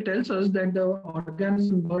probably tells us that the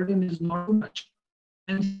organism burden is not too much.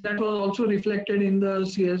 And that was also reflected in the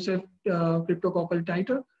CSF cryptococcal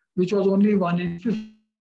titer, which was only 1 in 50.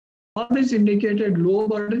 All this indicated low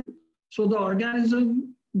burden. So the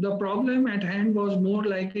organism, the problem at hand was more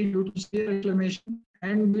likely due to severe inflammation,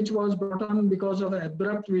 and which was brought on because of an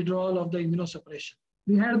abrupt withdrawal of the immunosuppression.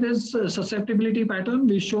 We had this susceptibility pattern.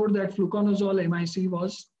 We showed that fluconazole MIC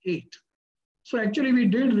was 8. So actually we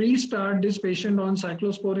did restart this patient on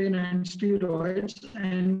cyclosporine and steroids,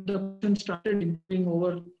 and the patient started improving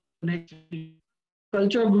over the next week.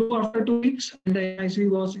 Culture grew after 2 weeks, and the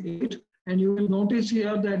MIC was 8. And you will notice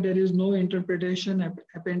here that there is no interpretation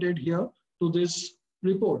appended here to this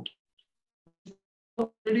report.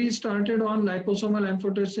 Already started on liposomal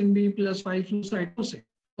amphotericin B plus 5-flucytosine.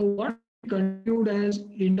 So what continued as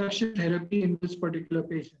induction therapy in this particular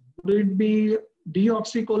patient? Would it be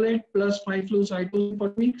deoxycholate plus 5-flucytosine for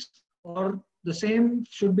weeks, or the same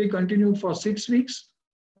should be continued for 6 weeks,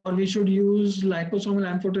 or we should use liposomal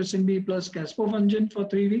amphotericin B plus caspofungin for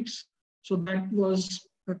 3 weeks? So that was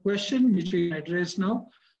a question which we address now.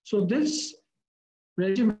 So this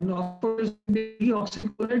regimen of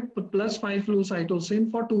deoxycholate plus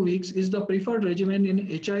 5-flucytosine for 2 weeks is the preferred regimen in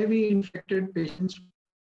HIV-infected patients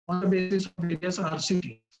on the basis of various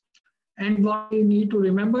RCTs. And what we need to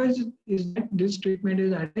remember is that this treatment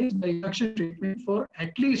is at least the induction treatment for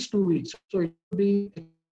at least 2 weeks. So it will be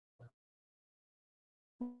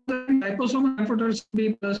liposomal amphotericin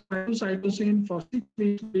B plus 5-cytosine for 6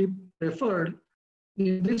 weeks be preferred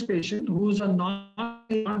in this patient who is a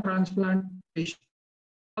non-transplant patient.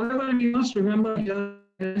 However, we must remember here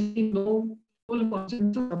there is no full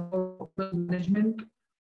consensus about management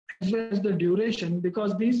as well as the duration,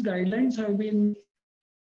 because these guidelines have been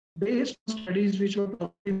based on studies which were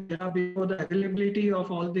before the availability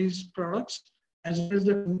of all these products, as well as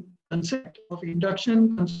the concept of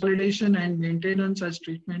induction, consolidation, and maintenance as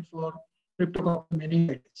treatment for cryptococcal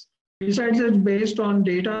meningitis. Besides, it's based on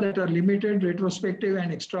data that are limited, retrospective,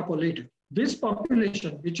 and extrapolated. This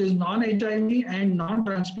population, which is non-HIV and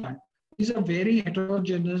non-transplant, is a very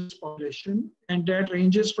heterogeneous population, and that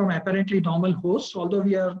ranges from apparently normal hosts, although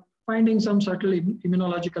we are finding some subtle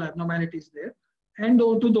immunological abnormalities there, and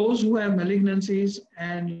to those who have malignancies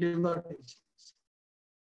and liver disease.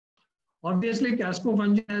 Obviously,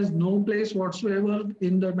 caspofungin has no place whatsoever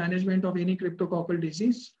in the management of any cryptococcal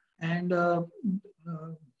disease, and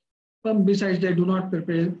besides, they do not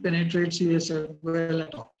penetrate CSF well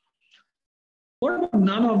at all. What about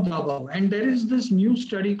none of the above? And there is this new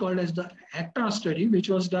study called as the ACTA study, which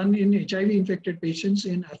was done in HIV-infected patients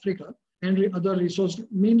in Africa and other resources,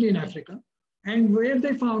 mainly in Africa, and where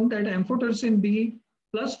they found that amphotericin B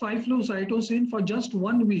plus 5-flucytosine for just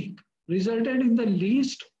 1 week resulted in the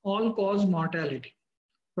least all-cause mortality.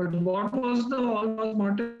 But what was the all-cause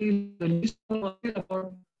mortality? The least was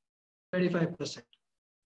about 35%.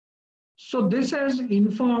 So this has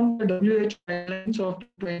informed the WHO guidelines of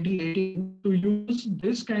 2018 to use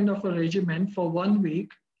this kind of a regimen for 1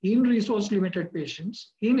 week in resource-limited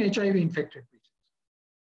patients, in HIV-infected patients.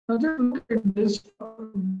 Now just look at this.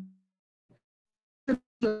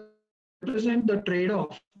 Represent the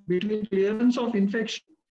trade-off between clearance of infection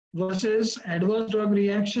versus adverse drug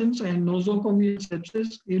reactions and nosocomial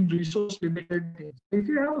sepsis in resource-limited patients. If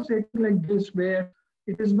you have a setting like this where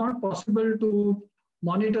it is not possible to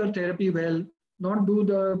monitor therapy well, not do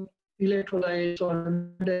the electrolytes or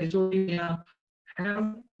the isotonia,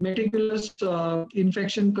 have meticulous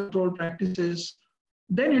infection control practices,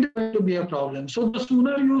 then it is going to be a problem. So the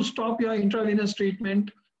sooner you stop your intravenous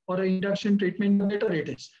treatment or induction treatment, the better it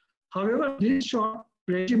is. However, this short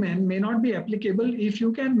regimen may not be applicable if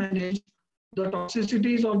you can manage the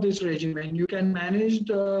toxicities of this regimen. You can manage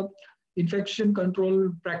the infection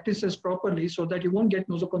control practices properly so that you won't get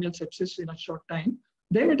nosocomial sepsis in a short time.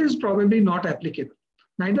 Then it is probably not applicable.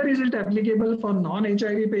 Neither is it applicable for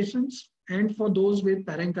non-HIV patients and for those with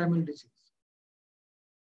parenchymal disease.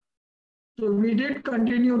 So we did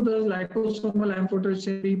continue the liposomal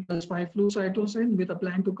amphotericin B plus 5-flucytosine with a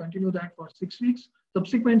plan to continue that for 6 weeks.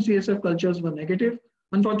 Subsequent CSF cultures were negative.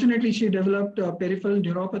 Unfortunately, she developed peripheral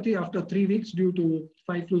neuropathy after 3 weeks due to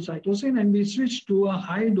 5-flucytosine, and we switched to a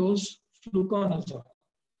high-dose fluconazole.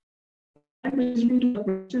 That brings me to the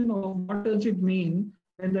question of what does it mean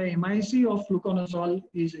when the MIC of fluconazole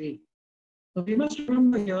is 8. Now, we must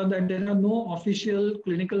remember here that there are no official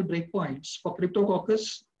clinical breakpoints for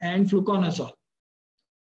Cryptococcus and fluconazole,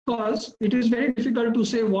 because it is very difficult to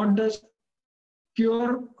say what does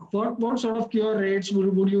cure, what sort of cure rates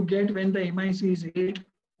would you get when the MIC is 8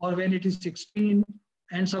 or when it is 16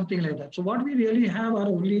 and something like that. So what we really have are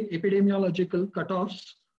only epidemiological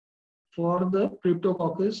cutoffs for the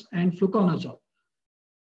Cryptococcus and fluconazole.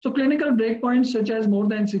 So clinical breakpoints such as more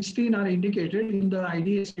than 16 are indicated in the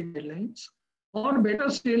IDSA guidelines. Or better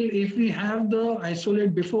still, if we have the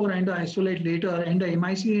isolate before and the isolate later, and the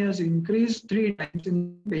MIC has increased 3 times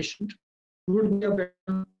in the patient, would be a better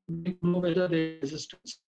to know whether there is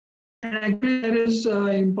resistance. And actually, there is an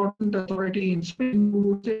important authority in Spain who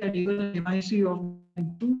would say that even an MIC of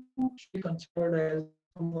 2 should be considered as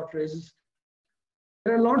somewhat resistant.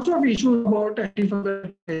 There are lots of issues about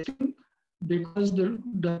antifungal testing because the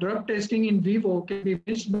drug testing in vivo can be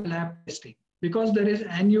missed by lab testing, because there is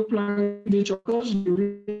aneuploidy which occurs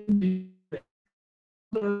during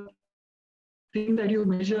the thing that you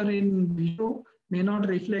measure in vivo may not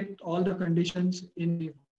reflect all the conditions in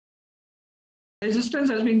vivo. Resistance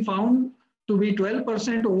has been found to be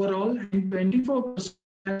 12% overall and 24%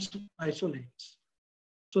 isolates.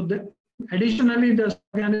 So additionally, the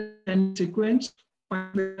organism sequence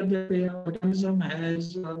where the organism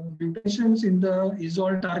has mutations in the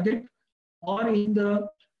isol target or in the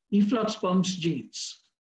efflux pumps genes.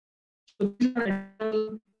 So these are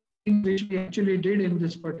things which we actually did in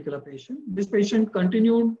this particular patient. This patient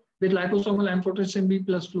continued with liposomal amphotericin B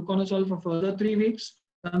plus fluconazole for further 3 weeks.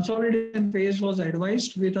 Consolidation phase was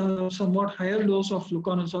advised with a somewhat higher dose of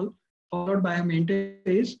fluconazole, followed by a maintenance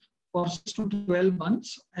phase for 6 to 12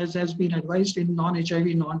 months, as has been advised in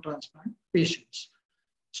non-HIV, non-transplant patients.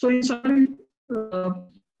 So in summary,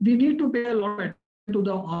 we need to pay a lot of attention to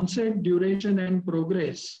the onset, duration, and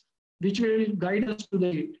progress, which will guide us to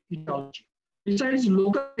the etiology. Besides,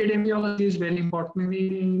 local epidemiology is very important.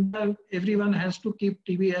 Everyone has to keep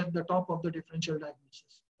TB at the top of the differential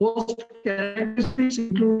diagnosis. Host characteristics,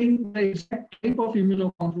 including the exact type of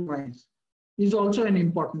immunocompromise, is also an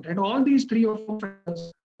important. And all these 3 or 4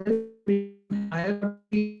 factors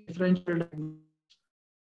hierarchy differential diagnosis,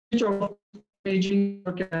 which of aging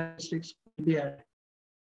characteristics will be added.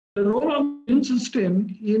 The role of the immune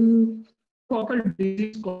system in coccal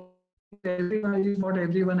disease is what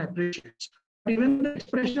everyone appreciates. But even the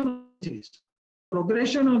expression of the disease,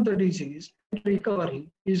 progression of the disease, and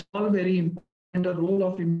recovery is all very important, and the role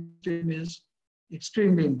of immune system is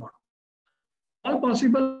extremely important. all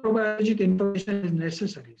possible neurobiologic information is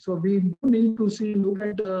necessary. So we do need to look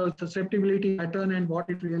at the susceptibility pattern and what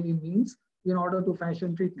it really means in order to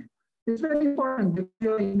fashion treatment. It's very important because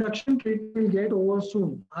your induction treatment will get over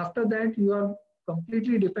soon. After that, you are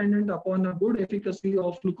completely dependent upon a good efficacy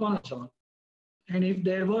of fluconazole. And if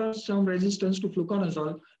there was some resistance to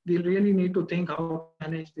fluconazole, we really need to think how to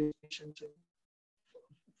manage these patients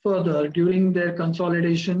further during their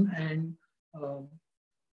consolidation and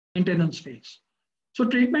maintenance phase. So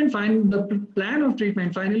the plan of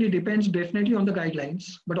treatment finally depends definitely on the guidelines,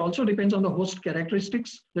 but also depends on the host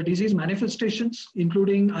characteristics, the disease manifestations,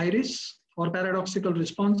 including iris or paradoxical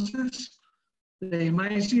responses, the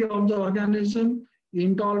MIC of the organism,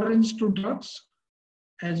 intolerance to drugs,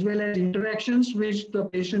 as well as interactions which the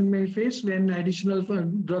patient may face when additional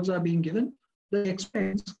drugs are being given, the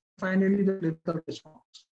expense, finally the clinical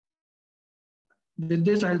response. With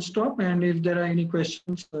this, I'll stop, and if there are any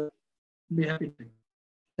questions, I'll be happy to.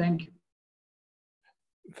 Thank you.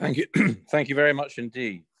 Thank you. Thank you very much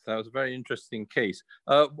indeed. That was a very interesting case.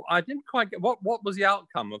 I didn't quite get, what was the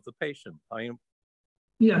outcome of the patient?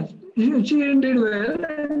 Yes, she did well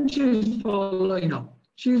and she's following up.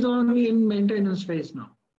 She's only in maintenance phase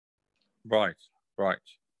now. Right, right.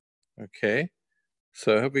 Okay.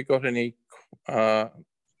 So have we got any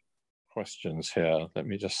questions here? Let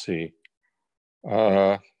me just see.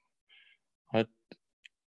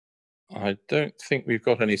 I don't think we've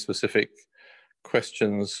got any specific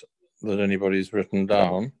questions that anybody's written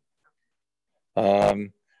down.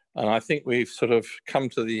 And I think we've sort of come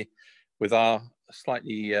to with our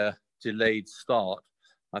slightly delayed start,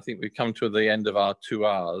 I think we've come to the end of our 2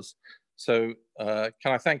 hours. So can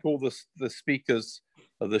I thank all the speakers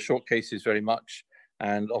of the short cases very much.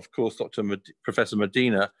 And of course, Professor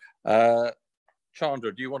Medina.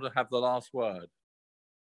 Chandra, do you want to have the last word?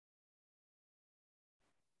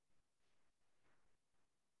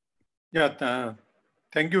 Yeah,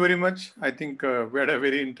 thank you very much. I think we had a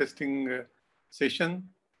very interesting session.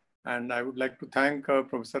 And I would like to thank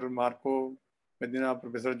Professor Marco Medina,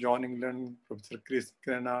 Professor John England, Professor Chris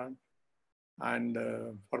Grenard, and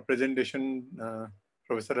for presentation,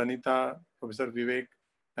 Professor Anita, Professor Vivek,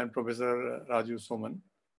 and Professor Raju Soman.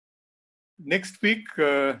 Next week,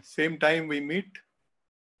 same time we meet,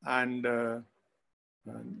 and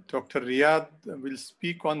Dr. Riyad will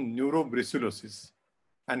speak on neurobrucellosis,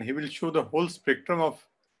 and he will show the whole spectrum of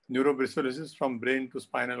neurobrucellosis from brain to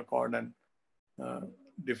spinal cord and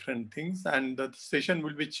different things. And the session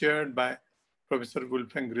will be chaired by Professor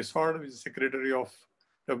Gulfeng Risod, who is Secretary of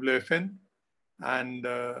WFN, and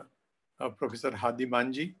Professor Hadi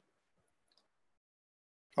Manji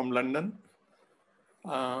from London.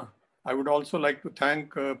 I would also like to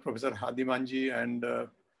thank Professor Hadi Manji and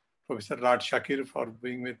Professor Raj Shakir for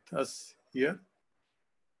being with us here.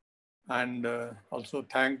 And also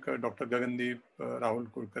thank Dr. Gagandeep, Rahul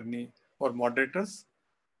Kulkarni, our moderators.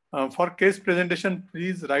 For case presentation,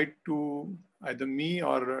 please write to either me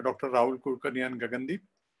or Dr. Rahul Kulkarni and Gagandeep.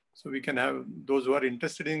 So we can have those who are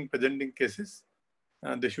interested in presenting cases,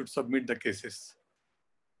 they should submit the cases.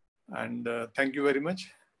 And thank you very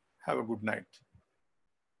much. Have a good night.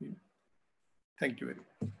 Thank you very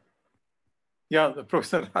much. Yeah, the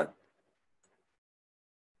Professor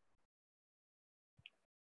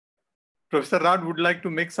Rad would like to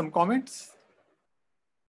make some comments.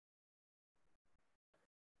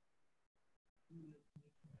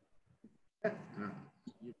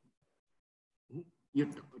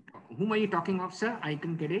 Whom are you talking of, sir? I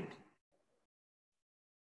couldn't get it.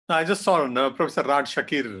 I just saw Professor Raj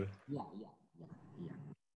Shakir. Yeah.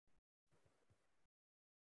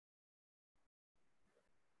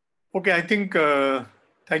 Okay, I think,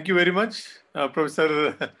 thank you very much,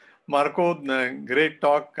 Professor Marco, great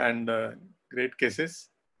talk and great cases.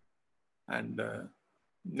 And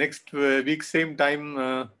next week, same time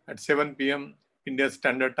at 7 p.m. India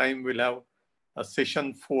Standard Time, we'll have a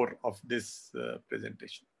session 4 of this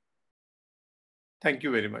presentation. Thank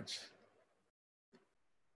you very much.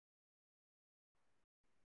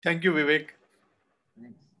 Thank you, Vivek.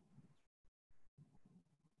 Thanks.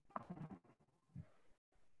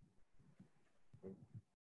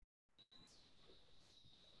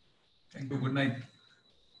 Thank you. Good night.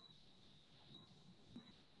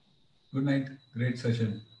 Good night. Great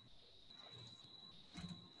session.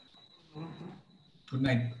 Good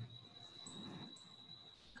night.